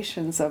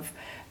fluctuations of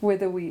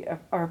whether we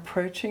are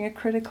approaching a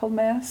critical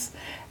mass.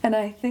 And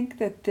I think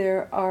that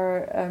there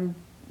are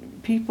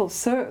people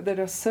that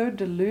are so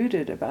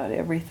deluded about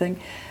everything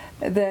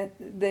that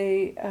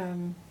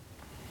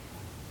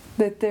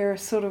they're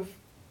sort of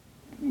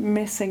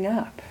messing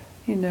up,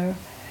 you know.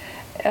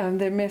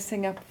 They're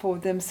messing up for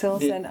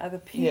themselves and other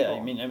people. Yeah, I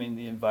mean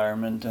the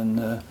environment and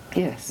the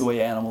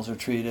way animals are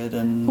treated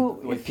and the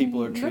way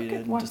people are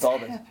treated. Look at what's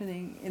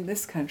happening in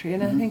this country,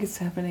 and I think it's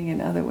happening in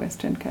other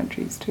Western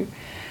countries too.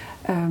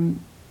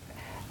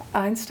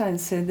 Einstein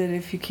said that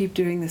if you keep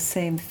doing the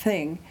same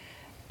thing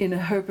in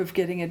a hope of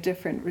getting a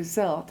different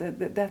result,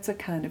 that's a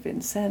kind of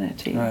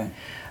insanity. Right.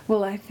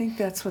 Well, I think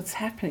that's what's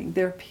happening.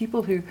 There are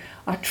people who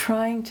are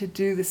trying to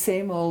do the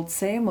same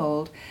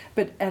old,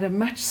 but at a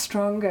much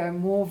stronger,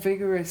 more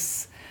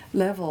vigorous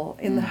level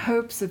in the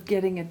hopes of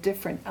getting a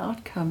different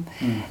outcome.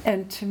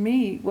 And to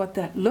me, what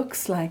that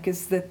looks like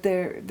is that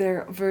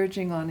they're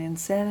verging on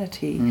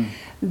insanity.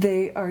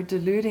 They are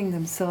deluding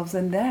themselves,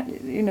 and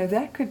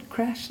that could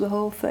crash the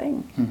whole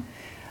thing.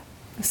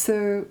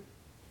 So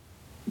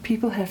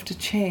people have to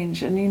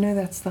change, and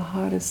that's the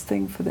hardest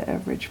thing for the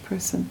average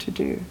person to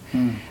do,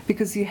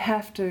 because you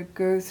have to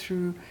go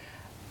through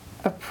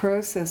a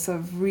process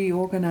of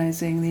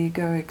reorganizing the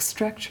egoic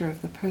structure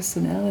of the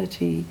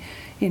personality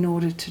in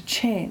order to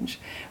change.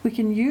 We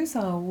can use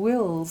our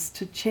wills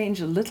to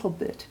change a little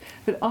bit,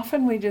 but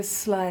often we just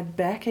slide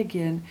back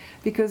again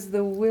because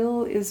the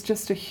will is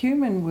just a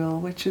human will,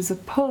 which is a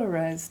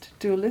polarized,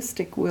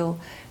 dualistic will,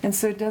 and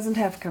so it doesn't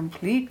have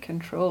complete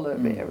control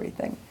over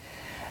everything.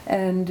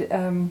 And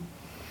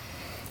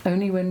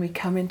only when we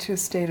come into a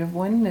state of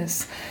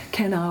oneness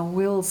can our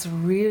wills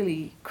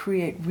really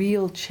create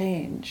real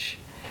change.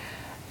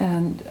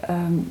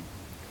 And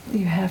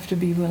you have to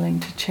be willing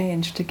to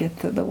change to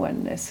get to the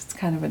oneness. It's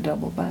kind of a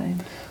double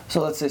bind.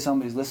 So let's say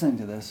somebody's listening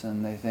to this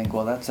and they think,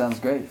 well, that sounds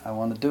great. I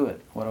want to do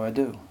it. What do I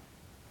do?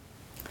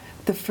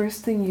 The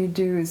first thing you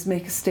do is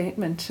make a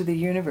statement to the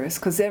universe,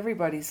 because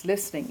everybody's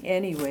listening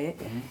anyway.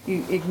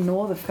 You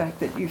ignore the fact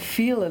that you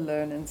feel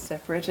alone and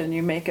separate, and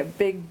you make a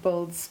big,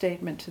 bold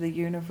statement to the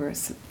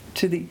universe,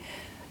 to the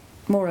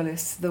more or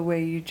less the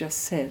way you just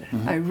said.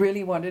 I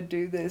really want to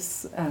do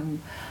this.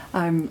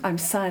 I'm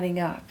signing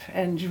up,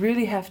 and you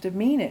really have to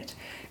mean it,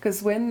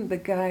 because when the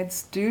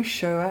guides do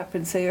show up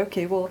and say,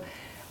 okay, well,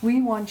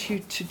 we want you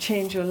to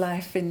change your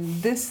life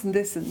in this and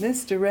this and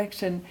this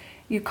direction,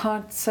 you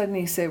can't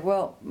suddenly say,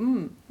 well,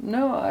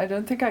 no, I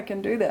don't think I can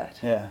do that.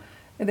 Yeah.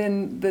 And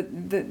then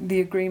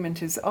the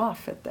agreement is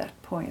off at that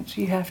point.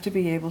 You have to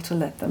be able to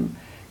let them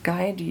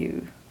guide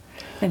you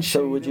and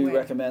show you the way. So would you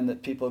recommend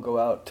that people go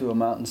out to a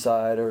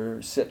mountainside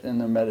or sit in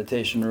their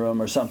meditation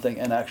room or something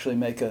and actually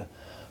make a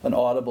an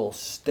audible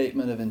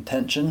statement of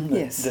intention. That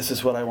Yes. This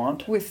is what I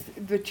want.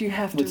 But you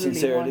have to With really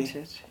sincerity. want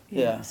it.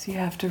 Yeah. Yes, you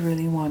have to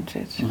really want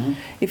it. Mhm.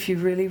 If you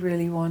really,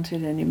 really want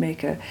it and you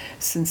make a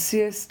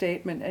sincere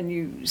statement and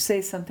you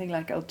say something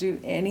like, I'll do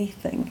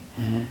anything.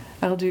 Mhm.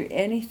 I'll do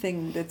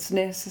anything that's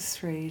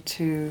necessary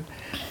to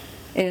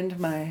end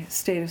my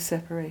state of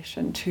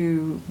separation,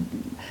 to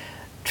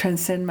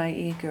transcend my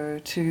ego,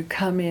 to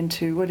come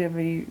into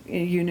whatever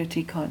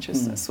unity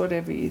consciousness,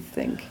 whatever you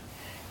think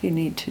you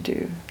need to do.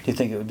 Do you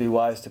think it would be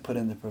wise to put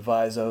in the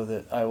proviso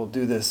that I will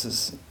do this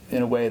as,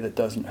 in a way that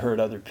doesn't hurt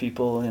other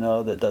people,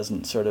 that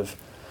doesn't sort of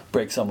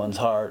break someone's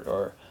heart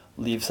or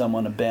leave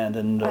someone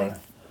abandoned? Or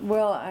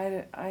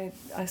I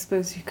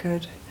suppose you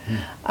could.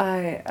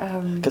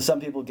 Because some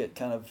people get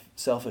kind of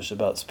selfish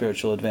about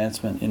spiritual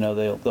advancement.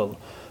 They'll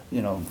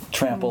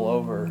trample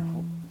over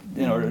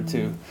in order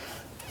to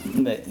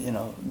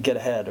get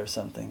ahead or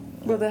something.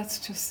 Well,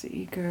 that's just the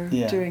ego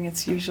Yeah. doing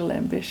its usual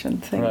ambition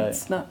thing. Right.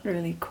 It's not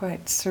really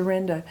quite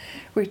surrender.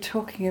 We're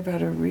talking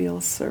about a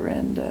real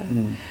surrender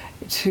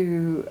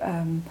to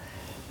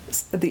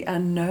the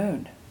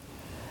unknown.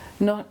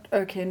 Not,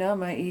 okay, now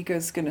my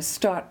ego's going to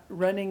start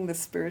running the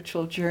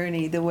spiritual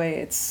journey the way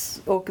it's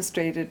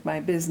orchestrated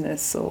my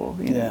business or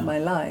my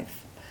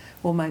life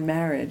or my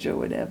marriage or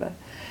whatever.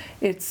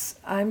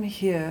 I'm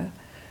here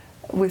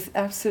with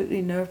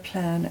absolutely no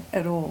plan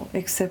at all,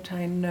 except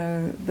I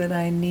know that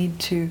I need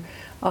to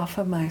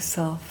offer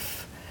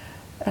myself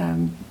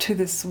to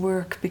this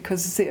work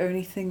because it's the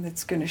only thing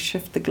that's going to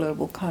shift the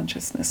global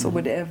consciousness or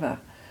whatever.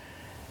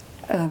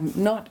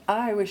 Not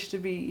I wish to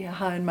be a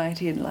high and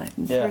mighty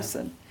enlightened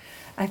person.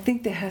 I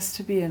think there has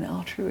to be an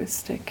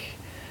altruistic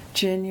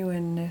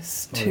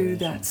genuineness to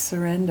that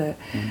surrender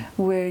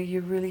where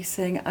you're really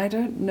saying, I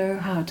don't know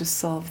how to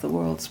solve the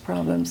world's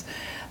problems,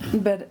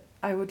 but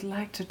I would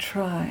like to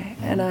try,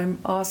 and I'm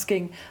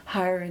asking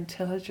higher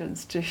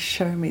intelligence to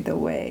show me the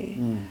way.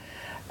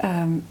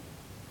 I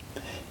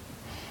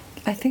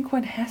think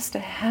one has to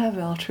have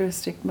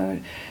altruistic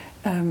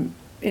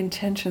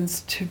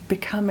intentions to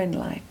become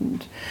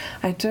enlightened.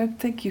 I don't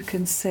think you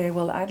can say,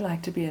 well, I'd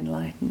like to be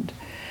enlightened.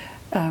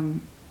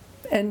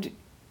 And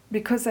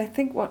because I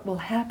think what will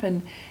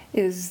happen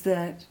is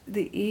that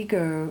the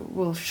ego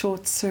will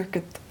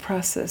short-circuit the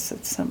process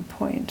at some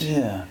point.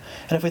 Yeah,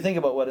 and if we think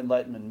about what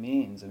enlightenment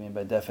means,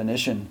 by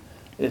definition,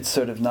 it's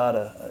sort of not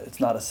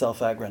a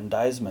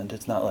self-aggrandizement.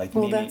 It's not like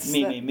me.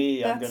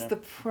 I'm going to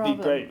be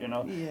great.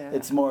 Yeah.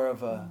 It's more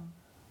of a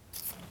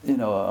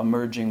a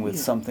merging with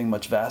something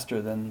much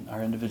vaster than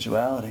our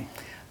individuality.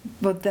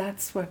 But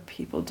that's what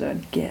people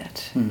don't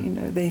get.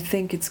 They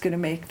think it's going to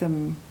make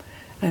them,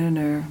 I don't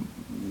know,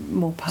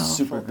 more powerful,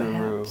 super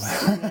guru.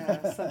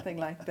 perhaps. Something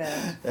like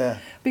that. Yeah.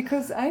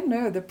 Because I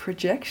know the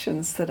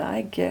projections that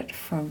I get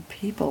from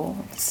people,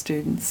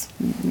 students,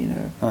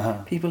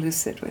 people who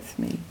sit with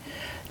me,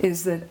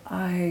 is that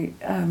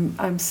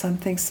I'm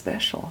something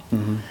special,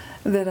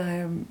 that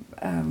I'm,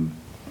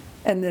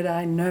 and that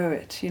I know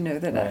it,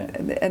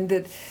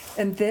 that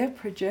and their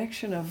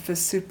projection of the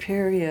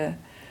superior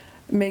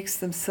makes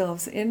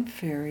themselves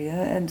inferior,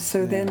 and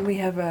so then we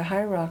have a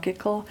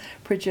hierarchical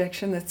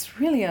projection that's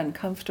really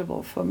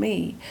uncomfortable for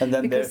me. And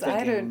then they're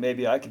thinking,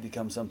 maybe I could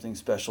become something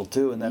special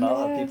too, and then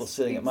I'll have people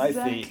sitting at my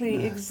feet.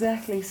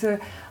 Exactly. So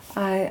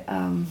I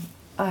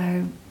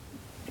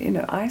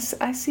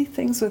see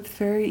things with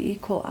very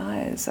equal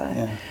eyes.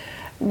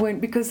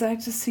 Because I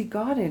just see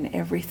God in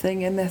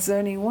everything, and there's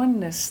only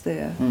oneness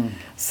there.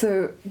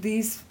 So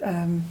these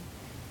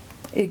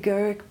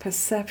egoic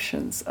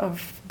perceptions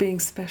of being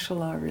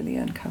special are really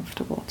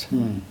uncomfortable to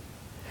me.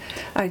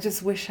 I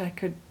just wish I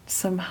could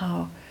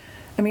somehow,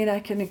 I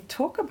can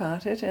talk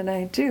about it, and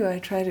I do, I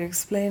try to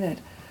explain it,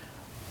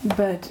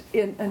 but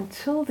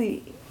until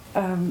the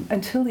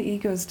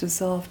ego is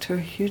dissolved to a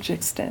huge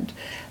extent,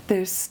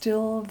 there's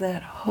still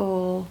that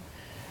whole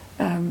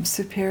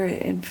superior,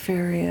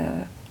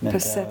 inferior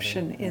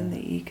perception in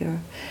the ego.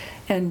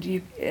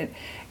 And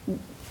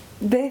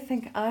they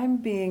think I'm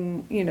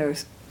being,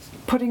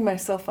 putting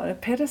myself on a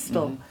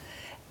pedestal,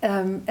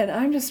 and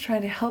I'm just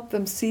trying to help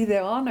them see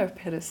there are no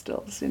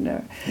pedestals,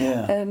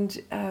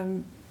 And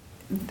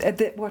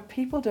that what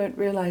people don't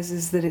realize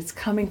is that it's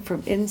coming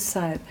from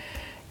inside.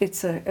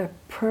 It's a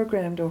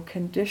programmed or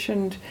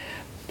conditioned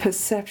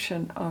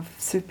perception of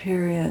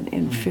superior and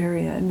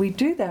inferior, and we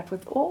do that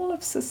with all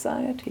of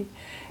society.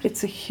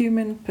 It's a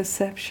human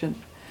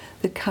perception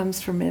that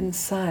comes from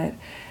inside.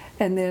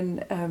 And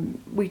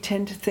then we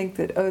tend to think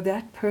that,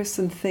 that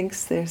person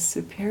thinks they're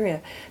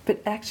superior.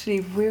 But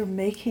actually, we're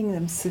making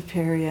them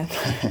superior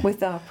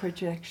with our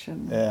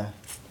projection. Yeah.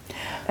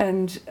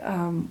 And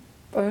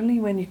only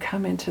when you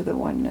come into the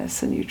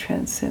oneness and you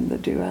transcend the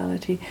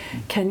duality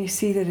can you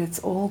see that it's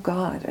all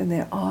God, and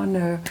there are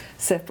no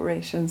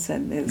separations,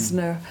 and there's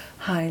no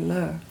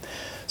high-low.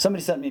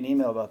 Somebody sent me an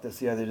email about this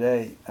the other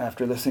day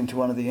after listening to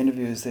one of the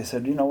interviews. They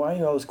said, why are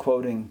you always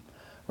quoting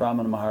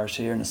Ramana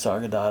Maharshi or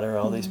Nisargadatta or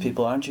all these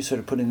people? Aren't you sort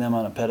of putting them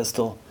on a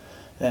pedestal?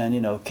 And,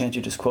 can't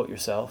you just quote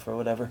yourself or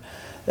whatever?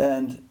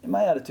 And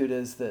my attitude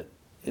is that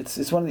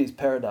it's one of these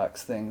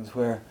paradox things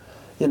where,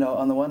 you know,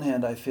 on the one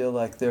hand, I feel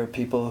like there are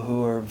people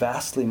who are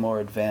vastly more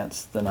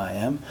advanced than I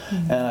am,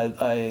 and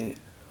I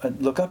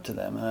look up to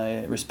them, and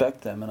I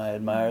respect them, and I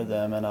admire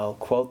them, and I'll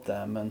quote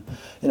them, and,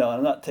 you know,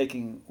 I'm not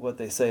taking what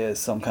they say as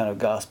some kind of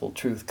gospel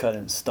truth cut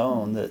in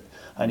stone that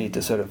I need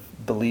to sort of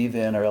believe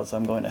in, or else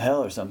I'm going to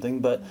hell or something,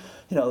 but,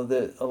 you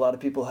know, a lot of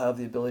people have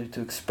the ability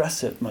to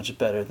express it much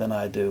better than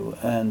I do,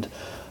 and,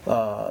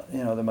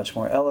 you know, they're much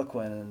more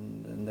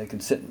eloquent, and they can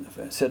sit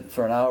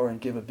for an hour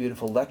and give a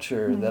beautiful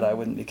lecture that I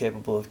wouldn't be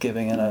capable of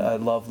giving, and I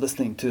love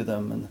listening to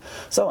them, and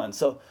so on.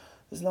 So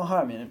there's no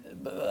harm in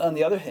it. But on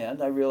the other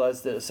hand, I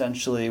realize that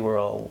essentially we're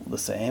all the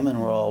same,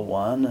 and we're all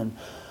one, and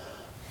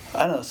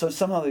I don't know, so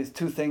somehow these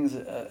two things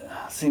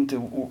seem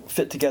to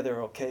fit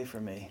together okay for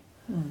me.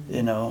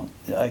 You know,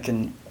 I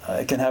can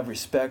have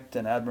respect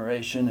and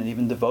admiration and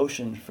even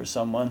devotion for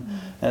someone,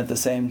 and at the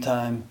same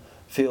time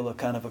feel a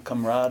kind of a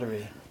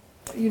camaraderie.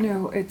 You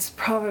know, it's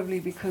probably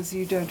because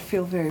you don't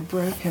feel very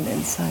broken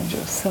inside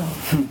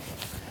yourself.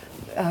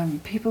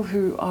 People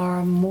who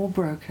are more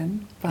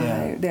broken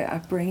by their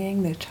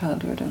upbringing, their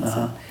childhood, and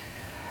so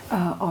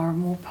on, are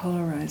more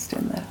polarized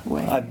in that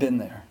way. I've been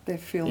there. They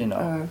feel, you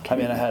know, okay. I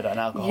mean, I had an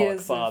alcoholic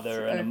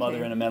father and a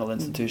mother in a mental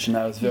institution.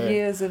 I was very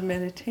years of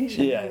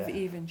meditation have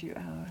evened you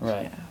out.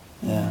 Right.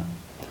 Yeah.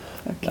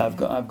 Okay.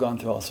 I've gone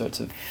through all sorts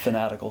of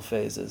fanatical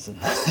phases. And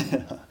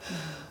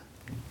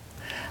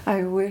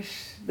I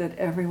wish that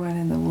everyone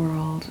in the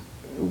world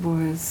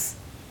was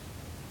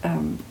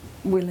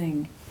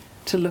willing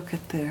to look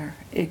at their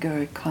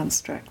egoic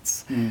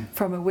constructs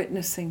from a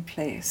witnessing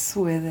place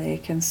where they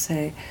can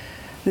say,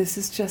 this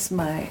is just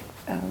my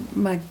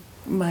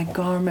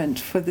garment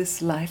for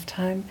this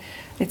lifetime.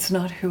 It's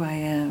not who I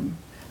am.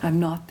 I'm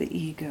not the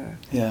ego.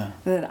 Yeah.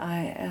 That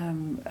I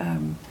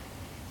am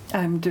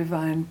I'm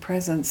divine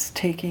presence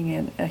taking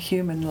in a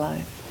human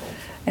life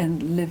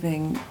and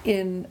living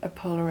in a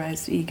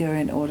polarized ego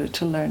in order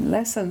to learn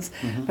lessons,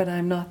 but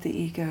I'm not the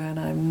ego, and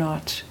I'm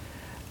not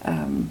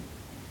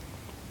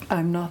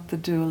the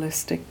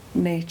dualistic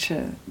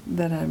nature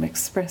that I'm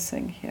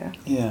expressing here.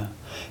 Yeah.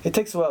 It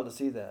takes a while to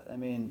see that. I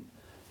mean,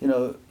 you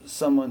know,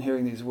 someone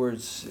hearing these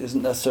words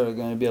isn't necessarily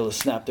going to be able to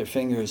snap their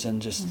fingers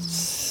and just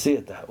see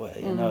it that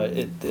way. You know,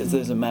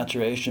 there's a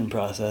maturation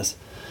process,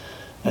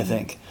 I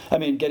think. I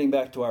mean, getting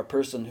back to our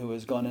person who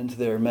has gone into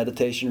their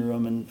meditation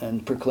room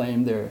and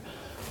proclaimed their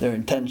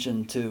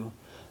intention to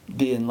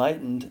be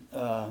enlightened,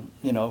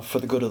 you know, for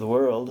the good of the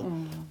world,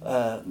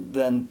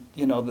 then,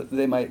 you know,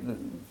 they might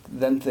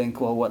then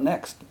think, well, what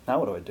next? Now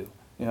what do I do?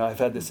 You know, I've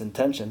had this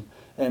intention.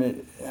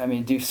 And I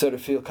mean, do you sort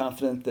of feel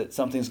confident that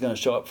something's going to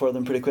show up for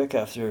them pretty quick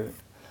after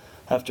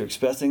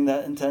expressing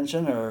that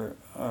intention, or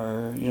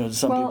you know, do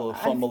some people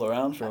fumble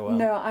around for a while?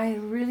 No, I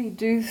really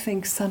do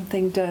think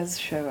something does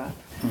show up,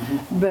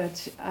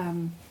 but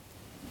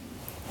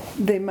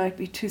they might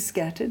be too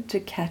scattered to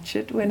catch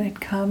it when it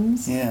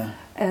comes,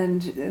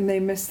 and they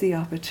miss the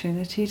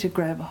opportunity to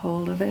grab a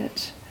hold of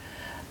it.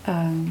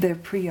 They're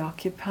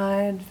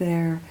preoccupied.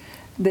 They're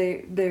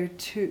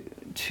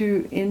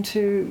too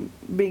into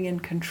being in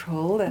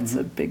control. That's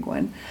a big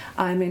one.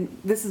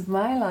 This is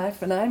my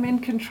life, and I'm in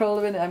control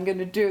of it. I'm going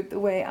to do it the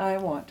way I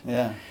want.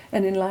 Yeah.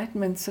 And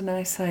enlightenment's a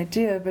nice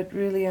idea, but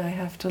really I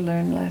have to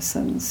learn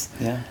lessons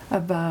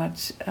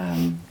about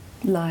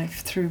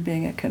life through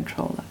being a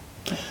controller.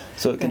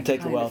 So it can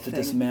take a while to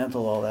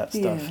dismantle all that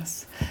stuff.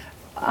 Yes.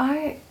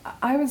 I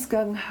was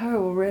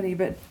gung-ho already,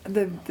 but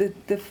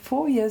the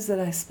 4 years that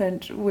I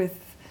spent with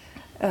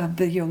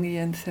the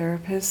Jungian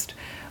therapist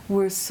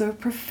were so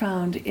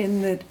profound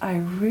in that I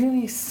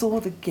really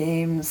saw the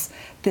games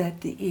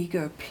that the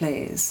ego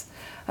plays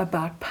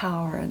about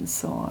power and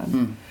so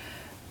on.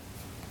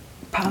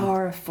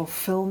 Power,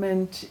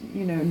 fulfillment,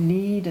 you know,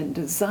 need and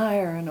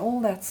desire and all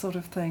that sort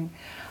of thing.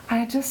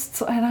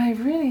 I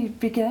really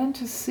began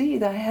to see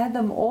that I had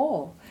them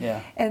all. Yeah.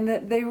 And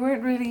that they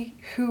weren't really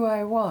who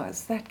I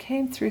was. That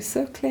came through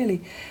so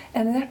clearly.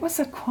 And that was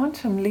a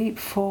quantum leap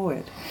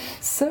forward.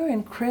 So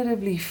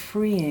incredibly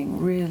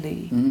freeing,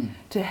 really,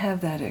 to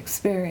have that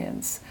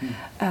experience.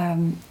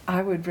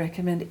 I would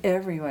recommend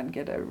everyone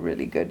get a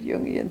really good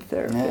Jungian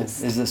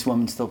therapist. Yeah. Is this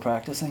woman still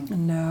practicing?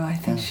 No, I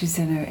think she's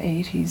in her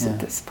 80s at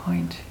this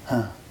point.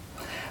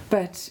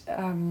 But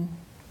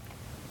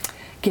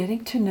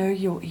getting to know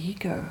your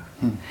ego.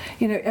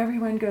 You know,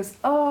 everyone goes,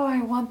 oh,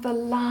 I want the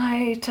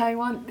light, I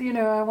want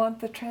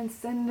the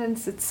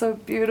transcendence, it's so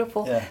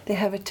beautiful. Yeah. They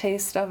have a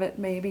taste of it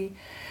maybe.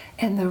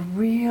 And the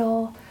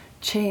real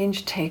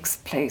change takes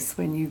place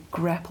when you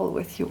grapple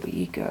with your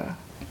ego.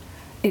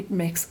 It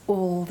makes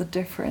all the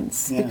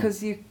difference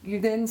because you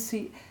then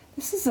see,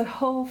 this is a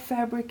whole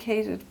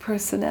fabricated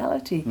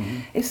personality.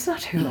 It's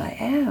not who I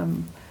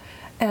am.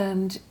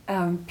 And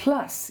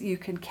plus, you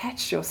can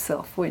catch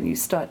yourself when you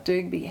start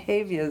doing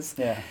behaviors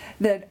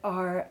that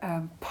are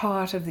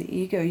part of the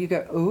ego. You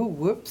go, oh,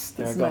 whoops,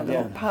 there's my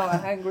little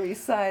power-hungry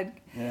side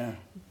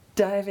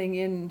diving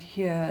in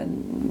here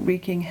and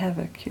wreaking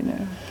havoc, you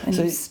know. And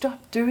so you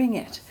stop doing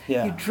it.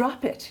 You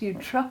drop it, you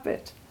drop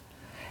it.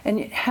 And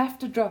you have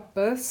to drop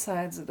both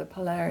sides of the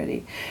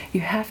polarity.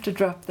 You have to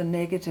drop the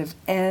negative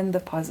and the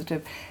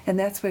positive. And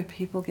that's where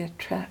people get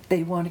trapped.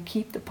 They want to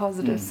keep the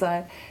positive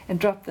side and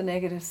drop the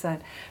negative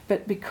side.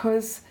 But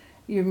because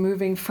you're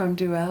moving from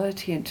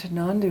duality into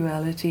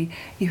non-duality,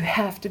 you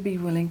have to be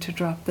willing to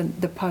drop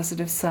the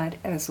positive side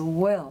as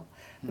well.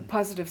 The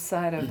positive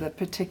side of the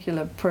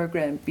particular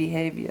programmed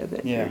behavior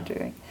that you're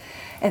doing.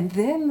 And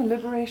then the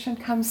liberation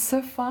comes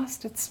so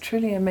fast, it's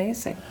truly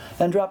amazing.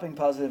 And dropping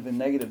positive and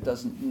negative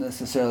doesn't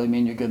necessarily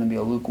mean you're going to be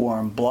a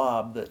lukewarm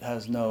blob that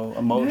has no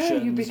emotions. No,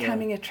 you're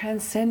becoming a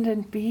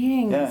transcendent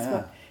being.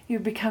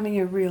 You're becoming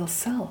your real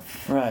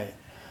self. Right.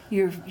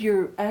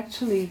 You're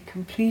actually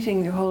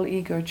completing the whole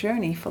ego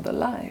journey for the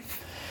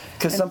life.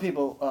 Because some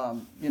people,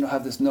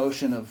 have this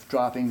notion of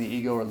dropping the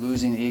ego or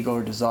losing the ego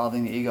or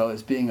dissolving the ego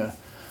as being a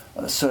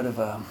sort of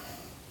a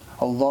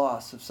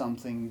loss of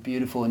something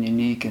beautiful and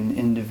unique and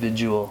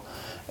individual,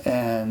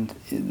 and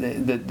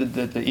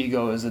the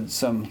ego is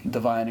some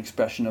divine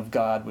expression of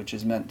God which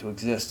is meant to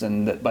exist,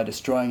 and that by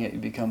destroying it you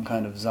become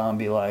kind of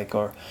zombie-like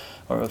or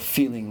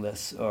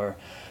feelingless or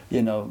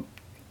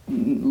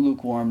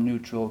lukewarm,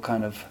 neutral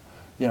kind of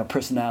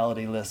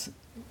personality-less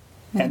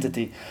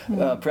entity.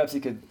 Perhaps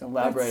you could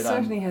elaborate on that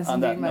notion. Certainly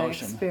hasn't been my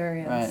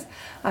experience. Right.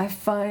 I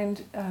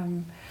find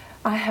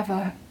I have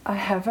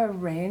a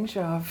range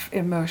of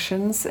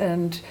emotions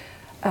and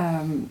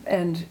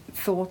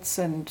thoughts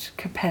and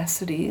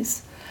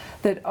capacities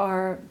that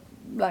are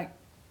like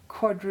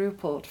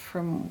quadrupled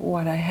from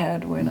what I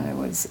had when I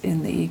was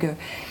in the ego.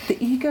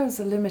 The ego is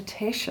a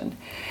limitation.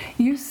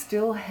 You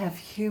still have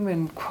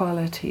human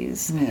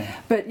qualities,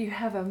 but you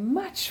have a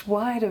much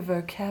wider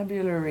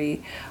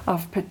vocabulary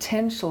of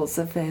potentials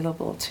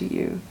available to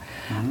you.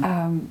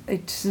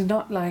 It's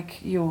not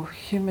like your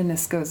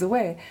humanness goes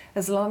away.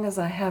 As long as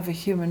I have a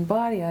human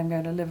body, I'm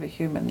going to live a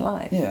human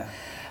life. Yeah.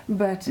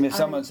 But if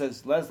someone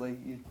says, Leslie,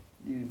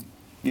 you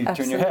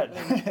turn your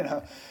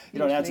head. You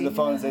don't answer the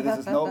phone and say, this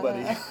is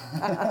nobody.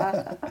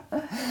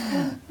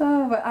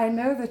 Oh, but I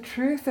know the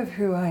truth of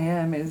who I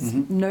am is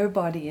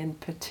nobody in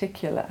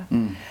particular.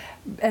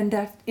 And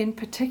that in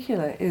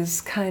particular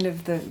is kind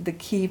of the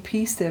key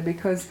piece there,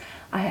 because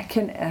I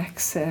can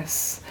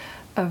access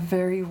a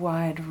very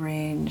wide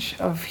range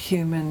of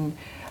human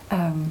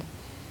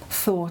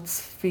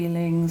thoughts,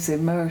 feelings,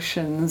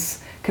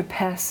 emotions,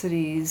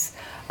 capacities,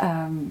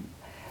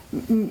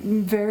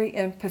 very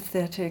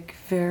empathetic,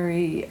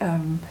 very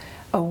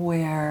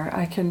aware.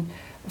 I can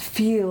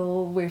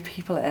feel where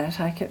people are at.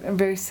 I'm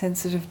very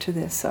sensitive to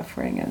their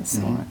suffering and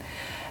so on.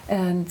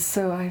 And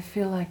so I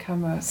feel like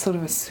I'm a sort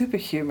of a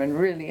superhuman,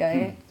 really.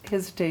 I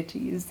hesitate to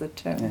use the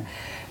term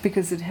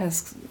because it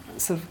has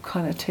sort of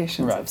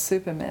connotations of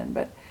Superman,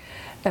 but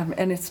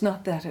and it's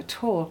not that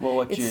at all.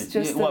 Well,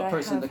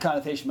 the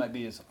connotation might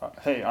be is,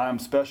 hey, I'm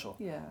special,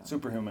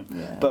 superhuman.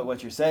 Yeah. But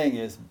what you're saying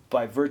is,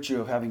 by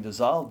virtue of having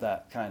dissolved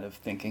that kind of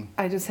thinking,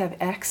 I just have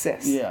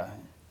access. Yeah.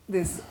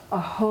 There's a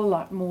whole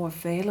lot more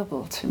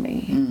available to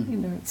me.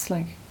 It's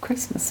like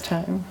Christmas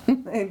time.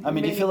 I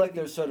mean, do you feel like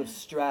there's sort of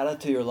strata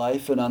to your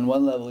life, and on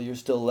one level you're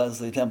still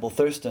Leslie Temple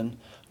Thurston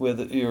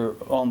with your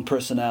own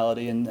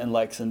personality and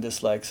likes and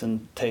dislikes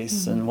and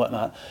tastes and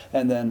whatnot,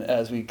 and then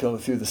as we go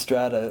through the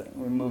strata,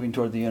 we're moving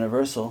toward the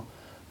universal,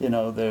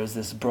 there's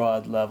this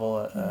broad level,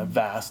 a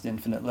vast,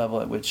 infinite level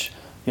at which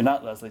you're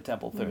not Leslie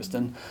Temple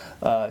Thurston,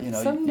 you're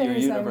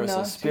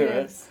universal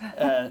spirit,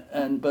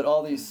 but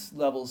all these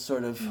levels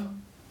sort of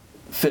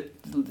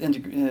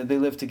they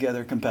live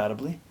together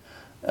compatibly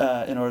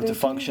in order to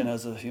function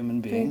as a human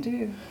being. They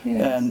do,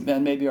 yes.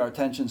 And maybe our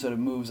attention sort of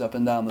moves up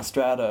and down the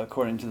strata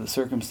according to the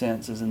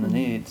circumstances and the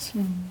needs.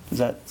 Does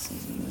that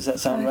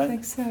sound right? I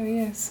think so,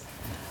 yes.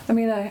 I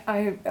mean,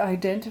 I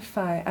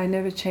identify, I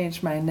never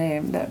changed my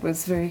name. That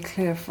was very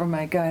clear from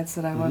my guides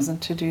that I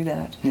wasn't to do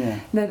that. Yeah.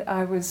 That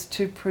I was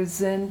to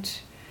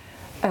present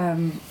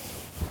the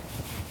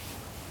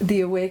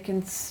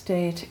awakened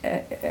state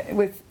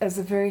as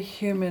a very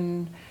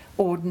human,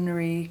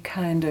 ordinary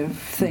kind of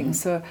thing.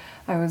 So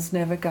I was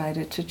never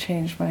guided to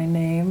change my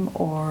name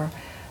or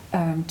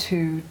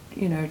to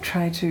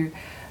try to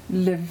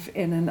live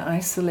in an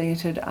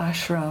isolated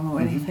ashram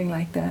or anything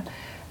like that.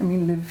 I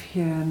mean, live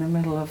here in the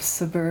middle of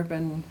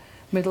suburban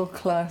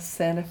middle-class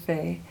Santa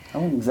Fe. I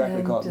wouldn't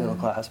exactly call it middle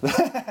class,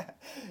 but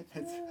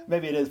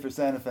maybe it is for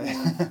Santa Fe.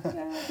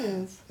 Yeah, it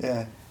is.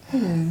 Yeah.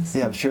 It is.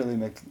 Yeah, Shirley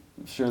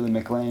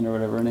MacLaine or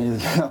whatever her name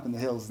is up in the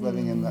hills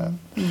living in the...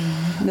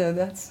 No,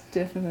 that's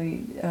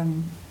definitely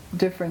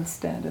different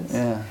status.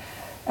 Yeah.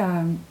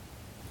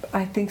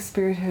 I think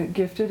Spirit had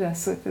gifted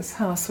us with this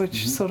house,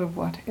 which sort of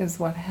what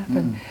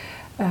happened,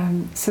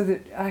 so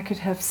that I could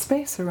have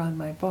space around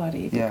my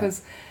body,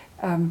 because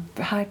I'm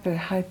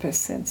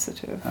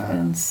hypersensitive,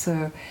 and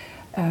so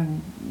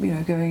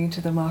going into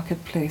the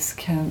marketplace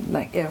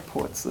like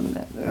airports and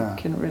that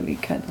can really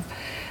kind of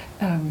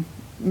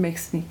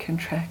makes me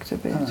contract a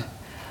bit.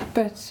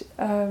 But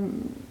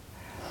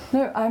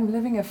no, I'm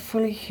living a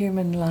fully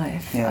human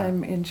life.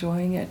 I'm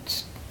enjoying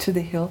it to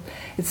the hilt.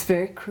 It's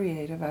very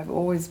creative. I've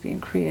always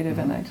been creative,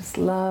 and I just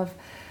love.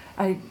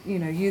 I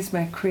use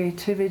my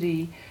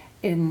creativity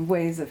in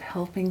ways of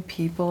helping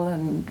people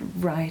and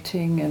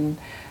writing and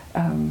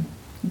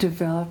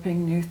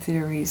developing new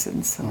theories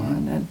and so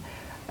on, and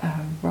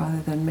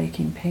rather than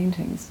making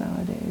paintings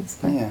nowadays.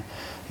 But yeah,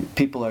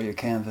 people are your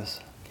canvas.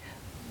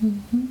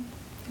 Mm-hmm.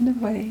 In a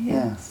way,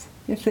 yes.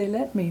 Yeah. If they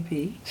let me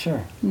be.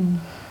 Sure.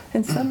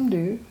 And some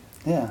do.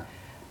 Yeah.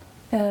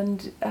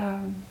 And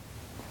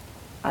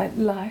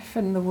life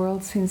and the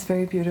world seems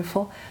very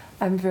beautiful.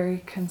 I'm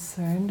very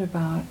concerned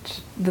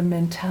about the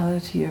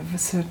mentality of a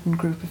certain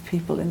group of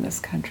people in this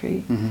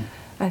country.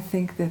 I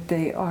think that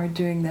they are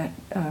doing that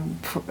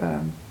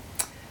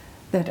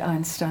that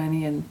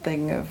Einsteinian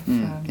thing of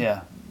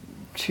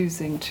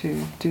choosing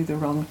to do the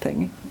wrong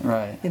thing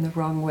in the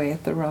wrong way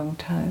at the wrong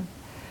time.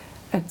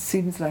 It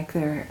seems like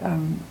they're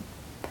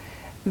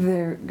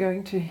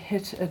going to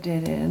hit a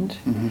dead end,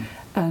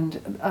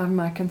 and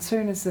my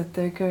concern is that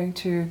they're going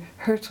to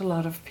hurt a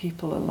lot of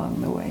people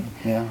along the way.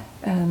 Yeah.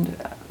 And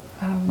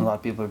a lot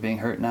of people are being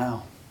hurt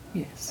now.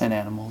 Yes. And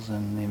animals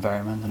and the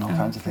environment and all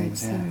kinds of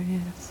things. So,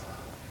 yes.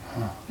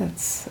 Huh.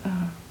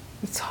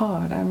 It's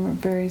hard. I'm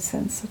very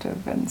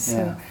sensitive, and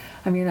so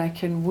I mean I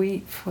can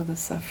weep for the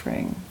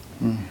suffering.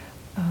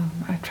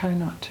 I try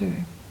not to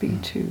be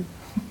too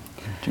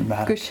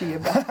dramatic, gushy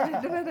about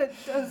it, but it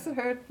does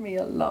hurt me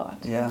a lot.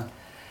 Yeah.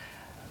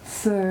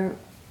 So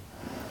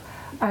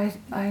I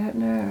don't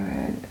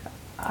know.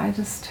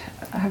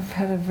 I've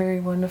had a very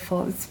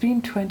wonderful. It's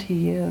been 20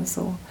 years,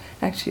 or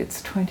actually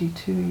it's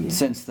 22 years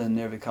since the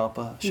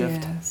Nirvikalpa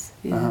shift. Yes.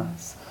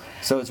 Yes.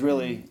 So it's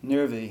really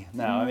Nirvi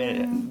now. I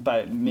mean,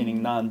 by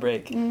meaning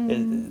non-break.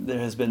 There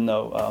has been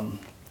no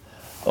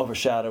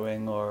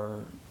overshadowing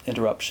or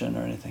interruption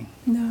or anything.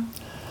 No.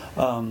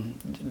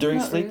 During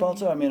Not sleep really.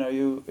 also? I mean,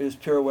 is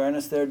pure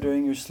awareness there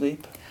during your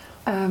sleep?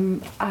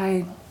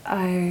 I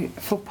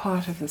for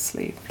part of the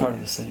sleep. Part of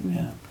the sleep,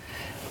 yeah.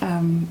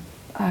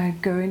 I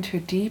go into a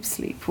deep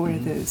sleep where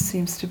there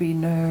seems to be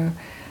no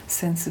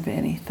sense of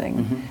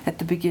anything at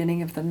the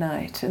beginning of the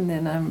night, and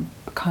then I'm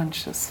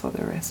conscious for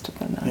the rest of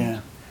the night.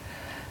 Yeah.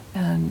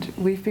 And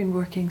we've been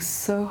working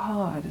so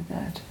hard at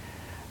that.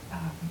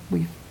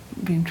 We've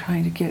been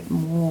trying to get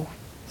more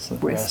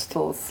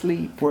restful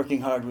sleep.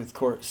 Working hard with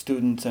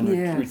students and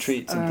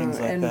retreats and things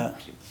like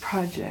that.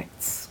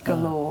 Projects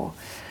galore.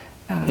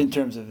 In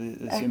terms of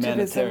this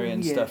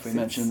humanitarian stuff we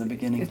mentioned in the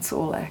beginning. It's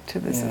all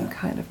activism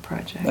kind of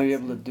projects. Are you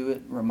able to do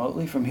it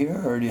remotely from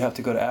here, or do you have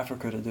to go to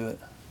Africa to do it?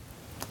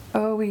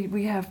 Oh,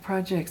 we have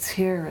projects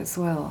here as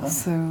well,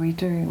 so we're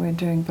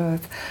doing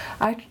both.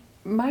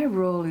 My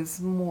role is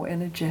more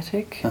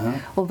energetic,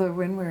 although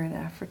when we're in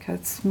Africa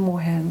it's more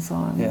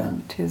hands-on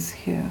than it is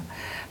here.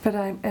 But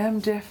I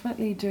am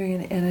definitely doing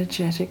an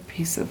energetic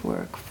piece of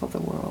work for the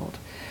world.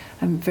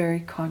 I'm very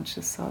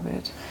conscious of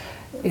it.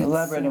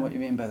 Elaborate on what you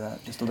mean by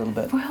that, just a little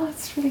bit. Well,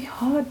 it's really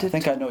hard to I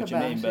think talk I know what you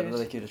mean, but I'd it.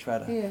 like you to try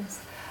to... Yes.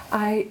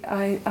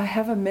 I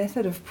have a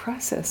method of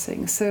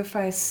processing. So if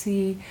I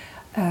see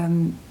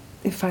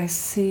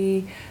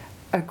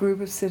a group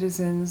of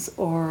citizens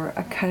or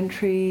a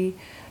country,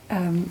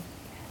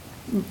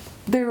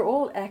 they're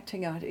all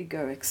acting out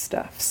egoic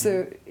stuff.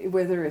 So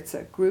whether it's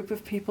a group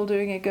of people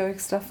doing egoic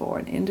stuff or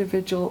an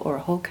individual or a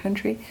whole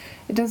country,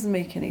 it doesn't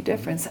make any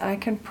difference. I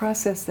can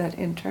process that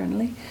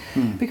internally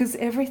because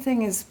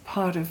everything is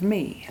part of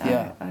me.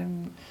 Yeah.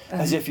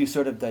 As if you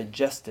sort of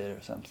digest it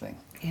or something.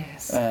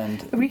 Yes.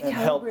 And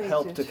help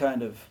to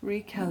kind of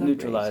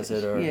neutralize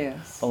it or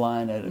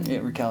align it,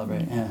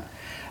 recalibrate. Yeah.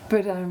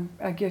 But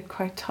I get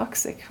quite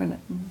toxic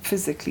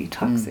physically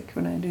toxic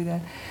when I do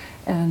that.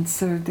 And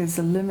so there's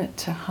a limit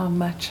to how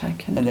much I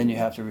can And then you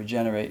have to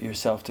regenerate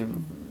yourself to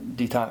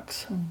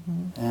detox.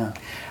 Yeah.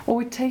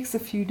 Or it takes a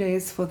few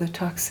days for the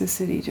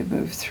toxicity to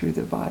move through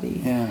the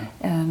body. Yeah.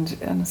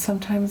 And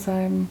sometimes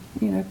I'm,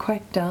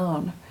 quite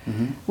down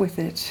with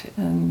it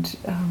and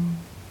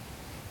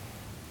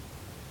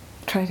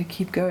try to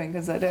keep going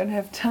because I don't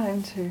have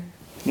time to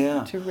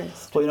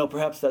rest. Well,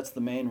 perhaps that's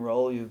the main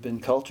role you've been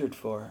cultured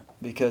for,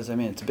 because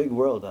it's a big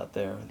world out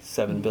there,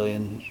 7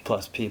 billion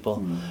plus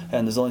people,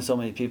 and there's only so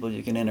many people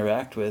you can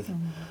interact with.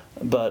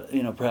 But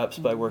perhaps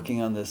by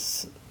working on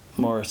this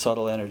more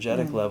subtle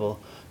energetic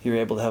level, you're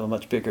able to have a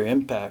much bigger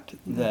impact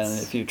than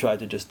if you tried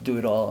to just do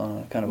it all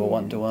on a kind of a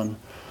one-to-one.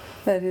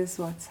 That is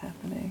what's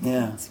happening.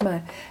 Yeah.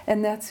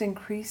 And that's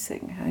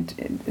increasing.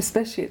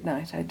 Especially at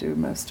night. I do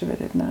most of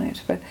it at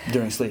night. But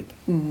during sleep.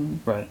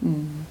 Right.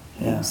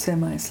 Yeah.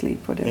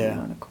 Semi-sleep, whatever you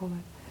want to call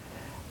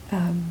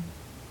it.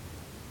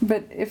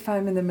 But if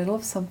I'm in the middle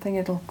of something,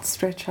 it'll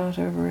stretch out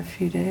over a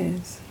few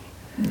days.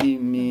 You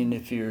mean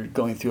if you're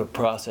going through a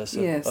process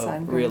of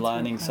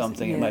realigning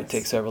something, it might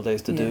take several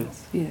days to do?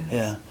 Yes.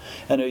 Yeah.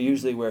 And are you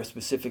usually aware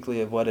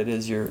specifically of what it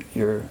is you're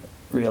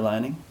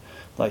realigning?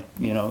 Like,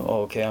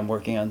 okay, I'm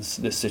working on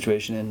this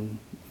situation in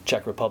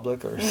Czech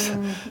Republic or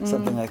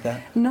something like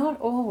that?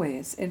 Not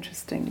always,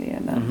 interestingly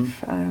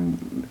enough.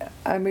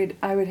 I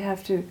would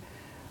have to...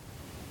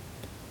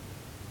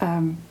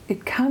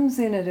 it comes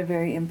in at a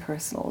very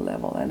impersonal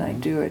level, and I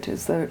do it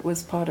as though it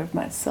was part of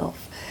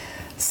myself.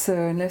 So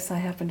unless I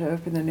happen to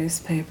open the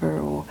newspaper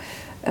or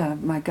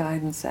my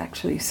guidance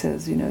actually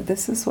says,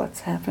 this is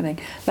what's happening,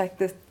 like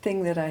the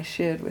thing that I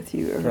shared with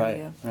you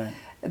earlier, right.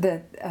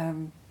 that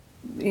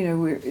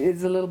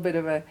is a little bit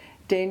of a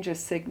danger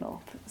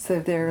signal, so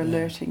they're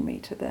alerting me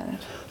to that.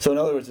 So in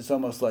other words, it's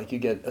almost like you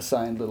get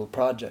assigned little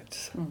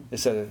projects.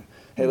 Instead of,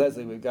 hey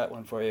Leslie, we've got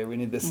one for you. We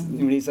need this.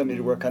 We need somebody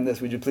to work on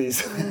this. Would you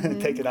please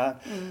take it on?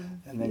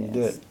 And then you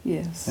do it.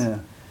 Yes. Yeah.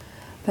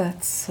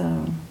 That's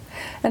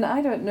and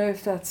I don't know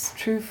if that's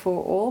true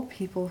for all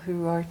people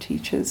who are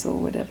teachers or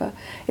whatever.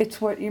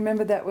 It's what you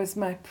remember, that was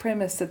my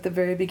premise at the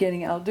very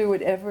beginning. I'll do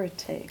whatever it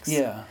takes.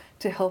 Yeah.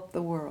 To help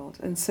the world.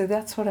 And so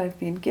that's what I've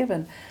been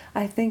given.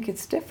 I think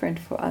it's different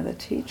for other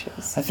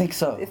teachers. I think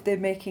so. If they're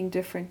making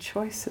different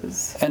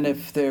choices. And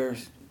if they're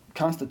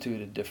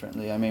constituted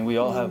differently. I mean, we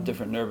all have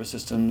different nervous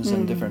systems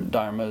and different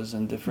dharmas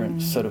and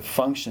different sort of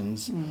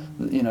functions.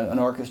 An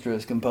orchestra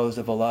is composed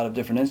of a lot of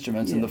different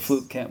instruments, and the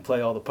flute can't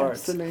play all the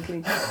parts.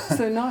 Absolutely.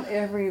 So not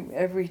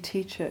every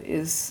teacher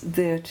is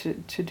there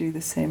to do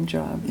the same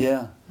job.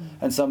 Yeah.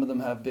 And some of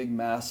them have big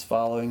mass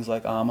followings,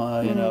 like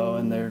Amma,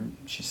 and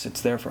she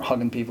sits there for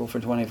hugging people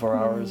for 24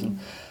 hours,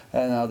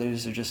 and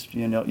others are just,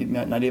 you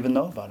might not even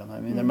know about them. I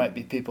mean, there might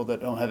be people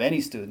that don't have any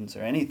students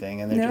or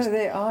anything, and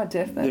they are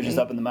definitely. They're just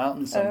up in the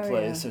mountains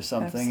someplace or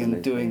something, absolutely.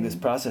 and doing this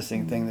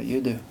processing thing that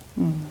you do.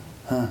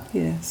 Huh.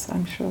 Yes,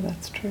 I'm sure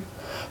that's true.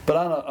 But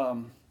on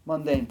a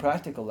mundane,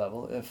 practical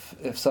level,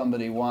 if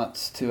somebody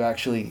wants to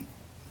actually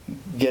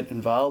get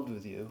involved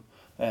with you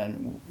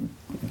and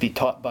be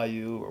taught by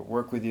you or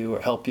work with you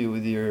or help you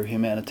with your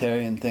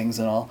humanitarian things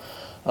and all,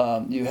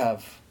 you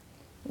have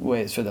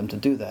ways for them to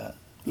do that.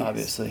 Yes.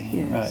 Obviously,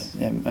 yes.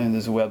 Right. And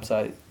there's a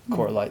website,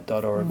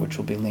 corelight.org, which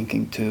we'll be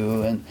linking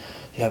to, and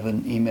you have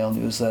an email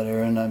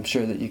newsletter, and I'm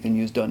sure that you can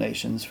use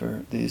donations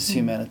for these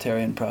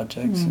humanitarian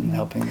projects and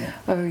helping the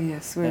Oh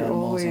yes, we're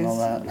animals and all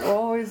that.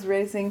 always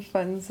raising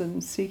funds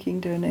and seeking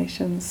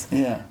donations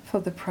for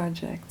the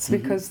projects,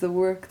 because the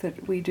work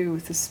that we do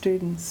with the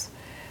students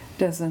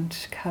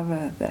doesn't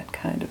cover that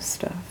kind of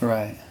stuff.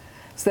 Right.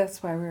 So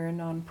that's why we're a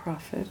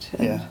non-profit.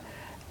 Yeah.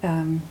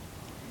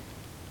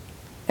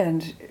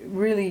 And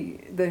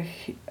really,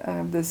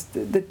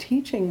 the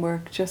teaching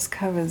work just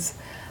covers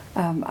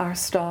our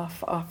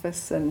staff,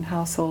 office, and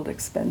household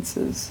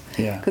expenses.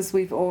 Yeah. Because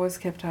we've always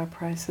kept our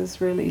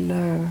prices really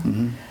low.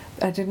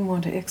 I didn't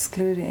want to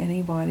exclude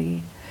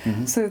anybody.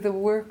 So the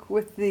work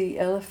with the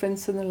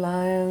elephants and the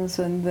lions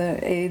and the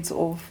AIDS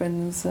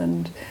orphans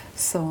and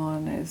so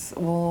on is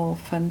all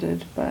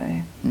funded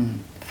by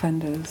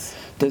funders.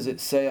 Does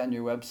it say on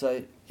your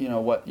website,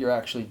 what you're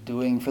actually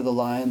doing for the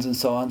lions and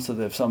so on, so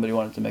that if somebody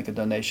wanted to make a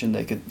donation,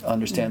 they could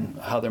understand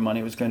how their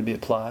money was going to be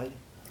applied?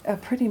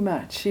 Pretty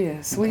much,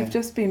 yes. Okay. We've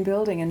just been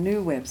building a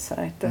new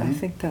website. I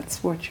think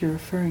that's what you're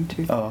referring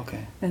to. Oh,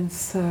 okay. And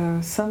so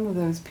some of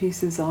those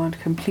pieces aren't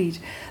complete.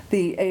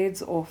 The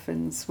AIDS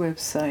Orphans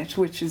website,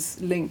 which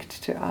is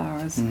linked to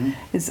ours,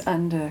 is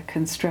under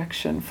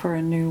construction for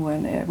a new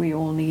one. We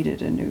all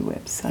needed a new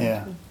website.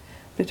 Yeah. A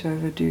bit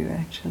overdue,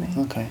 actually.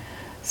 Okay.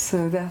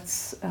 So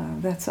that's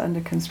under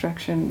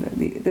construction.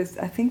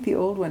 I think the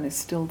old one is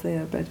still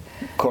there, but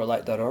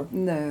Corelight.org?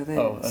 no,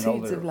 the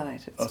Seeds of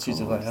Light.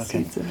 Seeds of Light. Okay.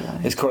 Seeds of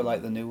Light. Is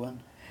Corelight the new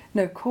one?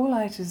 No,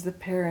 Corelight is the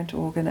parent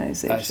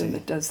organization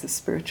that does the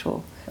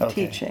spiritual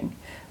teaching.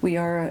 We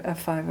are a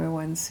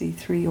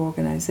 501c3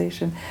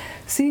 organization.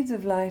 Seeds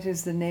of Light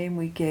is the name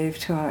we gave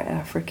to our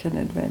African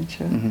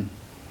adventure.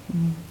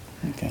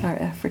 Okay. Our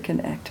African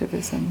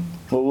activism.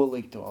 Well, we'll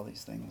link to all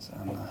these things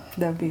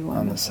That'd be wonderful.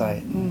 on the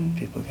site, and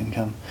people can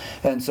come.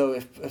 And so,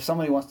 if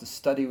somebody wants to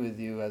study with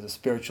you as a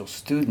spiritual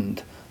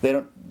student, they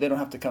don't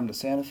have to come to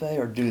Santa Fe,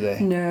 or do they?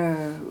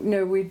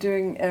 No, we're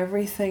doing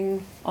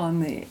everything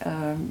on the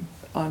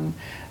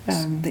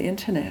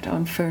internet,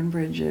 on phone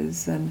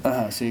bridges and.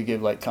 So you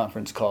give like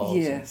conference calls.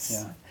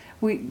 Yes.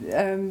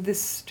 The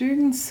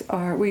students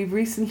we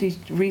recently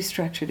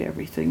restructured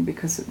everything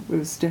because it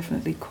was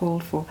definitely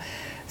called for.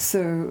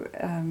 So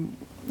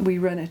we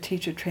run a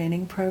teacher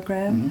training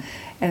program,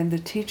 and the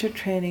teacher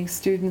training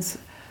students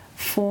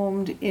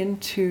formed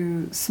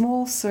into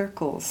small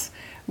circles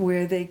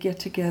where they get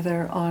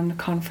together on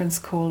conference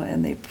call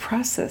and they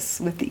process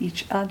with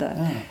each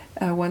other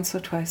once or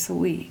twice a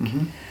week.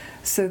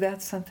 So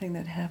that's something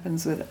that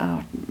happens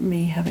without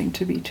me having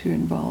to be too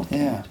involved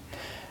in it.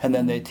 And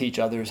then they teach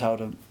others how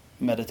to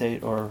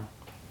meditate or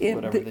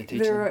whatever they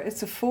teach them.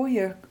 It's a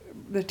 4-year,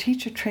 the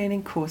teacher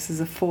training course is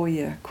a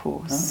 4-year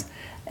course.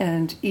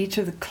 And each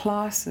of the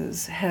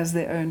classes has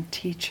their own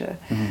teacher.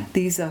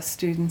 These are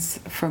students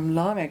from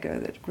long ago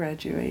that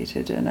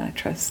graduated, and I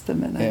trust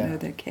them and I know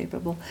they're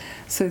capable.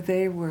 So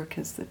they work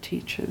as the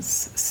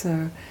teachers.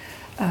 So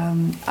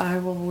I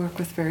will work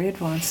with very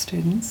advanced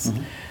students.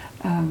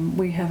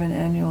 We have an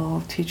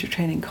annual teacher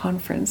training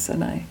conference,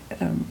 and I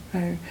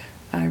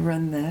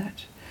run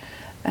that.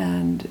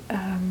 And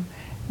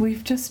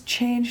we've just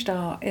changed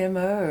our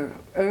MO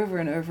over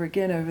and over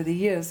again over the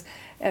years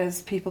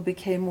as people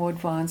became more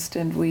advanced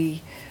and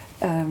we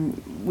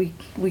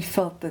we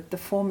felt that the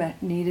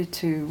format needed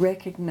to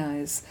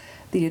recognize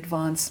the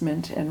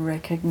advancement and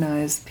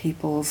recognize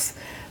people's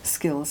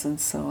skills and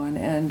so on.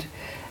 And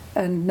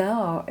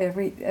now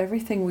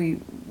everything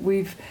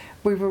we've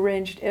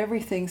arranged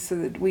everything so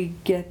that we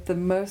get the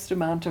most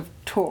amount of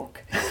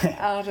talk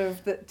out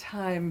of the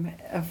time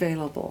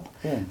available,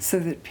 so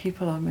that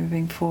people are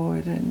moving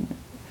forward.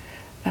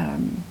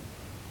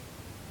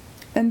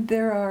 And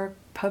there are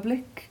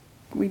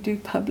we do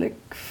public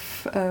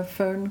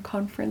phone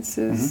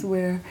conferences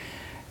where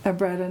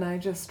Brad and I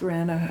just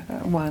ran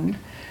one.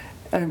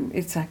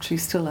 It's actually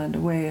still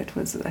underway. It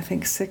was, I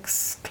think,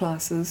 6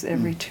 classes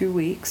every 2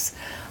 weeks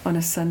on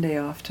a Sunday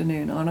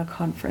afternoon on a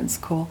conference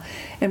call.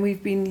 And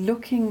we've been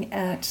looking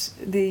at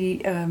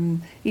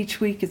each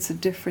week it's a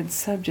different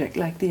subject,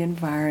 like the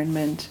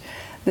environment,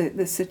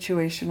 the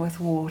situation with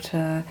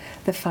water,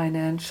 the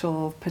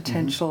financial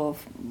potential,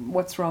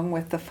 what's wrong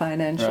with the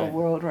financial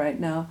world right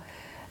now,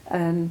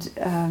 and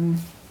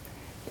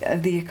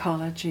the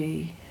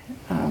ecology.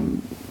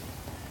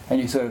 And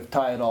you sort of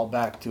tie it all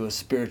back to a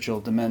spiritual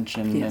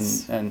dimension,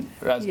 and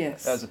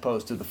as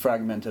opposed to the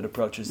fragmented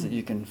approaches that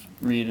you can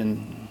read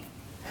in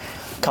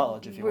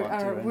college if you want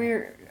to.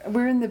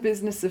 We're in the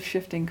business of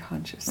shifting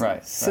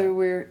consciousness. So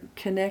we're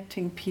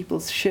connecting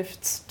people's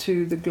shifts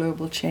to the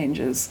global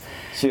changes.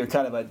 So you're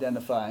kind of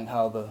identifying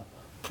how the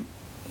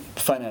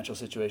financial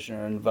situation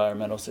or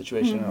environmental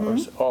situation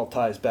all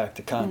ties back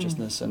to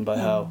consciousness, and by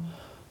how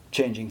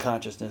changing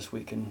consciousness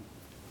we can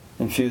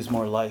infuse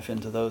more life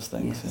into those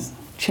things. Yes.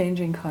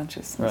 Changing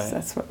consciousness,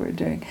 that's what we're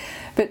doing.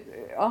 But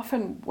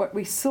often what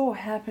we saw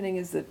happening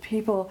is that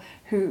people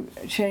who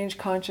change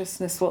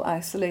consciousness will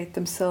isolate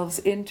themselves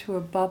into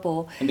a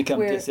bubble. And become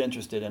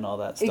disinterested in all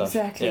that stuff.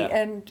 Exactly.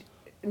 And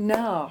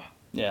now,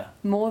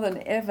 more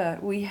than ever,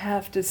 we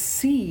have to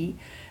see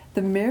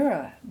the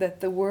mirror that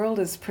the world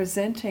is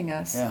presenting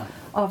us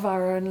of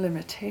our own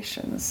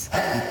limitations.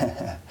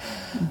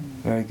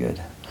 Very good.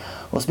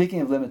 Well,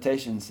 speaking of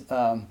limitations,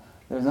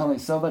 there's only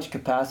so much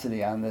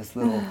capacity on this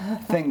little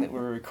thing that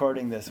we're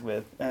recording this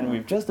with, and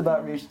we've just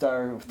about reached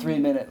our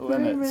 3-minute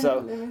limit.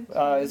 So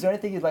is there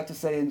anything you'd like to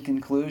say in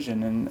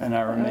conclusion in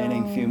our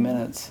remaining few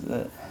minutes?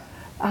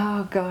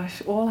 Oh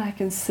gosh, all I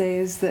can say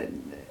is that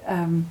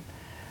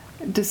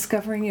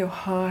discovering your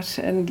heart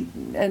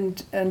and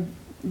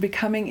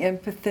becoming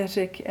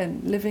empathetic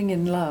and living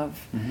in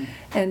love,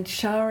 and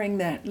showering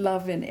that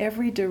love in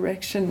every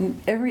direction,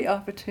 every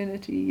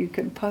opportunity you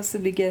can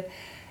possibly get,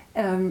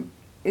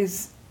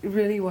 is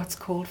really what's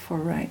called for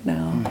right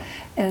now.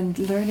 And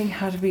learning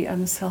how to be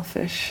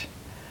unselfish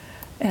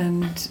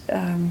and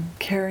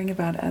caring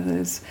about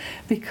others,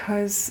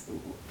 because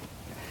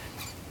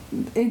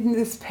in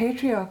this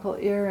patriarchal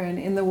era and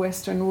in the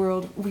Western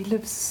world, we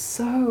live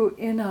so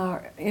in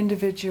our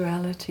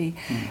individuality.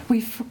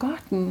 We've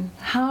forgotten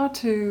how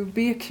to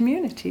be a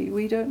community.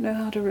 We don't know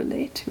how to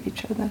relate to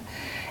each other,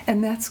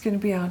 and that's going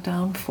to be our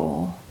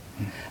downfall.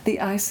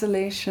 The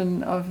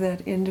isolation of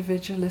that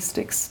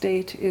individualistic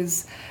state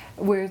is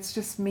where it's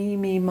just me,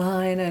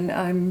 mine, and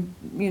I'm,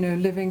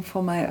 living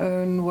for my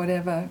own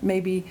whatever,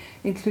 maybe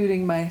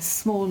including my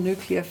small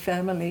nuclear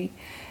family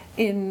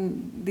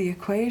in the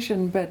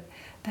equation, but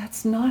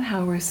that's not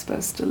how we're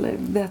supposed to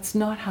live. That's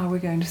not how we're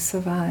going to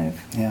survive.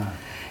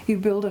 You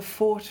build a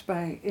fort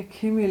by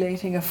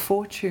accumulating a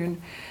fortune,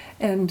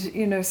 and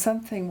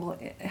something will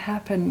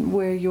happen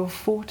where your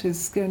fort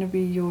is going to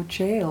be your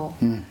jail.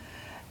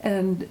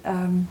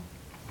 And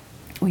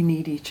we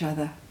need each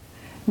other.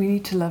 We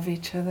need to love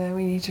each other.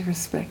 We need to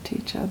respect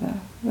each other.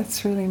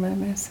 That's really my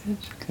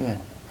message. Good.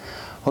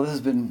 Well, this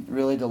has been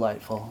really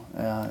delightful,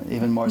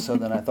 even more so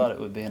than I thought it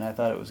would be, and I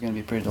thought it was going to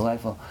be pretty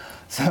delightful.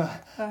 So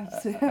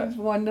it was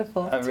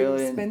wonderful to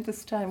spend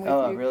this time with you.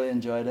 I really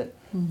enjoyed it.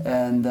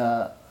 And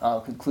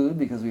I'll conclude,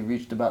 because we've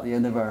reached about the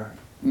end of our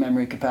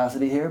memory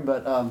capacity here,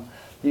 but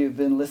you've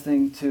been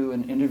listening to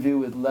an interview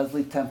with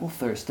Leslie Temple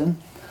Thurston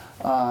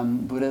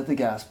on Buddha at the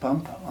Gas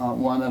Pump,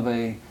 one of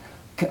a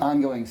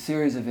ongoing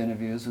series of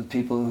interviews with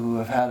people who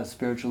have had a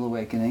spiritual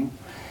awakening.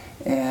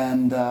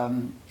 And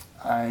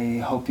I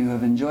hope you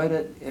have enjoyed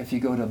it. If you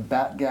go to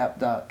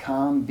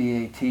batgap.com,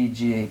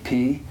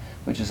 BATGAP,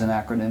 which is an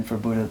acronym for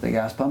Buddha at the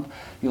Gas Pump,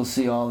 you'll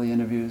see all the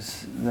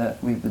interviews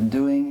that we've been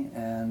doing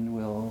and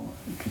will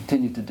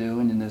continue to do,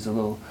 and then there's a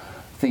little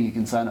thing you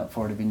can sign up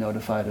for to be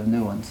notified of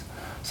new ones.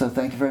 So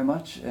thank you very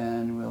much,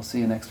 and we'll see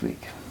you next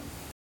week.